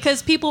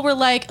because people were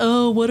like,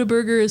 oh,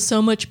 Whataburger is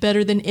so much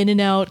better than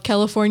In-N-Out.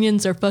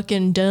 Californians are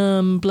fucking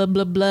dumb, blah,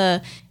 blah, blah.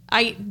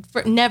 I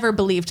never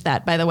believed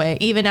that, by the way.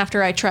 Even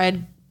after I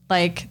tried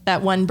like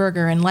that one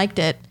burger and liked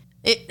it,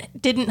 it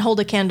didn't hold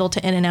a candle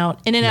to In-N-Out.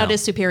 In-N-Out No.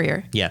 is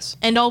superior. Yes.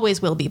 And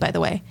always will be, by the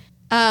way.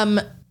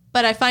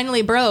 But I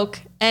finally broke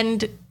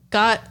and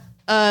got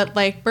a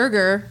like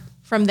burger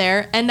from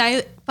there, and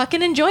I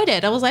fucking enjoyed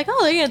it. I was like,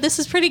 oh, yeah, this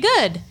is pretty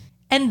good.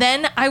 And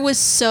then I was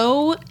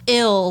so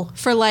ill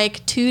for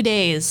like 2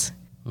 days.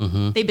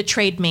 They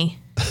betrayed me.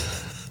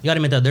 You gotta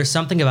admit though, there's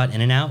something about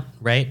In-N-Out,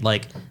 right?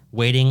 Like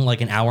waiting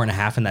like an hour and a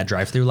half in that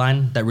drive-through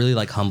line that really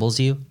like humbles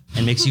you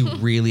and makes you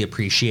really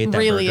appreciate that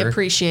Really burger.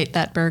 appreciate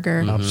that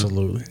burger.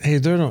 Absolutely. Hey,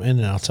 there are no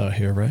In-N-Outs out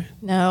here, right?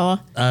 No.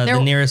 The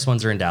There- nearest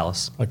ones are in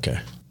Dallas. Okay.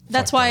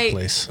 That's Fuck that why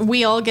place.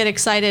 we all get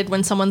excited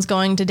when someone's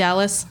going to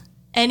Dallas.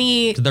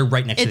 They're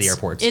right next to the It's-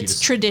 airports. You It's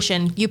just-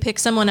 tradition. You pick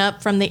someone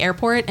up from the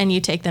airport and you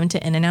take them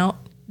to In-N-Out.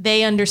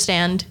 They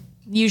understand.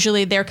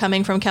 Usually they're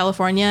coming from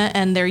California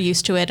and they're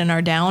used to it and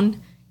are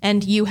down.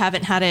 And you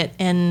haven't had it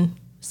in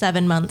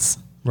 7 months.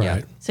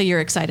 Right. So you're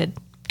excited.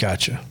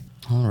 Gotcha.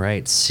 All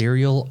right,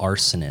 serial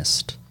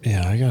arsonist.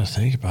 Yeah, I got to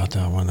think about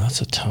that one.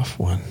 That's a tough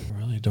one. I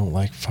really don't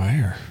like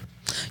fire.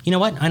 You know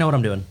what? I know what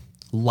I'm doing.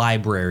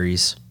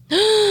 Libraries.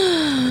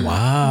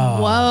 Wow.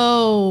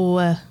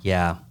 Whoa.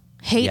 Yeah.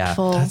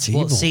 Hateful. That's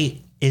Well, evil.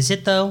 see, is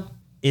it though?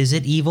 Is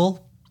it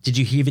evil? Did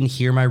you even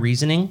hear my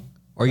reasoning?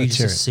 Or are you Let's just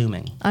hear it.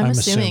 assuming? I'm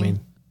assuming.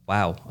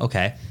 Wow.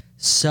 Okay.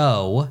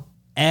 So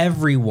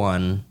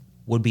everyone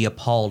would be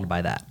appalled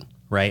by that,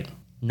 right?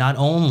 not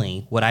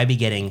only would I be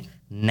getting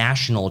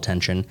national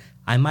attention,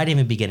 I might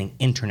even be getting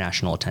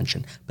international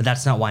attention. But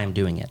that's not why I'm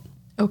doing it.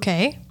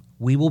 Okay.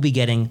 We will be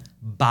getting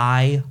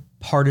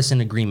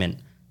bipartisan agreement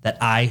that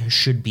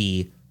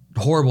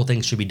horrible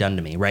things should be done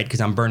to me, right?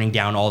 Because I'm burning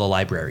down all the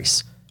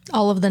libraries.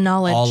 All of the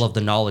knowledge. All of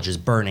the knowledge is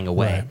burning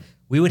away.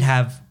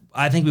 Right.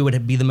 I think we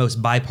would be the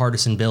most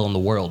bipartisan bill in the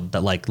world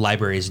that like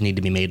libraries need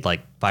to be made like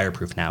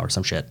fireproof now or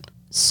some shit.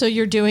 So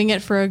you're doing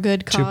it for a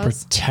good To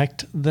cause?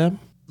 protect them?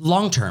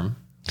 Long term.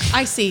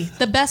 I see.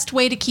 The best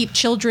way to keep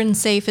children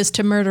safe is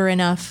to murder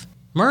enough.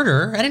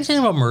 Murder? I didn't say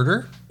anything about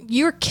murder.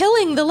 You're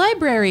killing the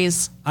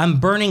libraries. I'm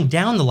burning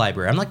down the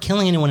library. I'm not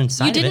killing anyone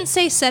inside You of it. didn't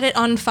say set it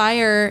on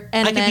fire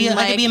and I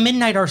could be a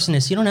midnight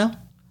arsonist. You don't know.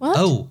 What?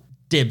 Oh,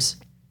 Dibs.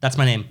 That's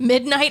my name.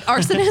 Midnight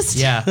arsonist?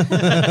 Yeah.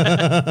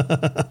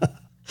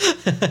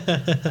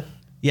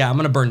 Yeah, I'm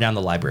going to burn down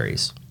the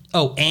libraries.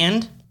 Oh,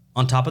 and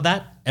on top of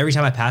that, every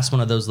time I pass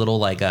one of those little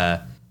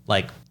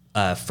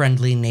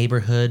friendly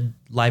neighborhood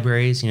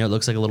libraries, it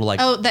looks like a little like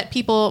Oh, that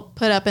people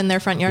put up in their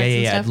front yards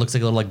and yeah. stuff? It looks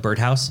like a little like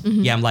birdhouse.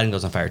 Yeah, I'm lighting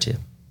those on fire too.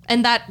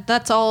 And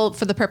that's all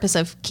for the purpose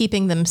of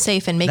keeping them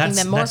safe and making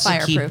them more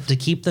fireproof. to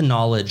keep the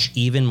knowledge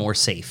even more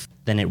safe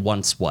than it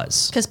once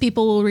was. Because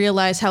people will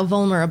realize how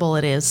vulnerable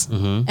it is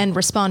and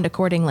respond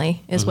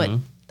accordingly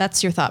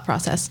that's your thought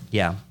process.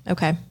 Yeah.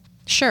 Okay.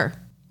 Sure.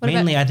 What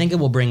Mainly, about, I think it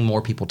will bring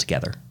more people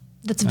together.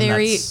 that's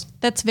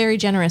and very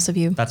generous of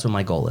you. That's what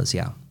my goal is.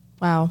 Yeah.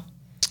 Wow.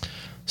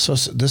 So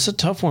this is a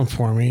tough one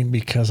for me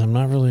because I'm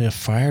not really a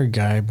fire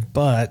guy,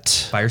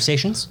 but Fire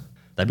stations?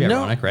 That'd be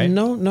ironic, right?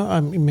 No,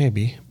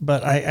 maybe.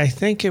 But I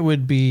think it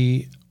would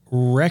be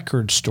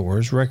record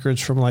stores,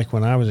 records from like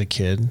when I was a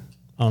kid.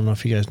 I don't know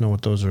if you guys know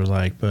what those are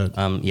like, but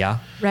Yeah.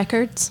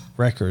 Records?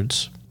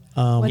 records.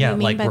 What do Yeah, you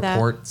mean like by that?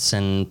 reports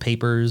and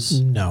papers.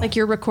 No. Like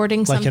you're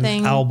recording like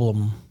something. an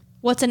album.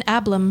 What's an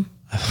album?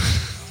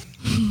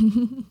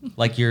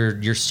 Like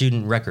your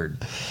student record.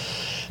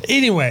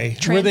 Anyway,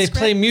 where they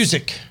play Transcripts?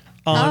 music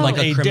on Like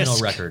a criminal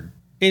disc. record.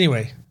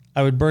 Anyway,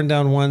 I would burn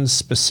down one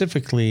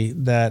specifically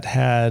that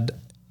had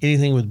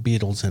anything with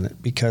Beatles in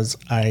it because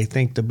I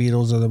think the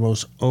Beatles are the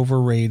most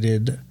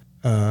overrated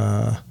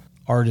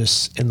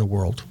artists in the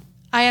world.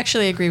 I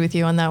actually agree with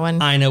you on that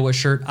one. I know what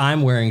shirt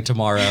I'm wearing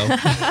tomorrow.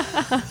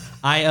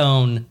 I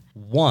own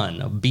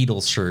one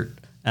Beatles shirt,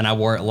 and I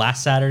wore it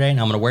last Saturday, and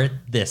I'm going to wear it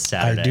this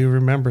Saturday. I do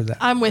remember that.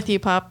 I'm with you,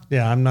 Pop.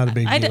 Yeah, I'm not a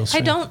big Beatles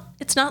fan. don't.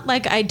 It's not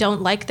like I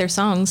don't like their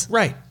songs.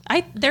 Right.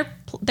 They're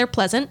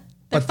pleasant.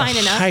 They're But fine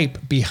the enough.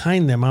 hype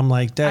behind them, I'm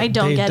like, that. I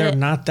don't get they're it.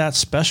 not that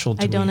special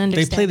to I me. don't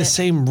They play understand the it.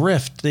 same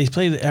riff. They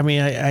play.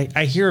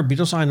 I hear a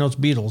Beatles song, I know it's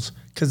Beatles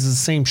because it's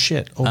the same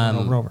shit over and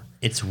over and over.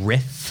 It's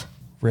riff.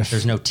 Riff.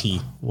 There's no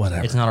T.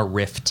 Whatever. It's not a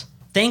rift.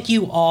 Thank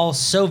you all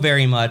so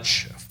very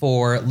much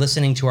for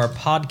listening to our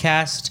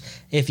podcast.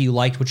 If you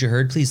liked what you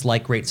heard, please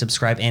like, rate,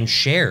 subscribe, and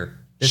share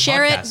this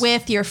Share podcast. it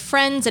with your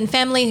friends and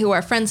family who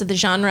are friends of the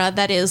genre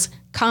that is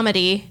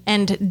comedy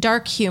and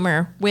dark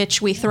humor,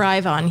 which we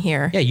thrive on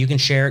here. Yeah, you can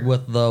share it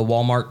with the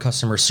Walmart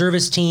customer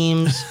service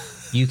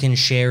teams. You can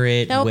share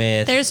it Nope,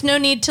 with... there's no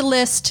need to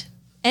list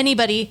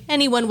anybody.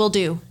 Anyone will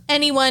do.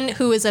 Anyone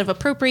who is of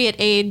appropriate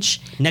age.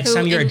 Next who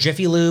time you're in- at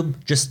Jiffy Lube,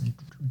 just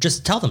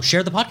tell them.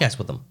 Share the podcast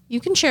with them. You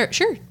can share.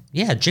 Sure.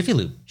 Yeah, Jiffy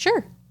Lube.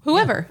 Sure.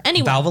 Whoever.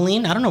 Anyone.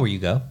 Valvoline, I don't know where you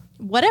go.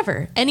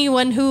 Whatever.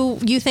 Anyone who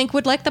you think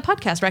would like the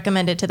podcast,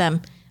 recommend it to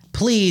them.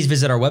 Please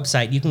visit our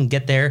website. You can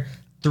get there,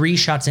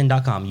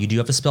 3shotsin.com. You do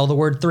have to spell the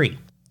word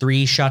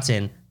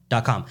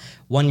 3shotsin.com.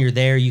 When you're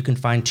there, you can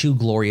find two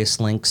glorious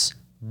links.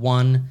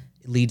 One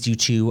leads you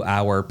to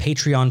our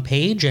Patreon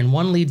page, and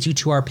one leads you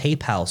to our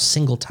PayPal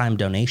single-time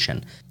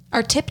donation.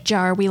 Our tip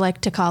jar, we like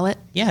to call it.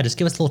 Yeah, just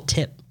give us a little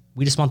tip.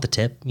 We just want the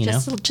tip, you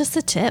know? Just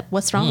a tip.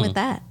 What's wrong with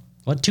that?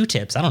 What, 2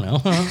 tips? I don't know.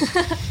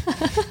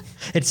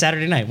 It's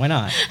Saturday night. Why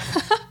not?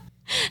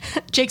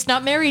 Jake's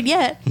not married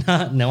yet.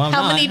 No, I'm not.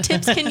 How many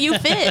tips can you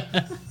fit?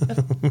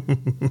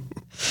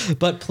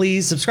 But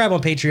please subscribe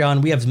on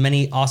Patreon. We have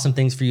many awesome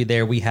things for you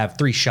there. We have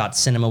 3 Shot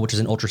Cinema, which is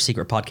an ultra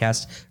secret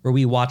podcast where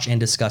we watch and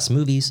discuss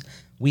movies.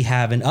 We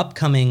have an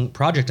upcoming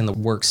project in the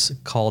works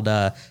called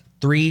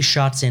 3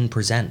 Shots In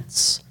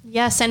Presents.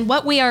 Yes, and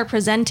what we are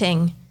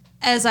presenting,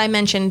 as I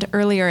mentioned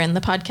earlier in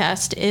the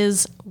podcast,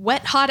 is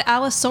Wet Hot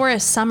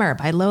Allosaurus Summer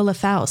by Lola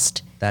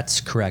Faust. That's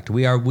correct.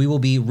 We will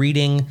be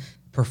reading,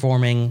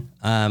 performing,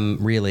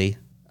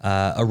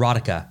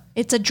 erotica.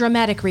 It's a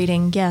dramatic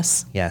reading,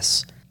 yes.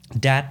 Yes.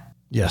 Dat,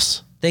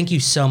 Yes, thank you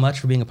so much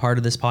for being a part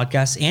of this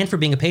podcast and for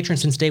being a patron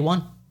since day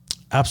one.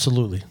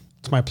 absolutely.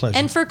 It's my pleasure.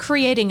 And for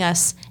creating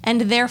us,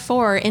 and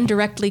therefore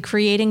indirectly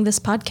creating this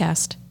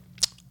podcast.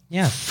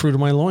 Yeah. Fruit of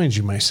my loins,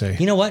 you might say.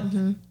 You know what?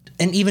 Mm-hmm.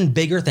 An even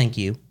bigger thank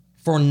you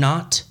for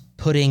not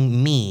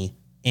putting me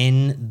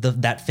in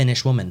that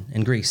Finnish woman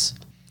in Greece.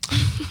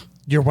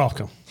 You're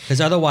welcome. Because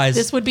otherwise,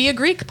 This would be a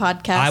Greek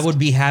podcast. I would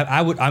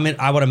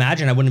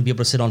imagine I wouldn't be able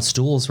to sit on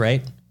stools,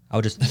 right? I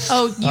would just,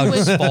 Oh, I would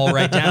just fall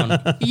right down.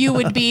 you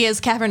would be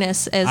as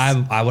cavernous as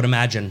I would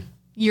imagine.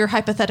 your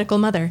hypothetical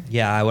mother.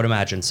 Yeah, I would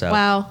imagine so.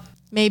 Wow.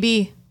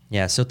 Maybe.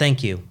 Yeah, so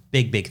thank you.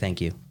 Big thank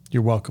you.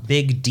 You're welcome.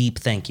 Big, deep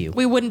thank you.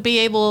 We wouldn't be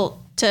able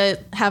to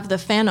have the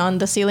fan on,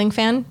 the ceiling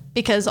fan,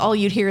 because all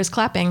you'd hear is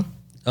clapping.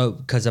 Oh,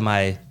 because of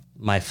my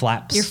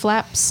flaps. Your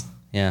flaps.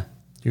 Yeah.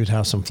 You'd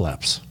have some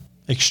flaps.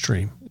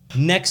 Extreme.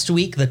 Next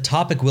week, the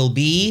topic will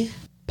be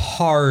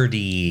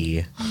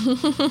party.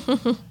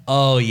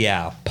 Oh,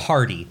 yeah,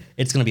 party.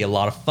 It's going to be a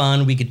lot of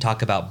fun. We could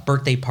talk about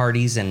birthday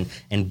parties and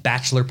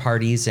bachelor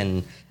parties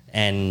and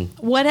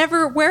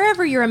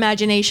Wherever your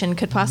imagination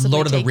could possibly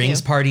Lord of the take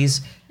Rings you. parties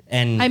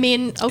and I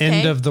mean, okay.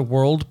 End of the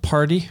world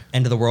party.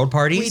 end of the world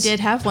parties. We did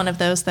have one of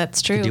those.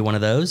 That's true. Do one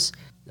of those.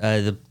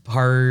 The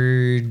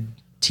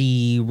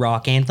party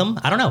rock anthem.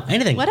 I don't know.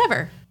 Anything.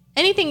 Whatever.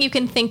 Anything you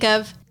can think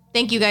of.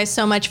 Thank you guys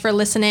so much for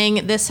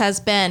listening. This has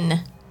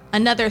been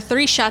another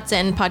 3 Shots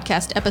In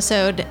podcast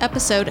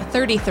episode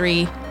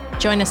 33.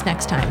 Join us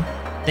next time.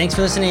 Thanks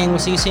for listening. We'll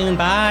see you soon.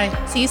 Bye.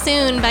 See you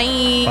soon.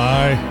 Bye.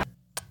 Bye.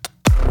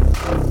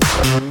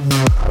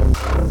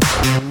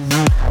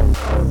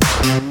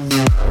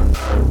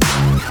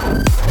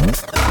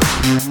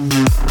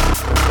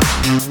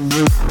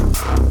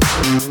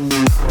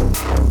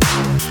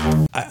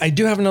 I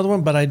do have another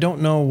one, but I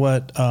don't know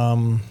what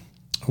the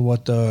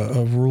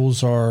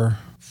rules are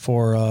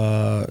for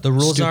The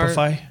rules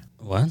Stupefy. are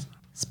what?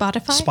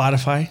 Spotify?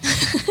 Spotify.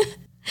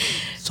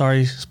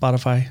 Sorry,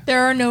 Spotify.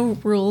 There are no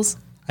rules.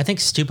 I think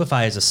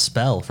stupefy is a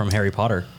spell from Harry Potter.